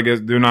 because I guess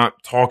they're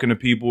not talking to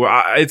people.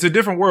 It's a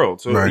different world.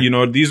 So, you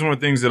know, these were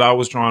things that I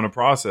was trying to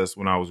process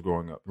when I was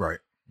growing up. Right.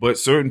 But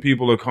certain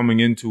people are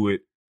coming into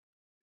it,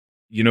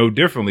 you know,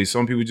 differently.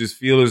 Some people just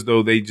feel as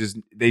though they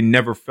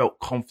never felt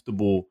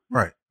comfortable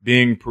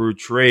being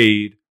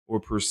portrayed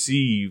or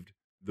perceived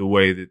the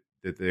way that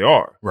they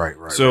are. Right.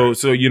 So,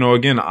 you know,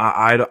 again,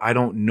 I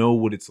don't know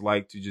what it's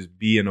like to just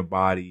be in a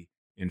body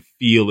and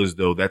feel as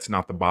though that's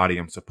not the body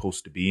I'm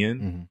supposed to be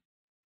in.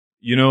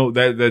 You know,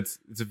 it's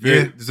a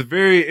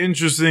very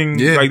interesting,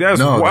 like that's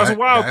a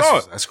wild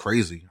thought. That's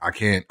crazy.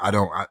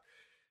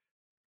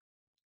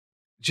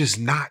 Just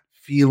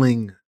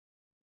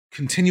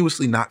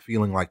continuously not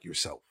feeling like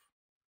yourself.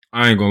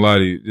 I ain't gonna lie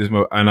to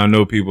you. And I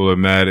know people are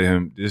mad at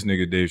him. This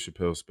nigga Dave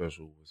Chappelle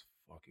special was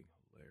fucking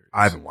hilarious.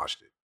 I haven't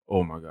watched it.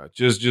 Oh my God.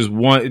 Just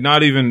one,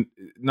 not even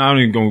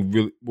going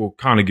really, well,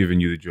 kind of giving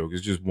you the joke.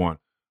 It's just one.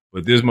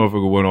 But this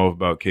motherfucker went off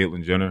about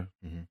Caitlyn Jenner.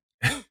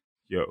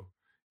 Yo,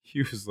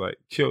 he was like,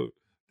 yo,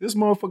 this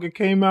motherfucker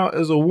came out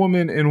as a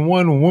woman and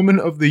won Woman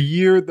of the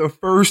Year the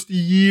first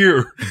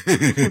year.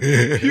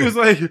 He was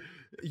like,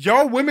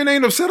 y'all women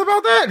ain't upset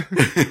about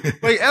that?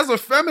 Like, as a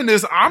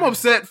feminist, I'm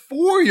upset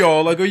for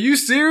y'all. Like, are you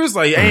serious?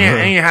 Like,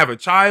 ain't have a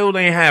child,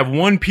 ain't have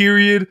one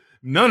period.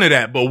 None of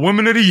that, but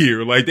Women of the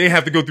Year. Like, they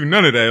have to go through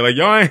none of that. Like,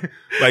 y'all ain't,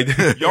 like,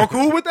 y'all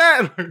cool with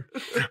that?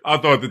 I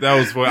thought that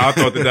was funny. I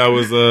thought that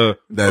was a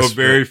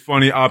very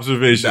funny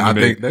observation. I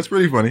think that's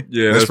pretty funny.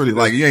 Yeah. That's pretty,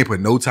 like, you ain't put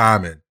no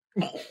time in.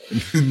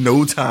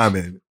 No time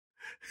in.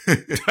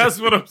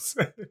 That's what I'm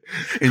saying.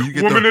 And you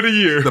get Woman of the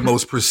Year. The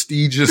most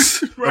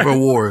prestigious of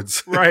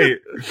awards. Right.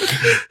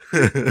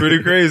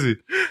 Pretty crazy.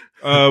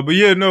 But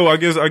yeah, no, I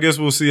guess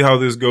we'll see how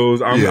this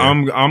goes.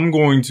 I'm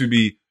going to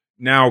be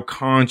now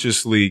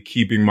consciously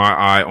keeping my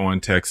eye on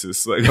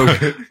Texas. Like,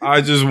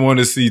 I just want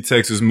to see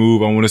Texas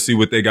move. I want to see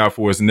what they got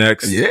for us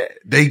next. Yeah.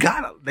 They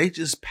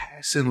just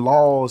passing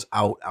laws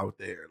out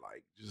there.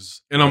 Like,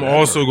 just. And I'm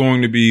also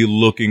going to be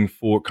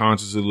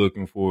consciously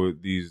looking for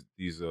these,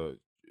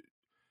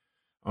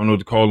 I don't know what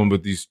to call them,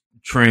 but these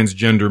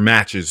transgender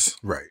matches.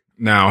 Right.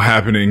 Now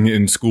happening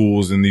in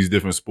schools and these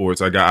different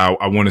sports. I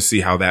want to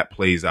see how that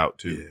plays out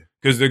too.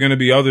 Because there are going to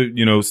be other,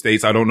 you know,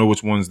 states. I don't know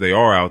which ones they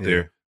are out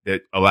there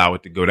that allow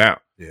it to go down.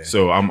 Yeah.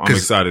 So I'm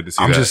excited to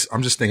see that.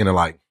 I'm just thinking of,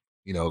 like,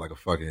 you know, like a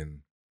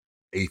fucking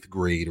 8th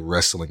grade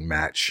wrestling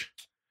match.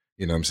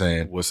 You know what I'm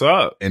saying? What's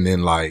up? And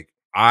then, like,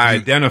 I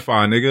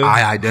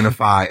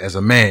identify as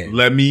a man.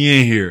 Let me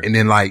in here. And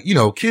then, like, you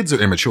know, kids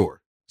are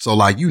immature. So,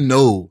 like, you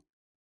know,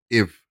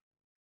 if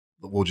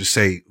we'll just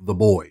say the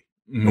boy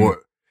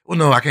or, well,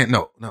 no, I can't.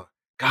 No.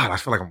 God, I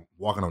feel like I'm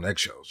walking on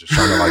eggshells, just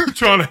trying to, like,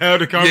 trying to have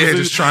the conversation.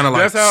 Yeah, just trying to,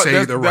 like,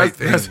 say the right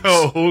things. That's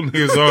how old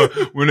niggas are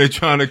when they're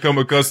trying to come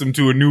accustomed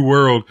to a new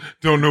world.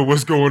 Don't know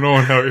what's going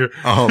on out here.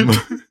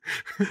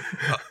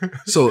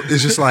 So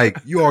it's just like,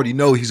 you already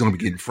know he's going to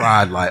be getting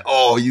fried. Like,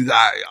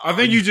 I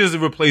think you just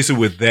replace it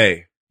with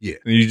they. Yeah.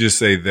 And you just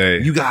say they.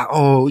 You got,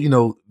 you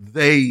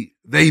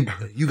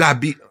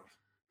got beat.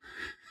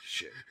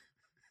 Shit.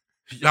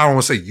 I don't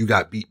want to say you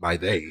got beat by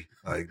they.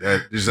 Like,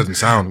 that just doesn't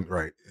sound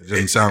right. It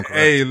doesn't sound correct.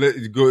 Hey,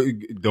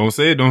 don't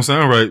say it. Don't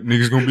sound right.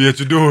 Niggas gonna be at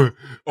your door.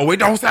 Oh, it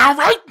don't sound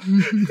right.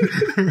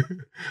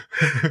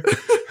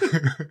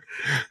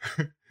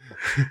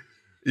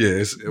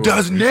 Yes.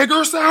 Does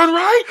nigger sound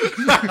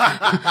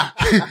right?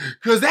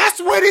 Cause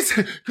that's what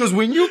cause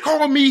when you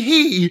call me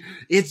he,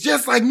 it's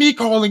just like me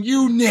calling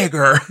you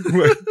nigger.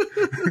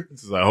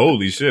 It's like,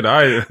 holy shit.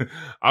 I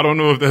don't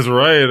know if that's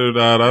right or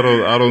not. I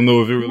don't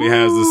know if it really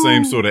has the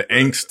same sort of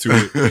angst to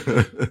it.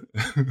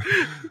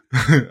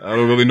 I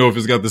don't really know if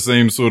it's got the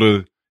same sort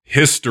of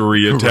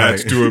history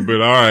attached to it,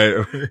 but all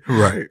right.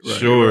 Right.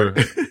 Sure.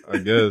 Right. I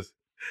guess.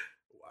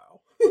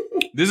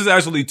 This is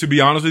actually, to be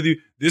honest with you,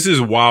 this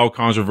is wild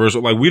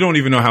controversial. Like, we don't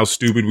even know how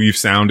stupid we've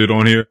sounded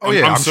on here. Oh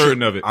yeah, I'm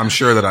certain of it. I'm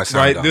sure that I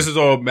sound right. dumb. This is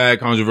all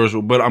mad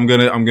controversial, but I'm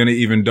gonna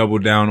even double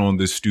down on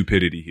this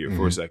stupidity here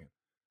for a second.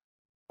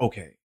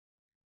 Okay,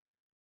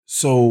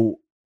 so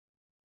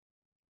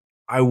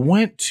I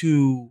went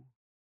to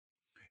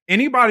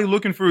anybody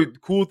looking for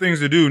cool things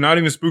to do, not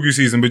even spooky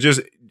season, but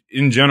just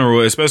in general,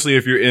 especially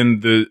if you're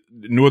in the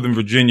Northern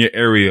Virginia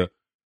area.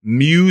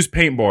 Muse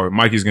Paintbar.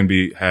 Mikey's going to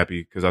be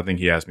happy because I think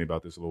he asked me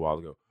about this a little while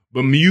ago.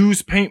 But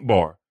Muse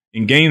Paintbar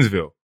in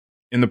Gainesville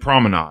in the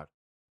Promenade.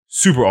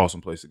 Super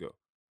awesome place to go.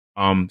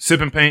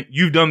 Sip and Paint.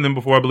 You've done them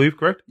before, I believe,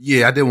 correct?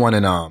 Yeah, I did one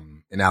in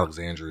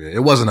Alexandria.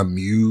 It wasn't a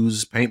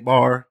Muse paint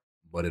bar,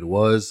 but it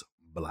was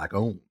black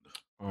owned.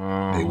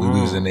 We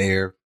was in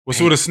there. What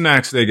sort of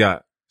snacks they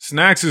got?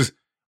 Snacks is,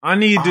 I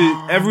need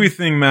to,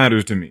 everything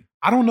matters to me.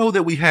 I don't know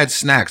that we had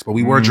snacks, but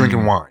we were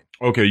drinking wine.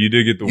 Okay, you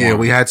did get the wine. Yeah,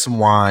 we had some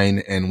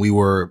wine and we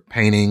were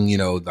painting, you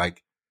know,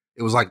 like,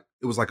 it was like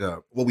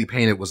what we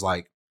painted was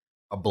like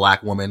a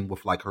black woman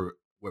with like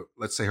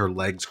let's say her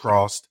legs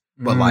crossed,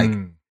 but like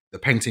the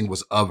painting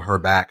was of her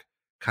back,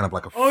 kind of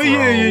like a fro. Oh,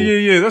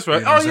 yeah. That's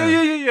right. You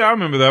know yeah. I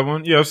remember that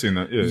one. Yeah, I've seen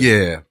that.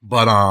 Yeah.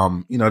 But,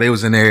 you know, they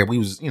was in there. We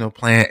was, you know,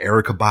 playing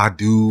Erykah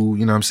Badu,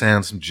 you know what I'm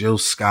saying? Some Jill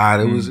Scott.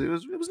 It was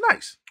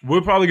nice.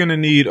 We're probably going to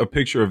need a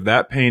picture of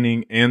that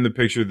painting and the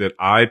picture that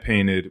I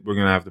painted. We're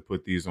going to have to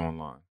put these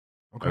online.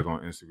 Okay. Like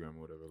on Instagram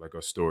or whatever, like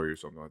a story or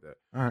something like that.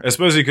 All right.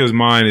 Especially because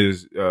mine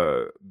is,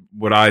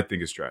 what I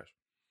think is trash.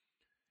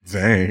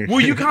 Dang.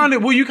 Well, you kind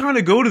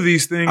of go to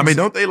these things. I mean,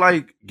 don't they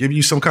like give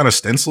you some kind of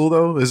stencil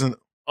though? Isn't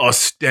a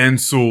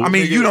stencil? I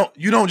mean, you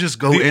don't just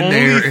go in there and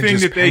The only thing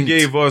that paint. they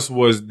gave us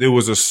was there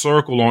was a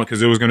circle on because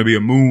there was going to be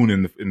a moon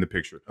in the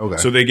picture. Okay.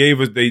 So they gave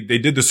us they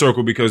did the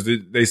circle because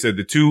they said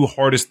the two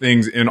hardest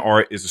things in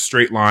art is a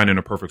straight line and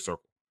a perfect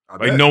circle.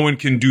 Like no one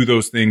can do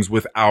those things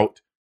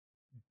without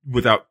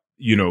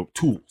you know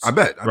tools. I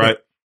bet. Right.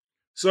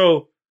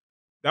 So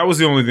that was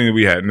the only thing that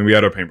we had, and then we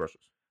had our paintbrushes.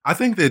 I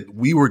think that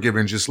we were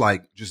given just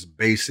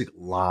basic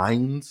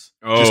lines,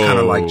 just kind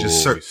of like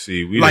just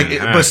see, we like,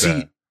 didn't have but that.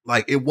 see,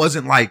 like it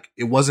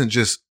wasn't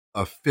just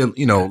a fill,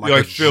 you know,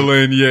 like fill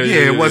in, yeah.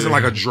 It wasn't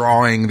like a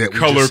drawing that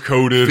color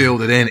coded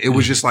filled it in. It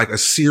was just like a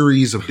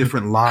series of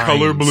different lines.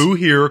 Color blue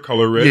here,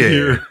 color red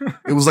here.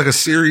 It was like a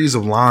series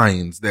of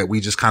lines that we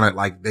just kind of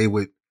like they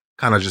would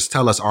kind of just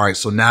tell us, all right,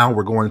 so now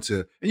we're going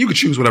to, and you could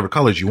choose whatever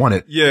colors you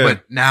wanted. Yeah.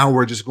 But now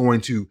we're just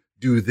going to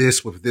do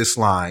this with this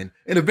line,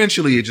 and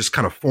eventually it just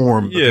kind of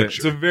formed the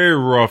picture. It's a very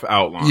rough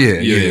outline. Yeah.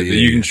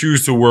 You can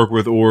choose to work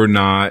with or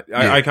not.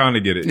 I kind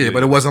of get it. Yeah,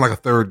 but it wasn't like a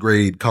third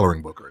grade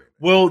coloring book or anything.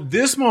 Well,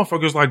 this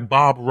motherfucker's like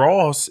Bob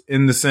Ross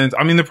in the sense,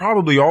 I mean, they're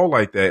probably all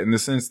like that in the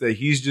sense that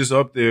he's just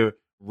up there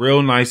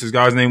real nice. His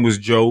guy's name was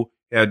Joe.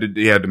 He had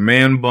the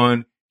man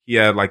bun. He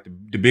had like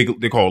the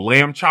big, they call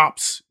lamb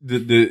chops.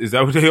 Is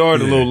that what they are?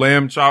 The little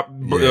lamb chop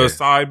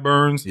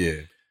sideburns.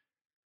 Yeah.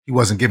 He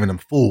wasn't giving them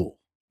full.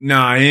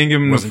 Nah, he ain't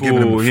giving him the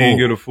full. He ain't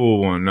get a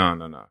full one.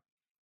 Nah.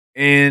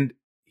 And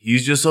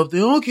he's just up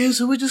there. Okay,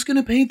 so we're just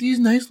gonna paint these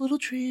nice little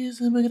trees,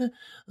 and we're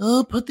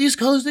gonna put these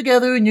colors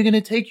together, and you're gonna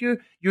take your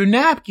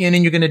napkin,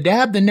 and you're gonna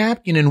dab the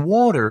napkin in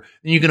water,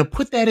 and you're gonna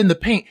put that in the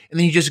paint, and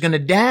then you're just gonna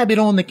dab it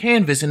on the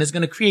canvas, and it's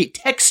gonna create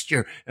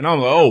texture. And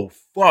I'm like, oh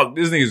fuck,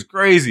 this thing is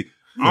crazy.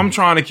 I'm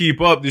trying to keep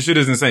up. This shit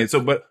is insane.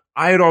 So, but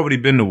I had already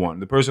been to one.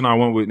 The person I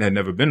went with had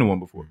never been to one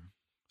before,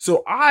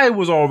 so I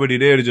was already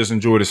there to just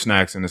enjoy the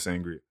snacks and the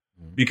sangria.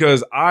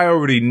 Because I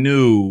already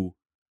knew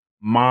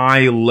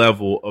my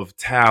level of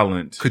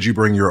talent. Could you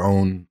bring your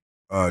own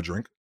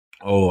drink?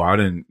 Oh, I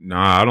didn't.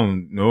 Nah, I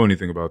don't know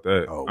anything about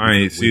that. Oh, I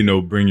ain't see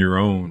no bring your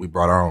own. We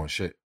brought our own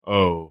shit.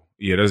 Oh,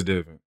 yeah, that's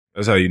different.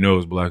 That's how you know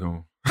it's black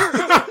owned.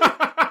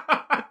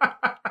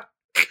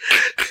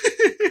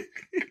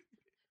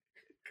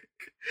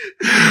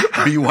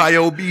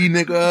 BYOB,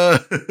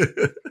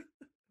 nigga.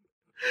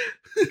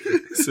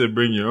 Said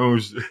bring your own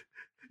shit.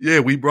 Yeah,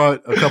 we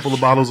brought a couple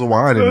of bottles of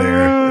wine in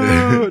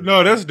there.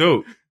 No, that's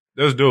dope.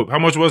 That's dope. How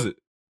much was it?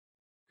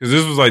 Because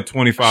this was like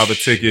 $25 a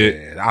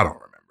ticket. I don't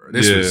remember.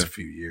 This was a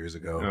few years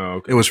ago. Oh,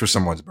 okay. It was for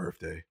someone's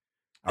birthday.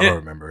 I don't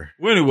remember.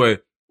 Well, anyway,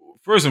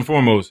 first and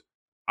foremost,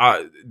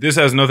 this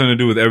has nothing to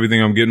do with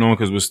everything I'm getting on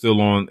because we're still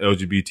on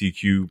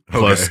LGBTQ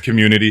plus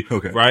community.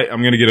 Okay. Right?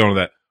 I'm going to get on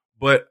that.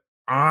 But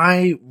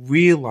I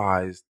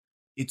realized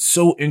it's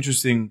so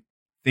interesting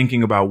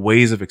thinking about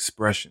ways of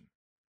expression.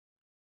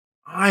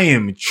 I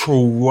am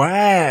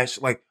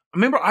trash. Like, I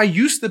remember I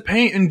used to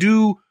paint and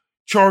do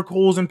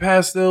charcoals and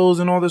pastels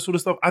and all this sort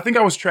of stuff. I think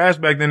I was trash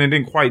back then and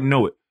didn't quite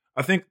know it.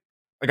 I think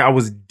like I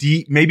was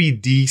maybe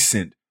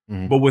decent,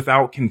 but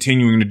without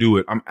continuing to do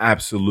it, I'm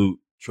absolute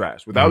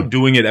trash. Without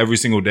doing it every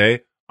single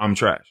day, I'm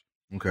trash.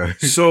 Okay.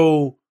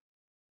 So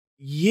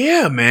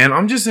yeah, man,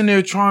 I'm just in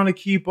there trying to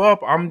keep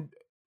up. I'm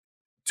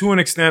to an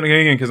extent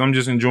again because I'm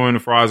just enjoying the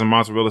fries and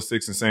mozzarella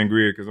sticks and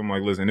sangria because I'm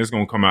like, listen, it's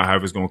gonna come out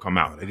however it's gonna come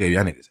out. They gave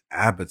y'all niggas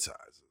appetizers.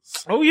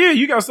 Oh yeah,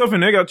 you got stuff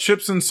in there. Got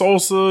chips and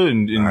salsa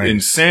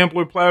and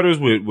sampler platters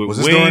with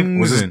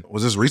wings.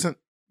 Was this recent?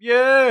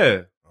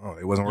 Yeah. Oh,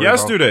 it wasn't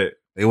yesterday.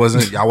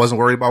 Y'all wasn't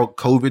worried about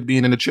COVID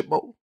being in the chip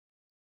bowl,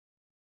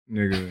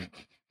 nigga.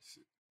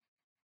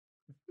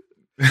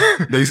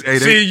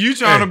 You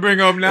trying to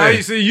bring up now?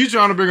 You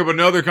trying to bring up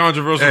another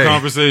controversial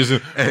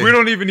conversation. We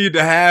don't even need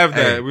to have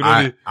that. We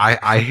don't.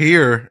 I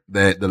hear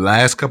that the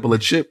last couple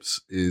of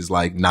chips is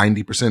like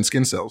 90%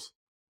 skin cells.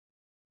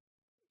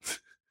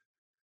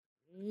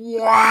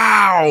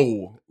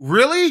 Wow.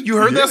 Really? You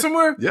heard that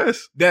somewhere?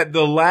 Yes. That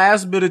the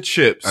last bit of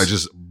chips are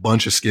just a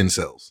bunch of skin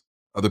cells.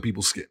 Other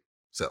people's skin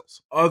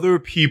cells. Other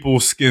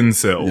people's skin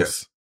cells.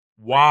 Yes.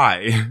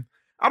 Why?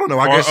 I don't know.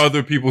 I Or guess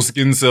other people's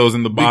skin cells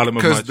in the bottom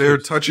of my because they're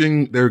chips?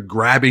 touching, they're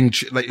grabbing.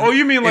 Like, Oh,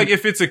 you mean like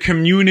if it's a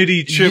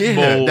community chip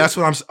bowl? That's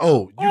what I'm saying.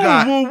 Oh, you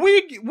got. Well,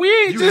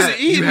 we ain't just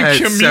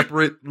eating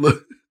separate.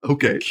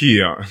 Okay.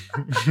 Keion.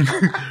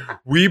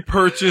 We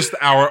purchased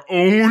our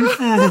own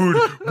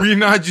food. We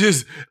not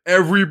just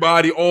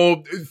everybody,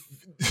 all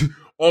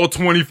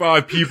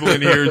 25 people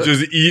in here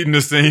just eating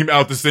the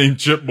same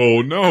chip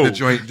bowl. No.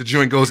 The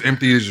joint goes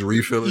empty, you just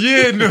refill it.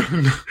 Yeah,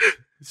 no.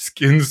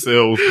 Skin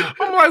cells.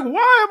 I'm like,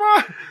 why am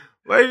I?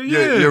 Like,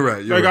 yeah. You're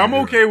right. I'm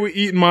okay with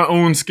eating my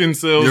own skin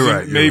cells. You're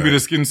right. Maybe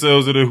the skin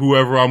cells of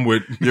whoever I'm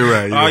with. You're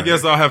right. I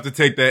guess I'll have to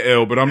take that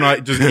L, but I'm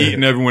not just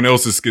eating everyone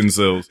else's skin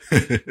cells.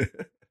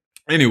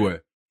 Anyway.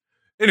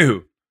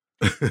 Anywho.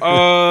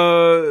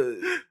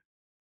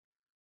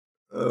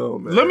 Oh,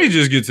 man. Let me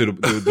just get to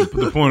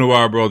the point of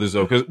why I brought this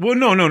up.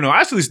 No. I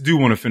actually do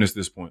want to finish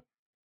this point.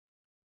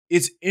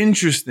 It's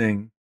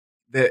interesting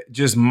that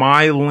just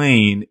my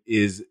lane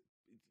is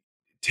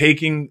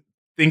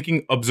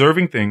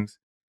observing things,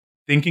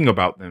 thinking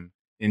about them,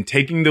 and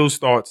taking those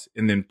thoughts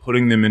and then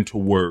putting them into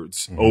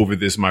words over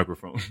this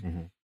microphone.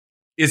 Mm-hmm.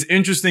 It's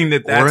interesting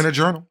that's or in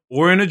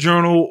a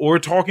journal, or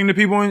talking to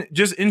people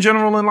just in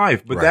general in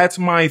life. But that's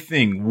my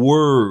thing.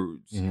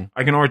 Words. Mm-hmm.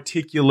 I can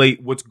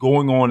articulate what's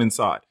going on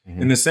inside.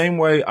 Mm-hmm. In the same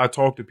way I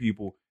talk to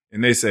people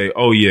and they say,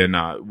 oh yeah,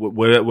 nah,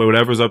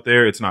 whatever's up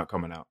there, it's not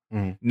coming out.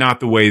 Mm-hmm. Not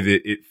the way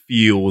that it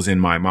feels in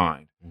my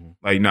mind. Mm-hmm.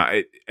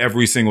 Like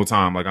every single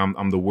time, like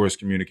I'm the worst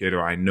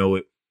communicator. I know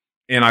it.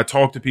 And I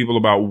talk to people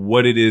about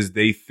what it is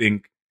they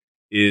think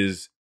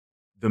is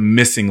the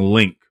missing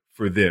link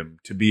for them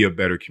to be a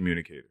better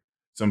communicator.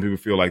 Some people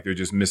feel like they're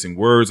just missing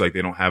words, like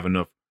they don't have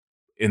enough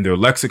in their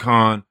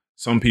lexicon.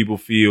 Some people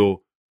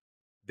feel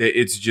that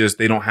it's just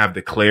they don't have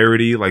the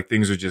clarity, like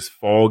things are just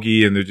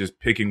foggy and they're just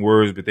picking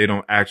words, but they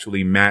don't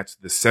actually match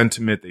the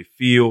sentiment they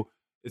feel.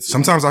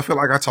 Sometimes I feel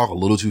like I talk a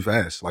little too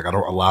fast. Like I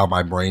don't allow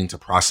my brain to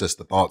process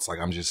the thoughts. Like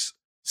I'm just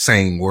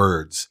saying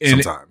words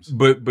sometimes.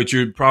 But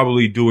you're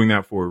probably doing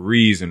that for a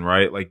reason,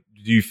 right? Like,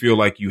 do you feel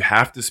like you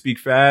have to speak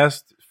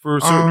fast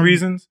for certain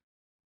reasons?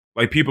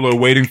 Like people are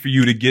waiting for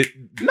you to get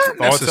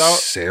thoughts out?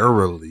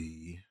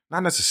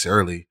 Not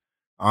necessarily.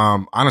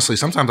 Honestly,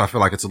 sometimes I feel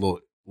like it's a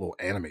little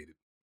animated.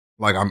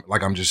 Like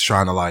I'm just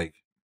trying to I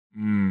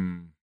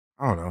don't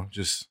know,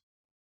 just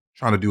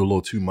trying to do a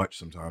little too much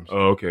sometimes.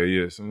 Oh, okay,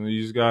 yeah. So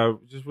you just gotta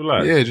just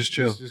relax. Yeah, just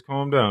chill. Just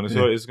calm down.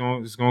 It's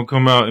gonna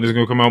come out, and it's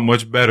gonna come out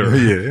much better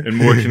and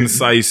more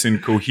concise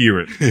and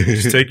coherent.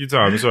 Just take your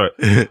time. It's all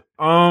right.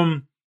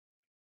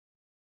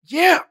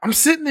 Yeah, I'm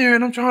sitting there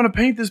and I'm trying to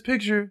paint this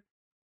picture.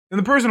 And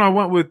the person I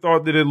went with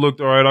thought that it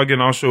looked all right.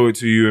 Again, I'll show it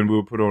to you and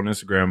we'll put it on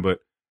Instagram. But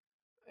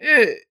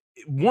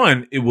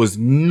it was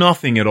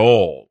nothing at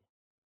all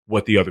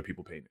what the other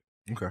people painted.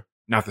 Okay.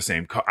 Not the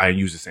same. I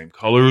used the same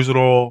colors at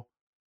all.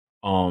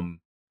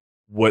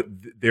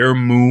 Their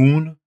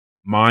moon,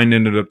 mine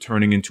ended up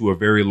turning into a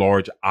very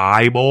large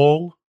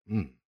eyeball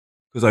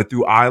because I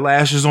threw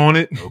eyelashes on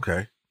it.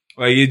 Okay.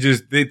 Like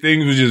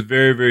things were just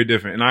very, very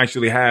different. And I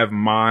actually have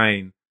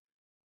mine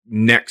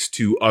next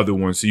to other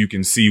ones so you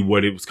can see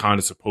what it was kind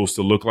of supposed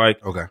to look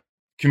like. Okay.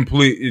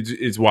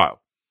 It's wild.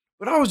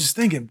 But I was just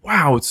thinking,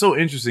 wow, it's so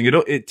interesting.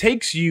 It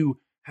takes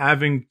you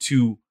having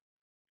to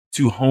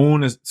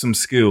hone some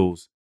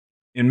skills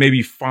and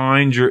maybe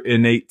find your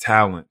innate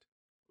talent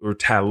or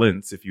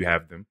talents if you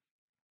have them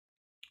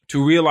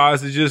to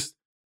realize you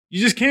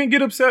just can't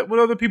get upset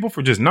with other people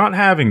for just not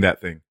having that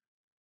thing.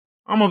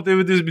 I'm up there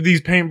with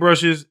these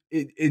paintbrushes.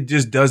 It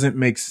just doesn't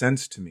make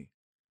sense to me.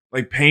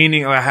 Like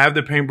painting, I have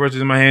the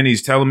paintbrushes in my hand.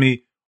 He's telling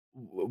me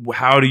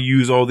how to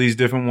use all these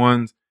different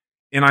ones.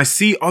 And I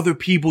see other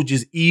people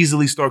just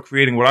easily start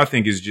creating what I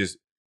think is just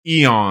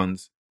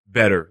eons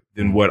better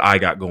than what I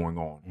got going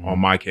on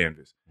my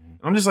canvas. And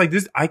I'm just like,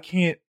 this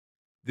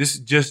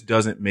just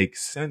doesn't make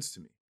sense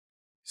to me.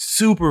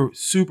 Super,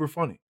 super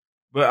funny.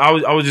 But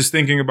I was just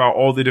thinking about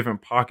all the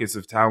different pockets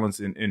of talents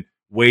and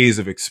ways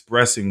of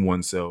expressing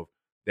oneself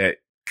that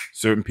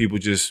certain people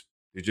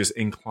they're just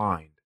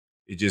inclined.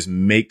 It just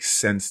makes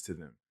sense to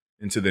them.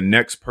 And to the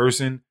next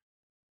person,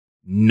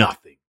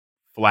 nothing.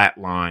 Flat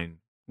line,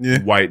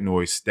 white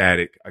noise,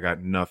 static. I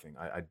got nothing.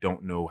 I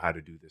don't know how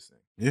to do this thing.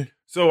 Yeah.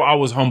 So I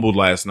was humbled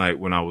last night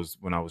when I was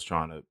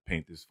trying to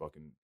paint this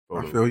fucking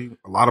photo. I feel you.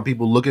 A lot of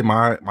people look at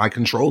my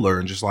controller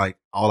and just like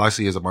all I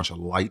see is a bunch of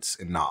lights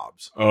and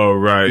knobs. Oh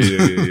right,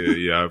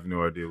 yeah. I have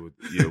no idea what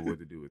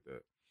to do with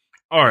that.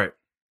 All right.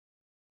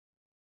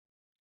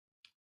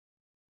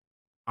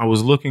 I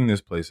was looking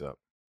this place up.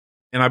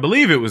 And I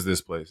believe it was this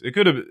place. It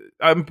could have.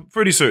 I'm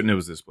pretty certain it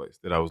was this place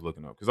that I was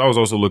looking up because I was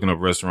also looking up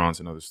restaurants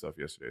and other stuff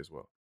yesterday as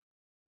well.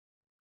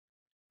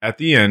 At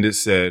the end, it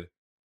said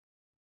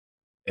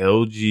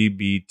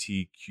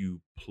LGBTQ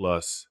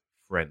plus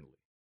friendly.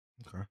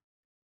 Okay.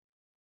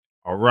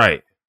 All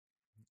right.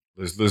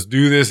 Let's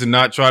do this and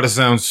not try to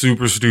sound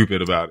super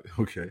stupid about it.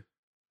 Okay.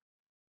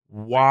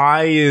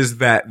 Why is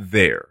that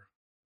there?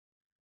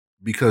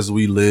 Because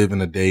we live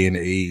in a day and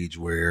age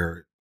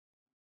where,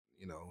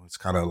 it's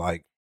kind of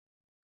like.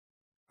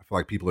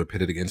 Like people are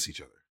pitted against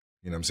each other.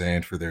 You know what I'm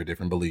saying? For their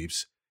different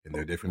beliefs and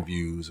their different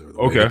views or the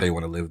way that they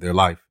want to live their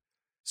life.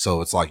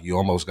 So it's like you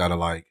almost gotta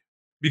like,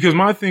 because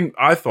my thing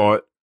I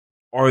thought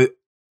are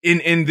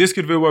in this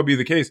could very well be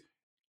the case.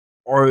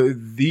 Are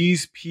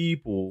these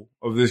people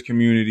of this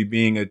community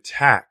being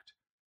attacked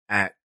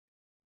at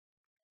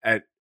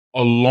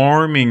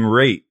alarming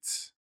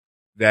rates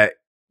that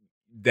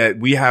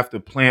we have to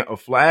plant a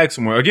flag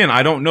somewhere? Again,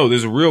 I don't know.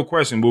 There's a real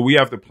question, but we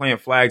have to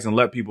plant flags and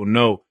let people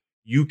know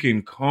you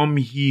can come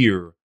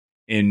here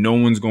and no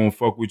one's going to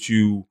fuck with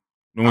you.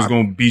 No one's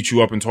going to beat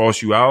you up and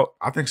toss you out.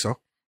 I think so.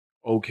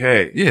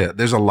 Okay. Yeah.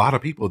 There's a lot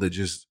of people that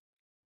just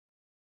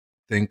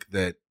think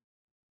that,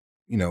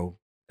 you know,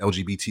 the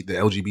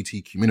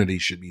LGBT community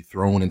should be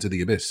thrown into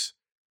the abyss.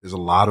 There's a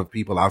lot of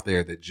people out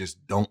there that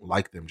just don't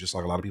like them, just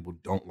like a lot of people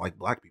don't like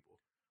black people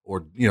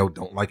or, you know,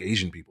 don't like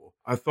Asian people.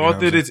 I thought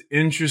that it's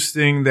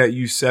interesting that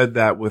you said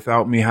that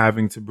without me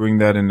having to bring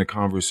that into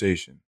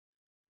conversation.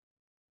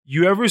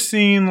 You ever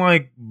seen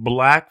like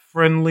black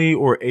friendly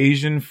or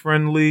Asian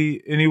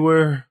friendly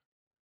anywhere?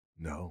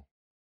 No.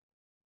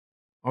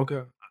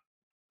 Okay.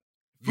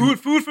 Food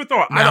for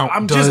thought. Now,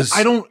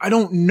 I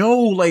don't know.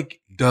 Like,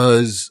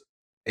 does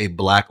a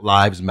Black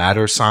Lives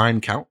Matter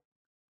sign count?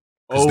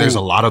 Because there's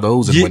a lot of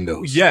those in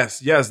windows. Yes,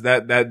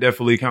 that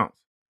definitely counts.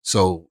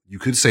 So you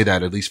could say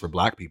that at least for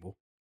black people.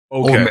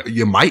 Okay. Or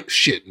you might,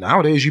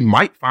 nowadays you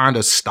might find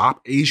a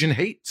Stop Asian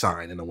Hate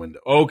sign in the window.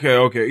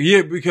 Okay.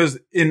 Yeah, because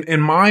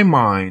in my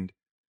mind,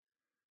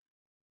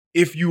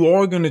 if you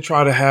are going to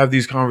try to have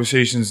these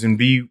conversations and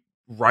be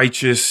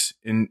righteous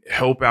and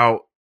help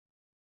out,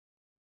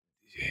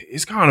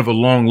 it's kind of a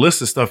long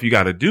list of stuff you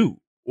got to do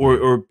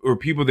or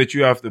people that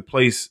you have to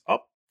place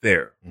up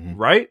there,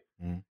 right?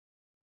 Mm-hmm.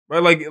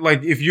 Right?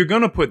 Like if you're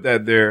going to put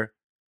that there,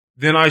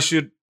 then I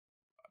should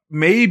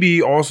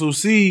maybe also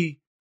see,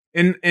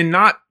 and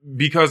not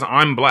because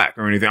I'm black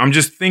or anything. I'm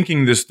just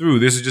thinking this through.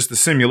 This is just a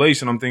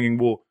simulation. I'm thinking,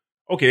 well,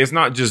 okay, it's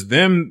not just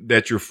them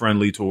that you're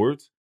friendly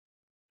towards.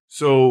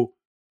 So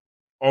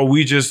are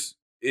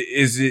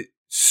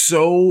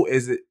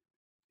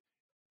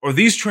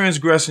these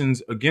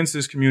transgressions against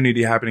this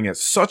community happening at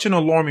such an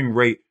alarming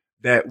rate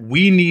that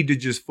we need to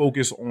just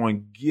focus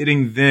on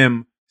getting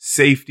them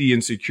safety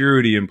and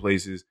security in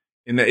places,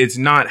 and that it's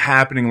not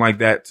happening like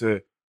that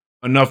to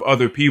enough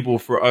other people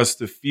for us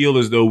to feel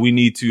as though we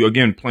need to,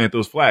 again, plant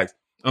those flags.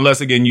 Unless,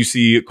 again, you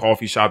see a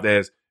coffee shop that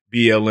has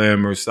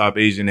BLM or Stop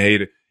Asian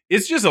Hate.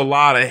 It's just a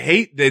lot of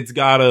hate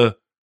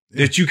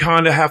that you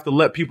kind of have to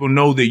let people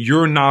know that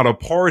you're not a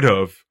part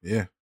of.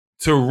 Yeah.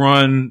 To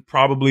run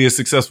probably a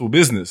successful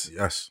business.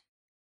 Yes.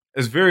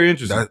 It's very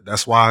interesting.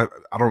 That's why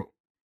I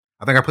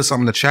think I put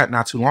something in the chat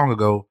not too long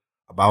ago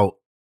about,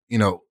 you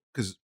know,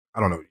 because I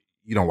don't know,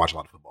 you don't watch a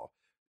lot of football.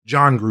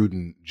 John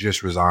Gruden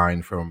just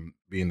resigned from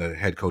being the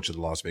head coach of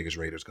the Las Vegas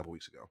Raiders a couple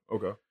weeks ago.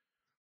 Okay.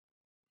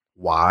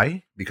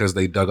 Why? Because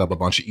they dug up a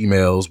bunch of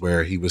emails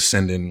where he was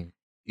sending,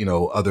 you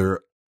know,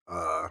 other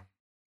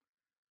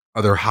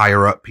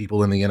higher up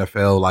people in the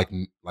NFL, like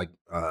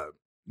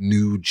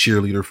nude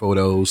cheerleader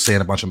photos, saying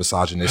a bunch of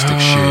misogynistic shit.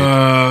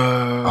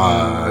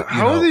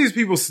 How are these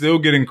people still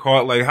getting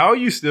caught? Like, how are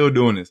you still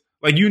doing this?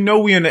 Like, you know,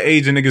 we in the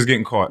age of niggas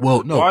getting caught.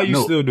 Well, no. Why are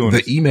you still doing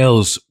this? The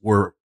emails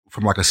were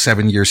from like a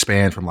 7-year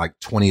span from like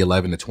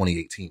 2011 to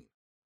 2018.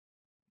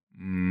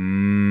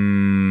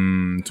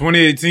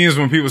 2018 is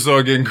when people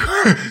started getting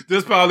caught.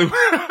 That's probably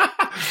when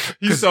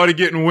he started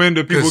getting wind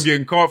of people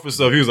getting caught for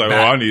stuff. He was like,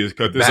 I need to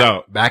cut this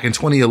out. Back in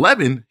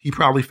 2011, he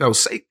probably felt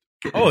safe.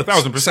 Oh,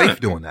 1,000%. Safe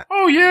doing that.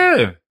 Oh,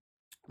 yeah.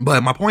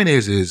 But my point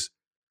is,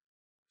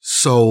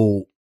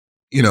 so,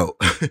 you know,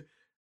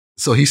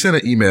 so he sent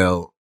an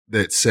email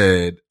that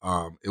said,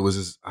 it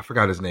was I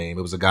forgot his name.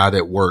 It was a guy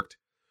that worked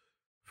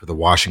for the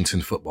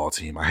Washington football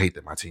team. I hate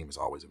that my team is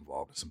always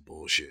involved in some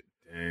bullshit.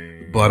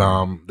 Dang. But,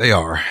 they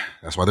are.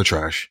 That's why they're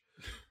trash.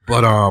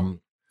 But,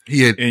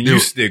 you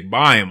stick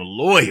by him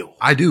loyal.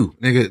 I do,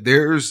 nigga.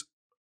 There's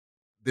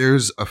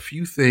a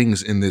few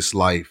things in this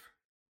life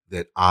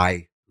that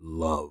I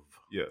love.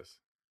 Yes.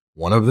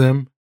 One of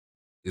them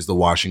is the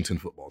Washington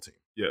football team.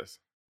 Yes.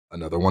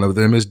 Another one of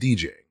them is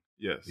DJing.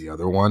 Yes. The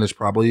other one is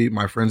probably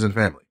my friends and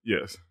family.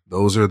 Yes.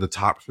 Those are the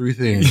top 3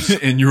 things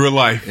in your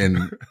life.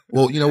 And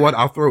well, you know what?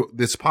 I'll throw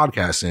this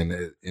podcast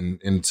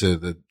into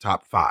the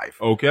top 5.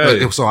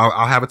 Okay. So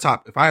I'll have a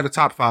top. If I had a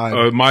top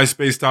 5,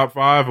 MySpace top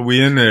 5, are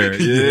we in there?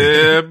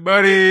 Yeah,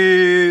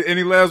 buddy.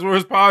 Any last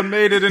words? Pod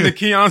made it into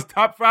Keion's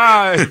top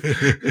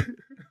 5.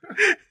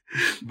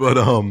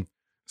 But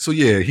so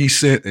yeah, he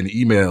sent an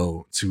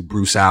email to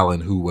Bruce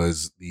Allen, who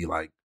was the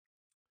like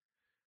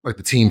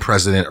the team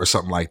president or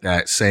something like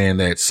that, saying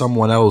that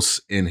someone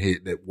else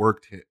that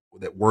worked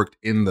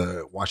in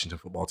the Washington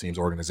football team's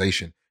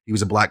organization, he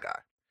was a black guy.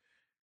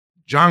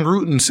 John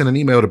Gruden sent an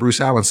email to Bruce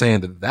Allen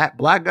saying that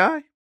black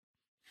guy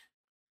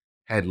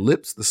had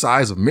lips the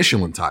size of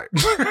Michelin tires.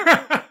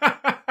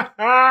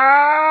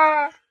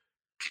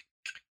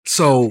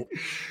 So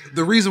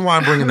the reason why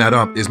I'm bringing that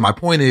up is my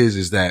point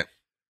is that,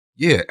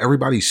 yeah,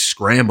 everybody's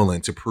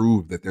scrambling to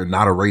prove that they're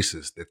not a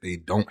racist, that they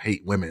don't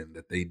hate women,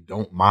 that they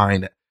don't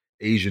mind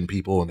Asian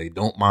people, and they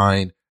don't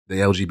mind the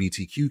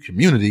LGBTQ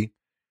community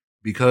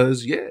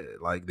because,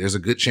 like there's a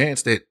good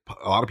chance that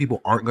a lot of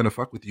people aren't going to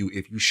fuck with you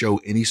if you show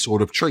any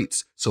sort of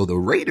traits. So the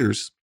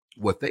Raiders,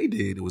 what they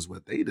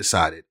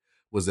decided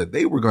was that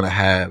they were going to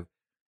have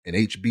an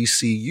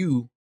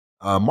HBCU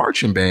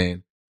marching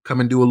band come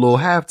and do a little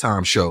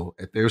halftime show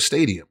at their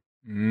stadium.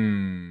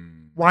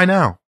 Why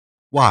now?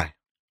 Why?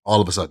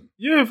 All of a sudden.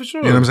 Yeah, for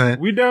sure. You know what I'm saying?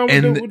 We down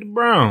with the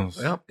Browns.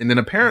 Yeah. And then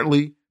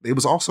apparently they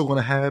was also going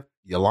to have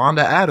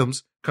Yolanda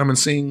Adams come and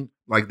sing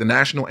like the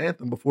national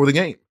anthem before the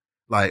game.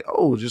 Like,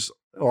 just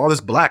all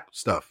this black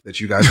stuff that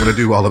you guys want to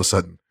do all of a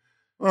sudden.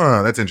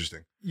 That's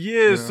interesting.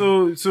 Yeah,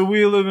 so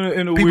we live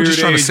in a people weird just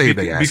trying age to save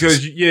their asses.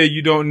 because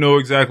you don't know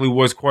exactly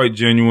what's quite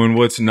genuine,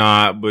 what's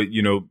not, but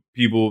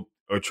people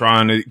are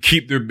trying to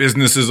keep their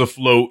businesses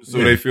afloat, so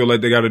they feel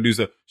like they got to do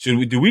stuff.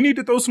 Do we need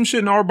to throw some shit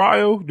in our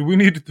bio? Do we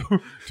need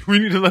to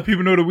let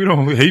people know that we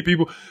don't hate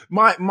people?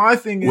 My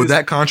thing is, would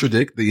that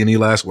contradict the any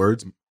last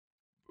words?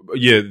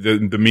 Yeah,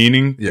 the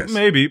meaning. Yes,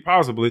 maybe,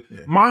 possibly.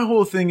 Yeah. My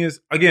whole thing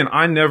is, again,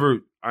 I never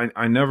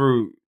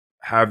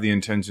have the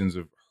intentions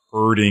of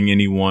hurting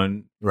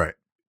anyone. Right.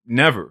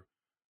 Never.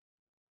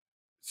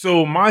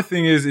 So my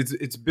thing is,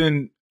 it's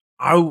been,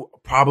 I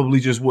probably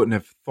just wouldn't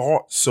have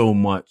thought so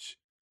much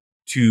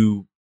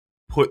to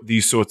put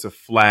these sorts of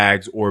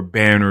flags or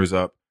banners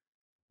up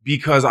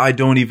because I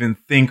don't even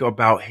think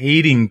about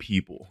hating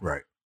people.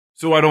 Right.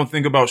 So I don't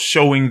think about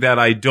showing that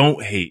I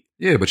don't hate.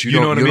 Yeah, but you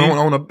don't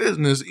own a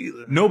business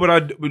either. No,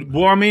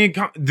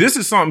 this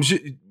is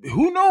something,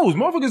 who knows?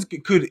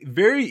 Motherfuckers could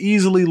very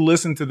easily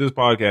listen to this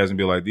podcast and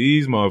be like,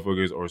 these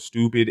motherfuckers are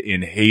stupid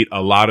and hate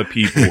a lot of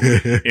people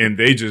and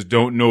they just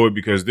don't know it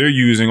because they're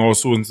using all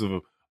sorts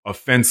of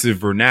offensive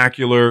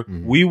vernacular.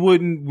 Mm-hmm.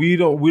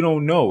 We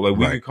don't know. Like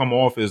we could come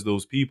off as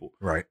those people.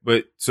 Right.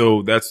 But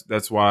so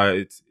that's why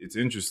it's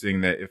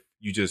interesting that if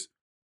you just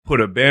put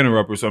a banner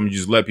up or something, you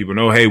just let people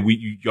know, hey,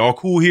 y'all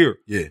cool here.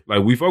 Yeah.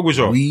 Like we fuck with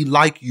y'all. We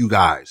like you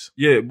guys.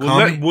 Yeah.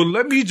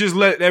 Let me just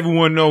let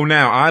everyone know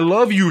now. I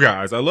love you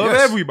guys. I love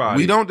everybody.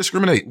 We don't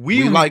discriminate.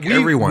 We like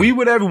everyone. We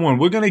with everyone.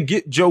 We're going to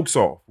get jokes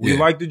off. We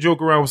like to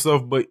joke around with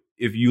stuff, but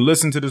if you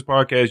listen to this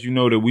podcast, you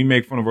know that we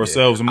make fun of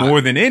ourselves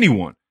more than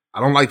anyone. I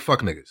don't like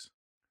fuck niggas.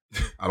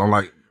 I don't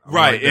like.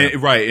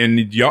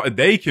 And y'all,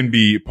 they can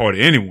be part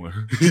of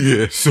anyone.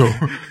 Yeah. So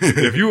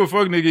if you a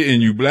fuck nigga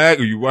and you black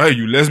or you white, or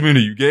you lesbian or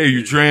you gay or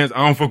you trans,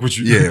 I don't fuck with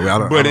you.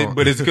 Yeah,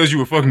 but it's because you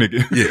a fuck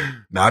nigga. Yeah,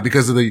 not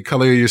because of the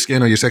color of your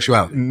skin or your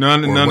sexuality.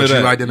 None of that.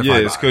 You identify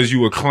it's because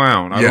you a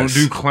clown. I don't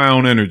do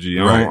clown energy.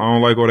 Right. I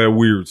don't like all that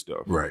weird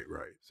stuff. Right.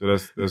 So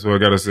that's what I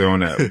gotta say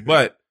on that.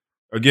 But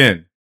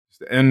again,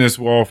 just to end this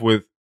off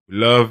with, we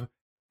love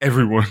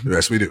everyone.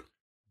 Yes, we do.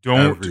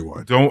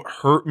 Don't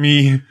hurt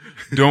me.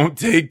 Don't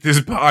take this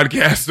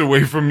podcast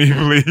away from me,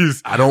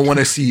 please. I don't want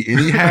to see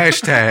any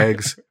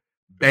hashtags.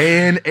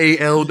 Ban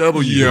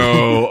ALW. Yo,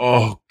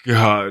 oh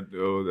God,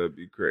 no, that'd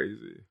be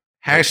crazy.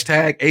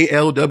 Hashtag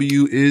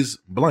ALW is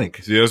blank.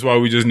 See, that's why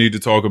we just need to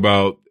talk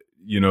about,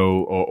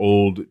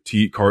 old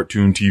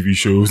cartoon TV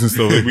shows and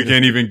stuff. Like, we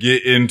can't even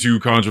get into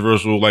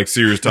controversial,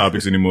 serious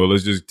topics anymore.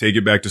 Let's just take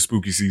it back to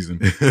spooky season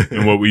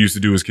and what we used to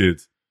do as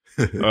kids.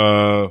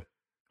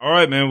 All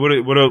right, man.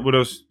 What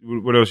else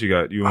you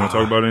got? You want to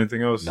talk about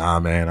anything else? Nah,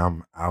 man.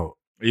 I'm out.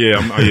 Yeah,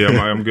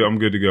 I'm good. I'm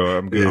good to go.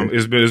 I'm good. Yeah.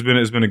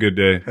 It's been a good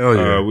day. Hell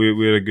yeah.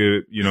 We had a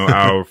good,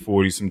 hour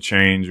 40 some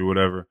change or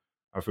whatever.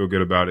 I feel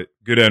good about it.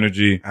 Good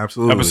energy.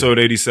 Absolutely. Episode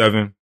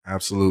 87.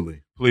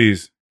 Absolutely.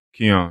 Please,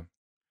 Keion,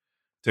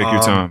 take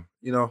your time.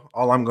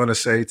 All I'm going to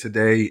say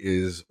today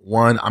is,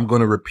 one, I'm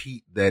going to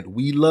repeat that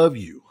we love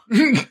you.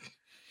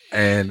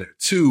 And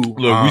two,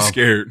 look, we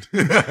scared.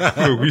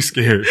 We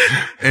scared.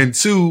 And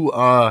two,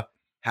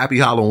 happy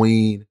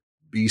Halloween.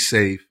 Be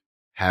safe.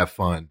 Have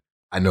fun.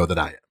 I know that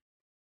I am.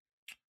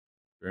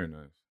 Very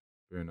nice.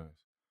 Very nice.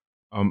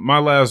 My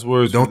last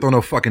words. Don't throw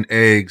no fucking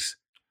eggs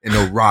and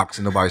no rocks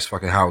in nobody's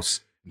fucking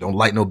house. Don't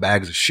light no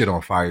bags of shit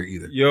on fire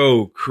either.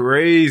 Yo,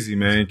 crazy,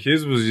 man.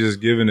 Kids was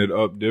just giving it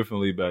up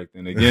differently back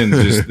then. Again,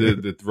 just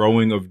the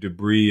throwing of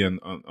debris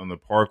on the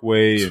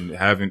parkway and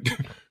having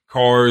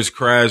cars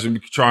crash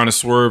and trying to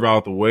swerve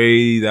out the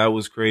way. That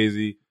was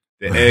crazy.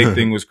 The egg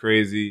thing was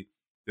crazy.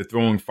 The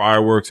throwing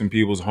fireworks in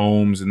people's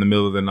homes in the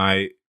middle of the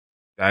night.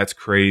 That's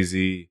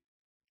crazy.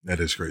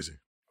 That is crazy.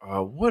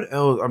 What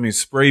else? I mean,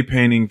 spray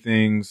painting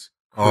things.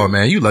 Oh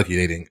man, you lucky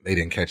they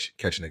didn't catch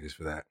niggas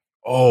for that.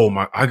 Oh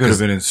my, I could have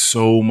been in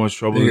so much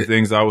trouble with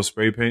things I was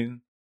spray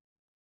painting.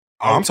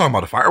 Oh, I'm talking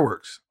about the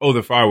fireworks. Oh,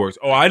 the fireworks.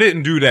 Oh, I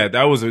didn't do that.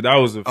 That was a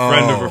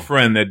friend of a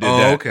friend that did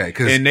that. Okay.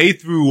 And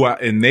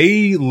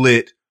they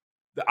lit,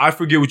 I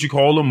forget what you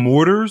call them,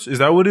 mortars. Is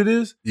that what it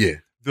is? Yeah.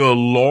 The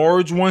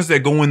large ones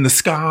that go in the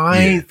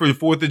sky for the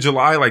 4th of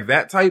July, like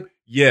that type.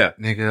 Yeah.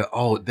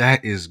 Nigga,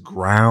 that is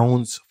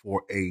grounds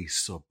for a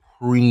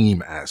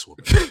supreme ass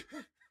whooping.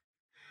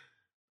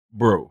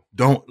 Bro.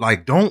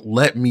 Don't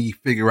let me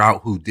figure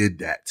out who did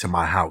that to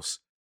my house.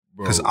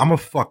 Because I'm going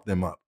to fuck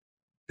them up.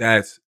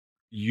 That's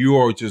you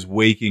are just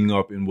waking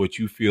up in what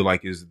you feel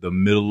like is the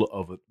middle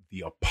of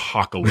the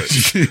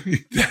apocalypse.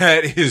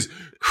 That is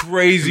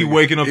crazy,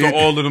 waking up to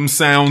all of them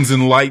sounds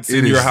and lights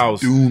in your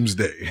house.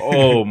 Doomsday.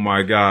 Oh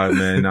my God,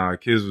 man. Nah,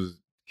 kids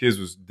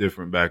was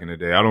different back in the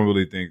day. I don't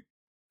really think,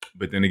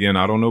 but then again,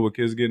 I don't know what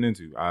kids are getting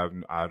into. I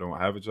don't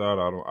have a child.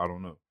 I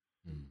don't know.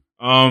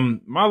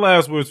 My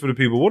last words for the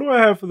people. What do I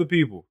have for the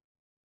people?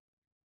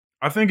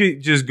 I think it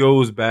just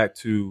goes back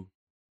to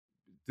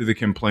the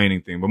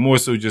complaining thing, but more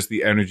so just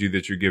the energy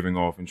that you're giving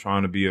off and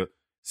trying to be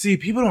see,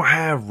 people don't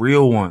have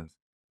real ones.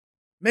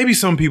 Maybe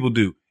some people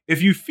do.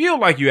 If you feel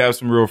like you have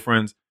some real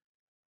friends,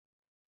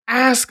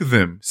 ask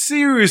them,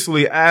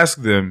 seriously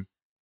ask them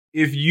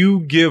if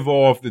you give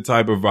off the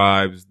type of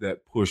vibes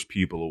that push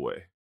people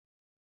away.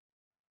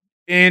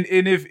 And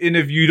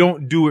if you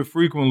don't do it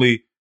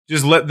frequently,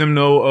 just let them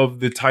know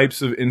of the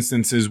types of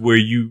instances where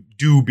you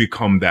do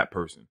become that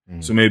person.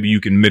 Mm-hmm. So maybe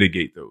you can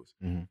mitigate those.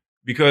 Mm-hmm.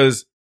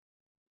 Because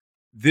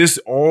this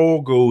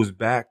all goes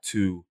back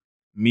to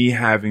me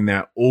having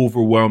that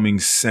overwhelming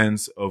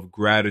sense of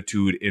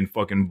gratitude and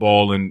fucking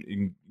bawling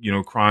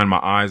and, crying my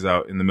eyes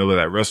out in the middle of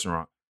that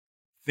restaurant,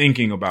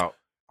 thinking about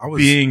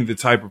being the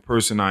type of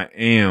person I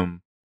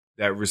am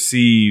that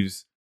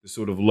receives the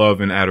sort of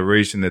love and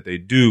adoration that they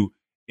do.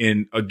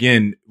 And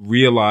again,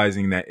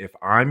 realizing that if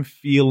I'm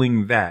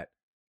feeling that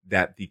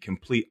the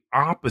complete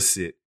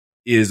opposite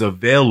is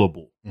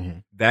available, mm-hmm.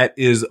 that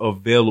is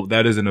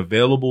an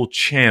available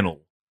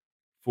channel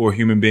for a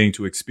human being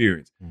to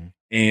experience. Mm-hmm.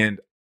 And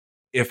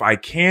if I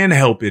can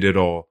help it at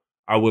all,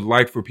 I would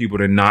like for people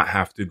to not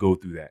have to go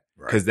through that,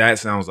 because that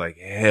sounds like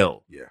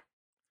hell. Yeah.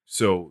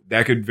 So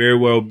that could very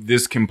well,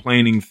 this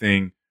complaining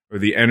thing or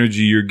the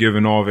energy you're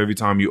giving off every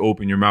time you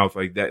open your mouth,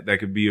 like that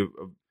could be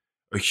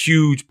a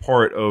huge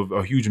part of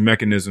a huge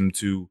mechanism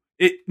to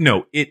it.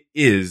 No, it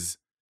is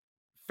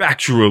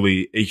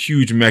factually a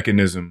huge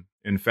mechanism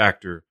and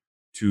factor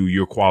to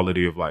your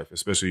quality of life,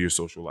 especially your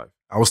social life.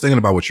 I was thinking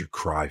about what your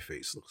cry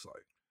face looks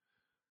like.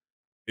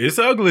 It's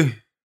ugly.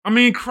 I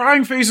mean,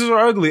 crying faces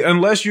are ugly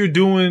unless you're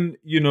doing,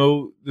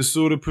 the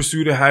sort of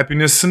pursuit of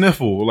happiness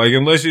sniffle. Like,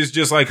 unless it's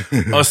just like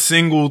a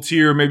single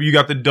tear, maybe you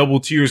got the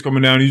double tears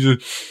coming down. You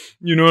just,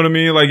 you know what I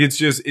mean? Like, it's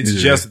just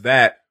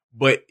that.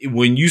 But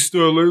when you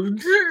start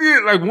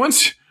like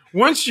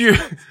once you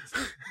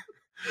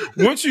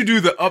do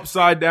the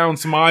upside down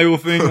smile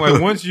thing,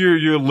 like once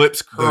your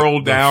lips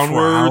curl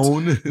downwards,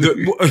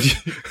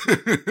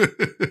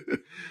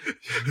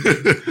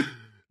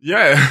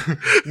 yeah.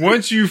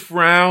 Once you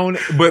frown,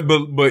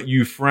 but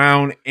you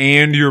frown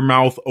and your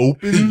mouth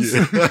opens,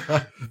 then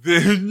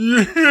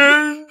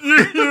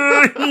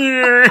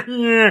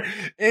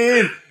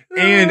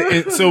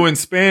and so in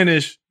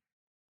Spanish,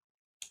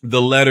 the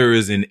letter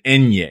is an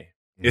ñ.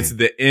 It's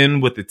the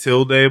N with the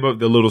tilde above,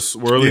 the little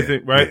swirly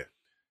thing, right?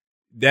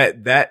 Yeah.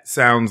 That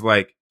sounds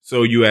like,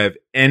 so you have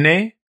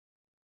N.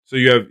 So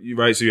you have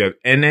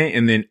N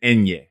and then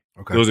ñ.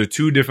 Okay. Those are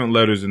two different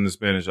letters in the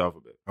Spanish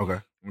alphabet.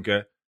 Okay.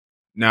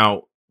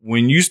 Now,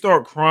 when you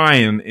start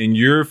crying and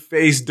your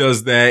face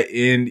does that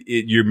and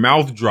your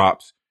mouth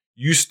drops,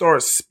 you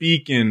start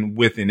speaking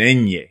with an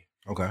ñ.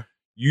 Okay.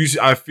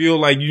 I feel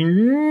like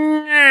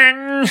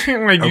you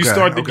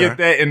start to get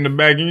that in the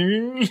back.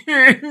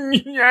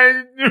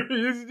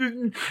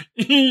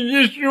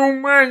 It's so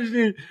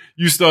much.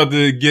 You start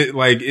to get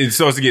like, it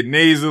starts to get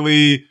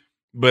nasally,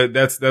 but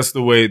that's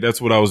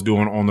what I was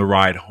doing on the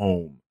ride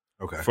home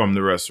from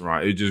the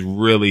restaurant. It just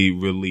really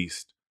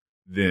released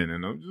then.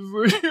 And I'm just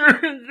like,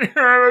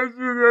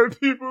 God,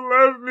 people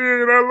love me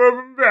and I love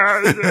them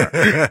back.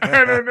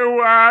 I don't know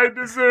why I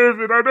deserve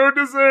it. I don't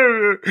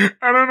deserve it.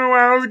 I don't know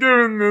why I was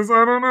given this.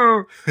 I don't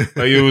know.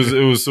 Like it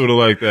was sort of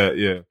like that.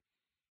 Yeah.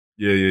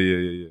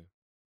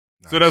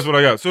 Nice. So that's what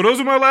I got. So those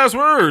are my last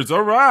words.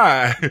 All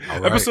right.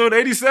 Episode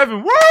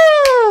 87.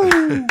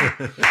 Woo!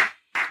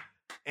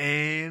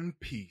 And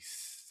peace.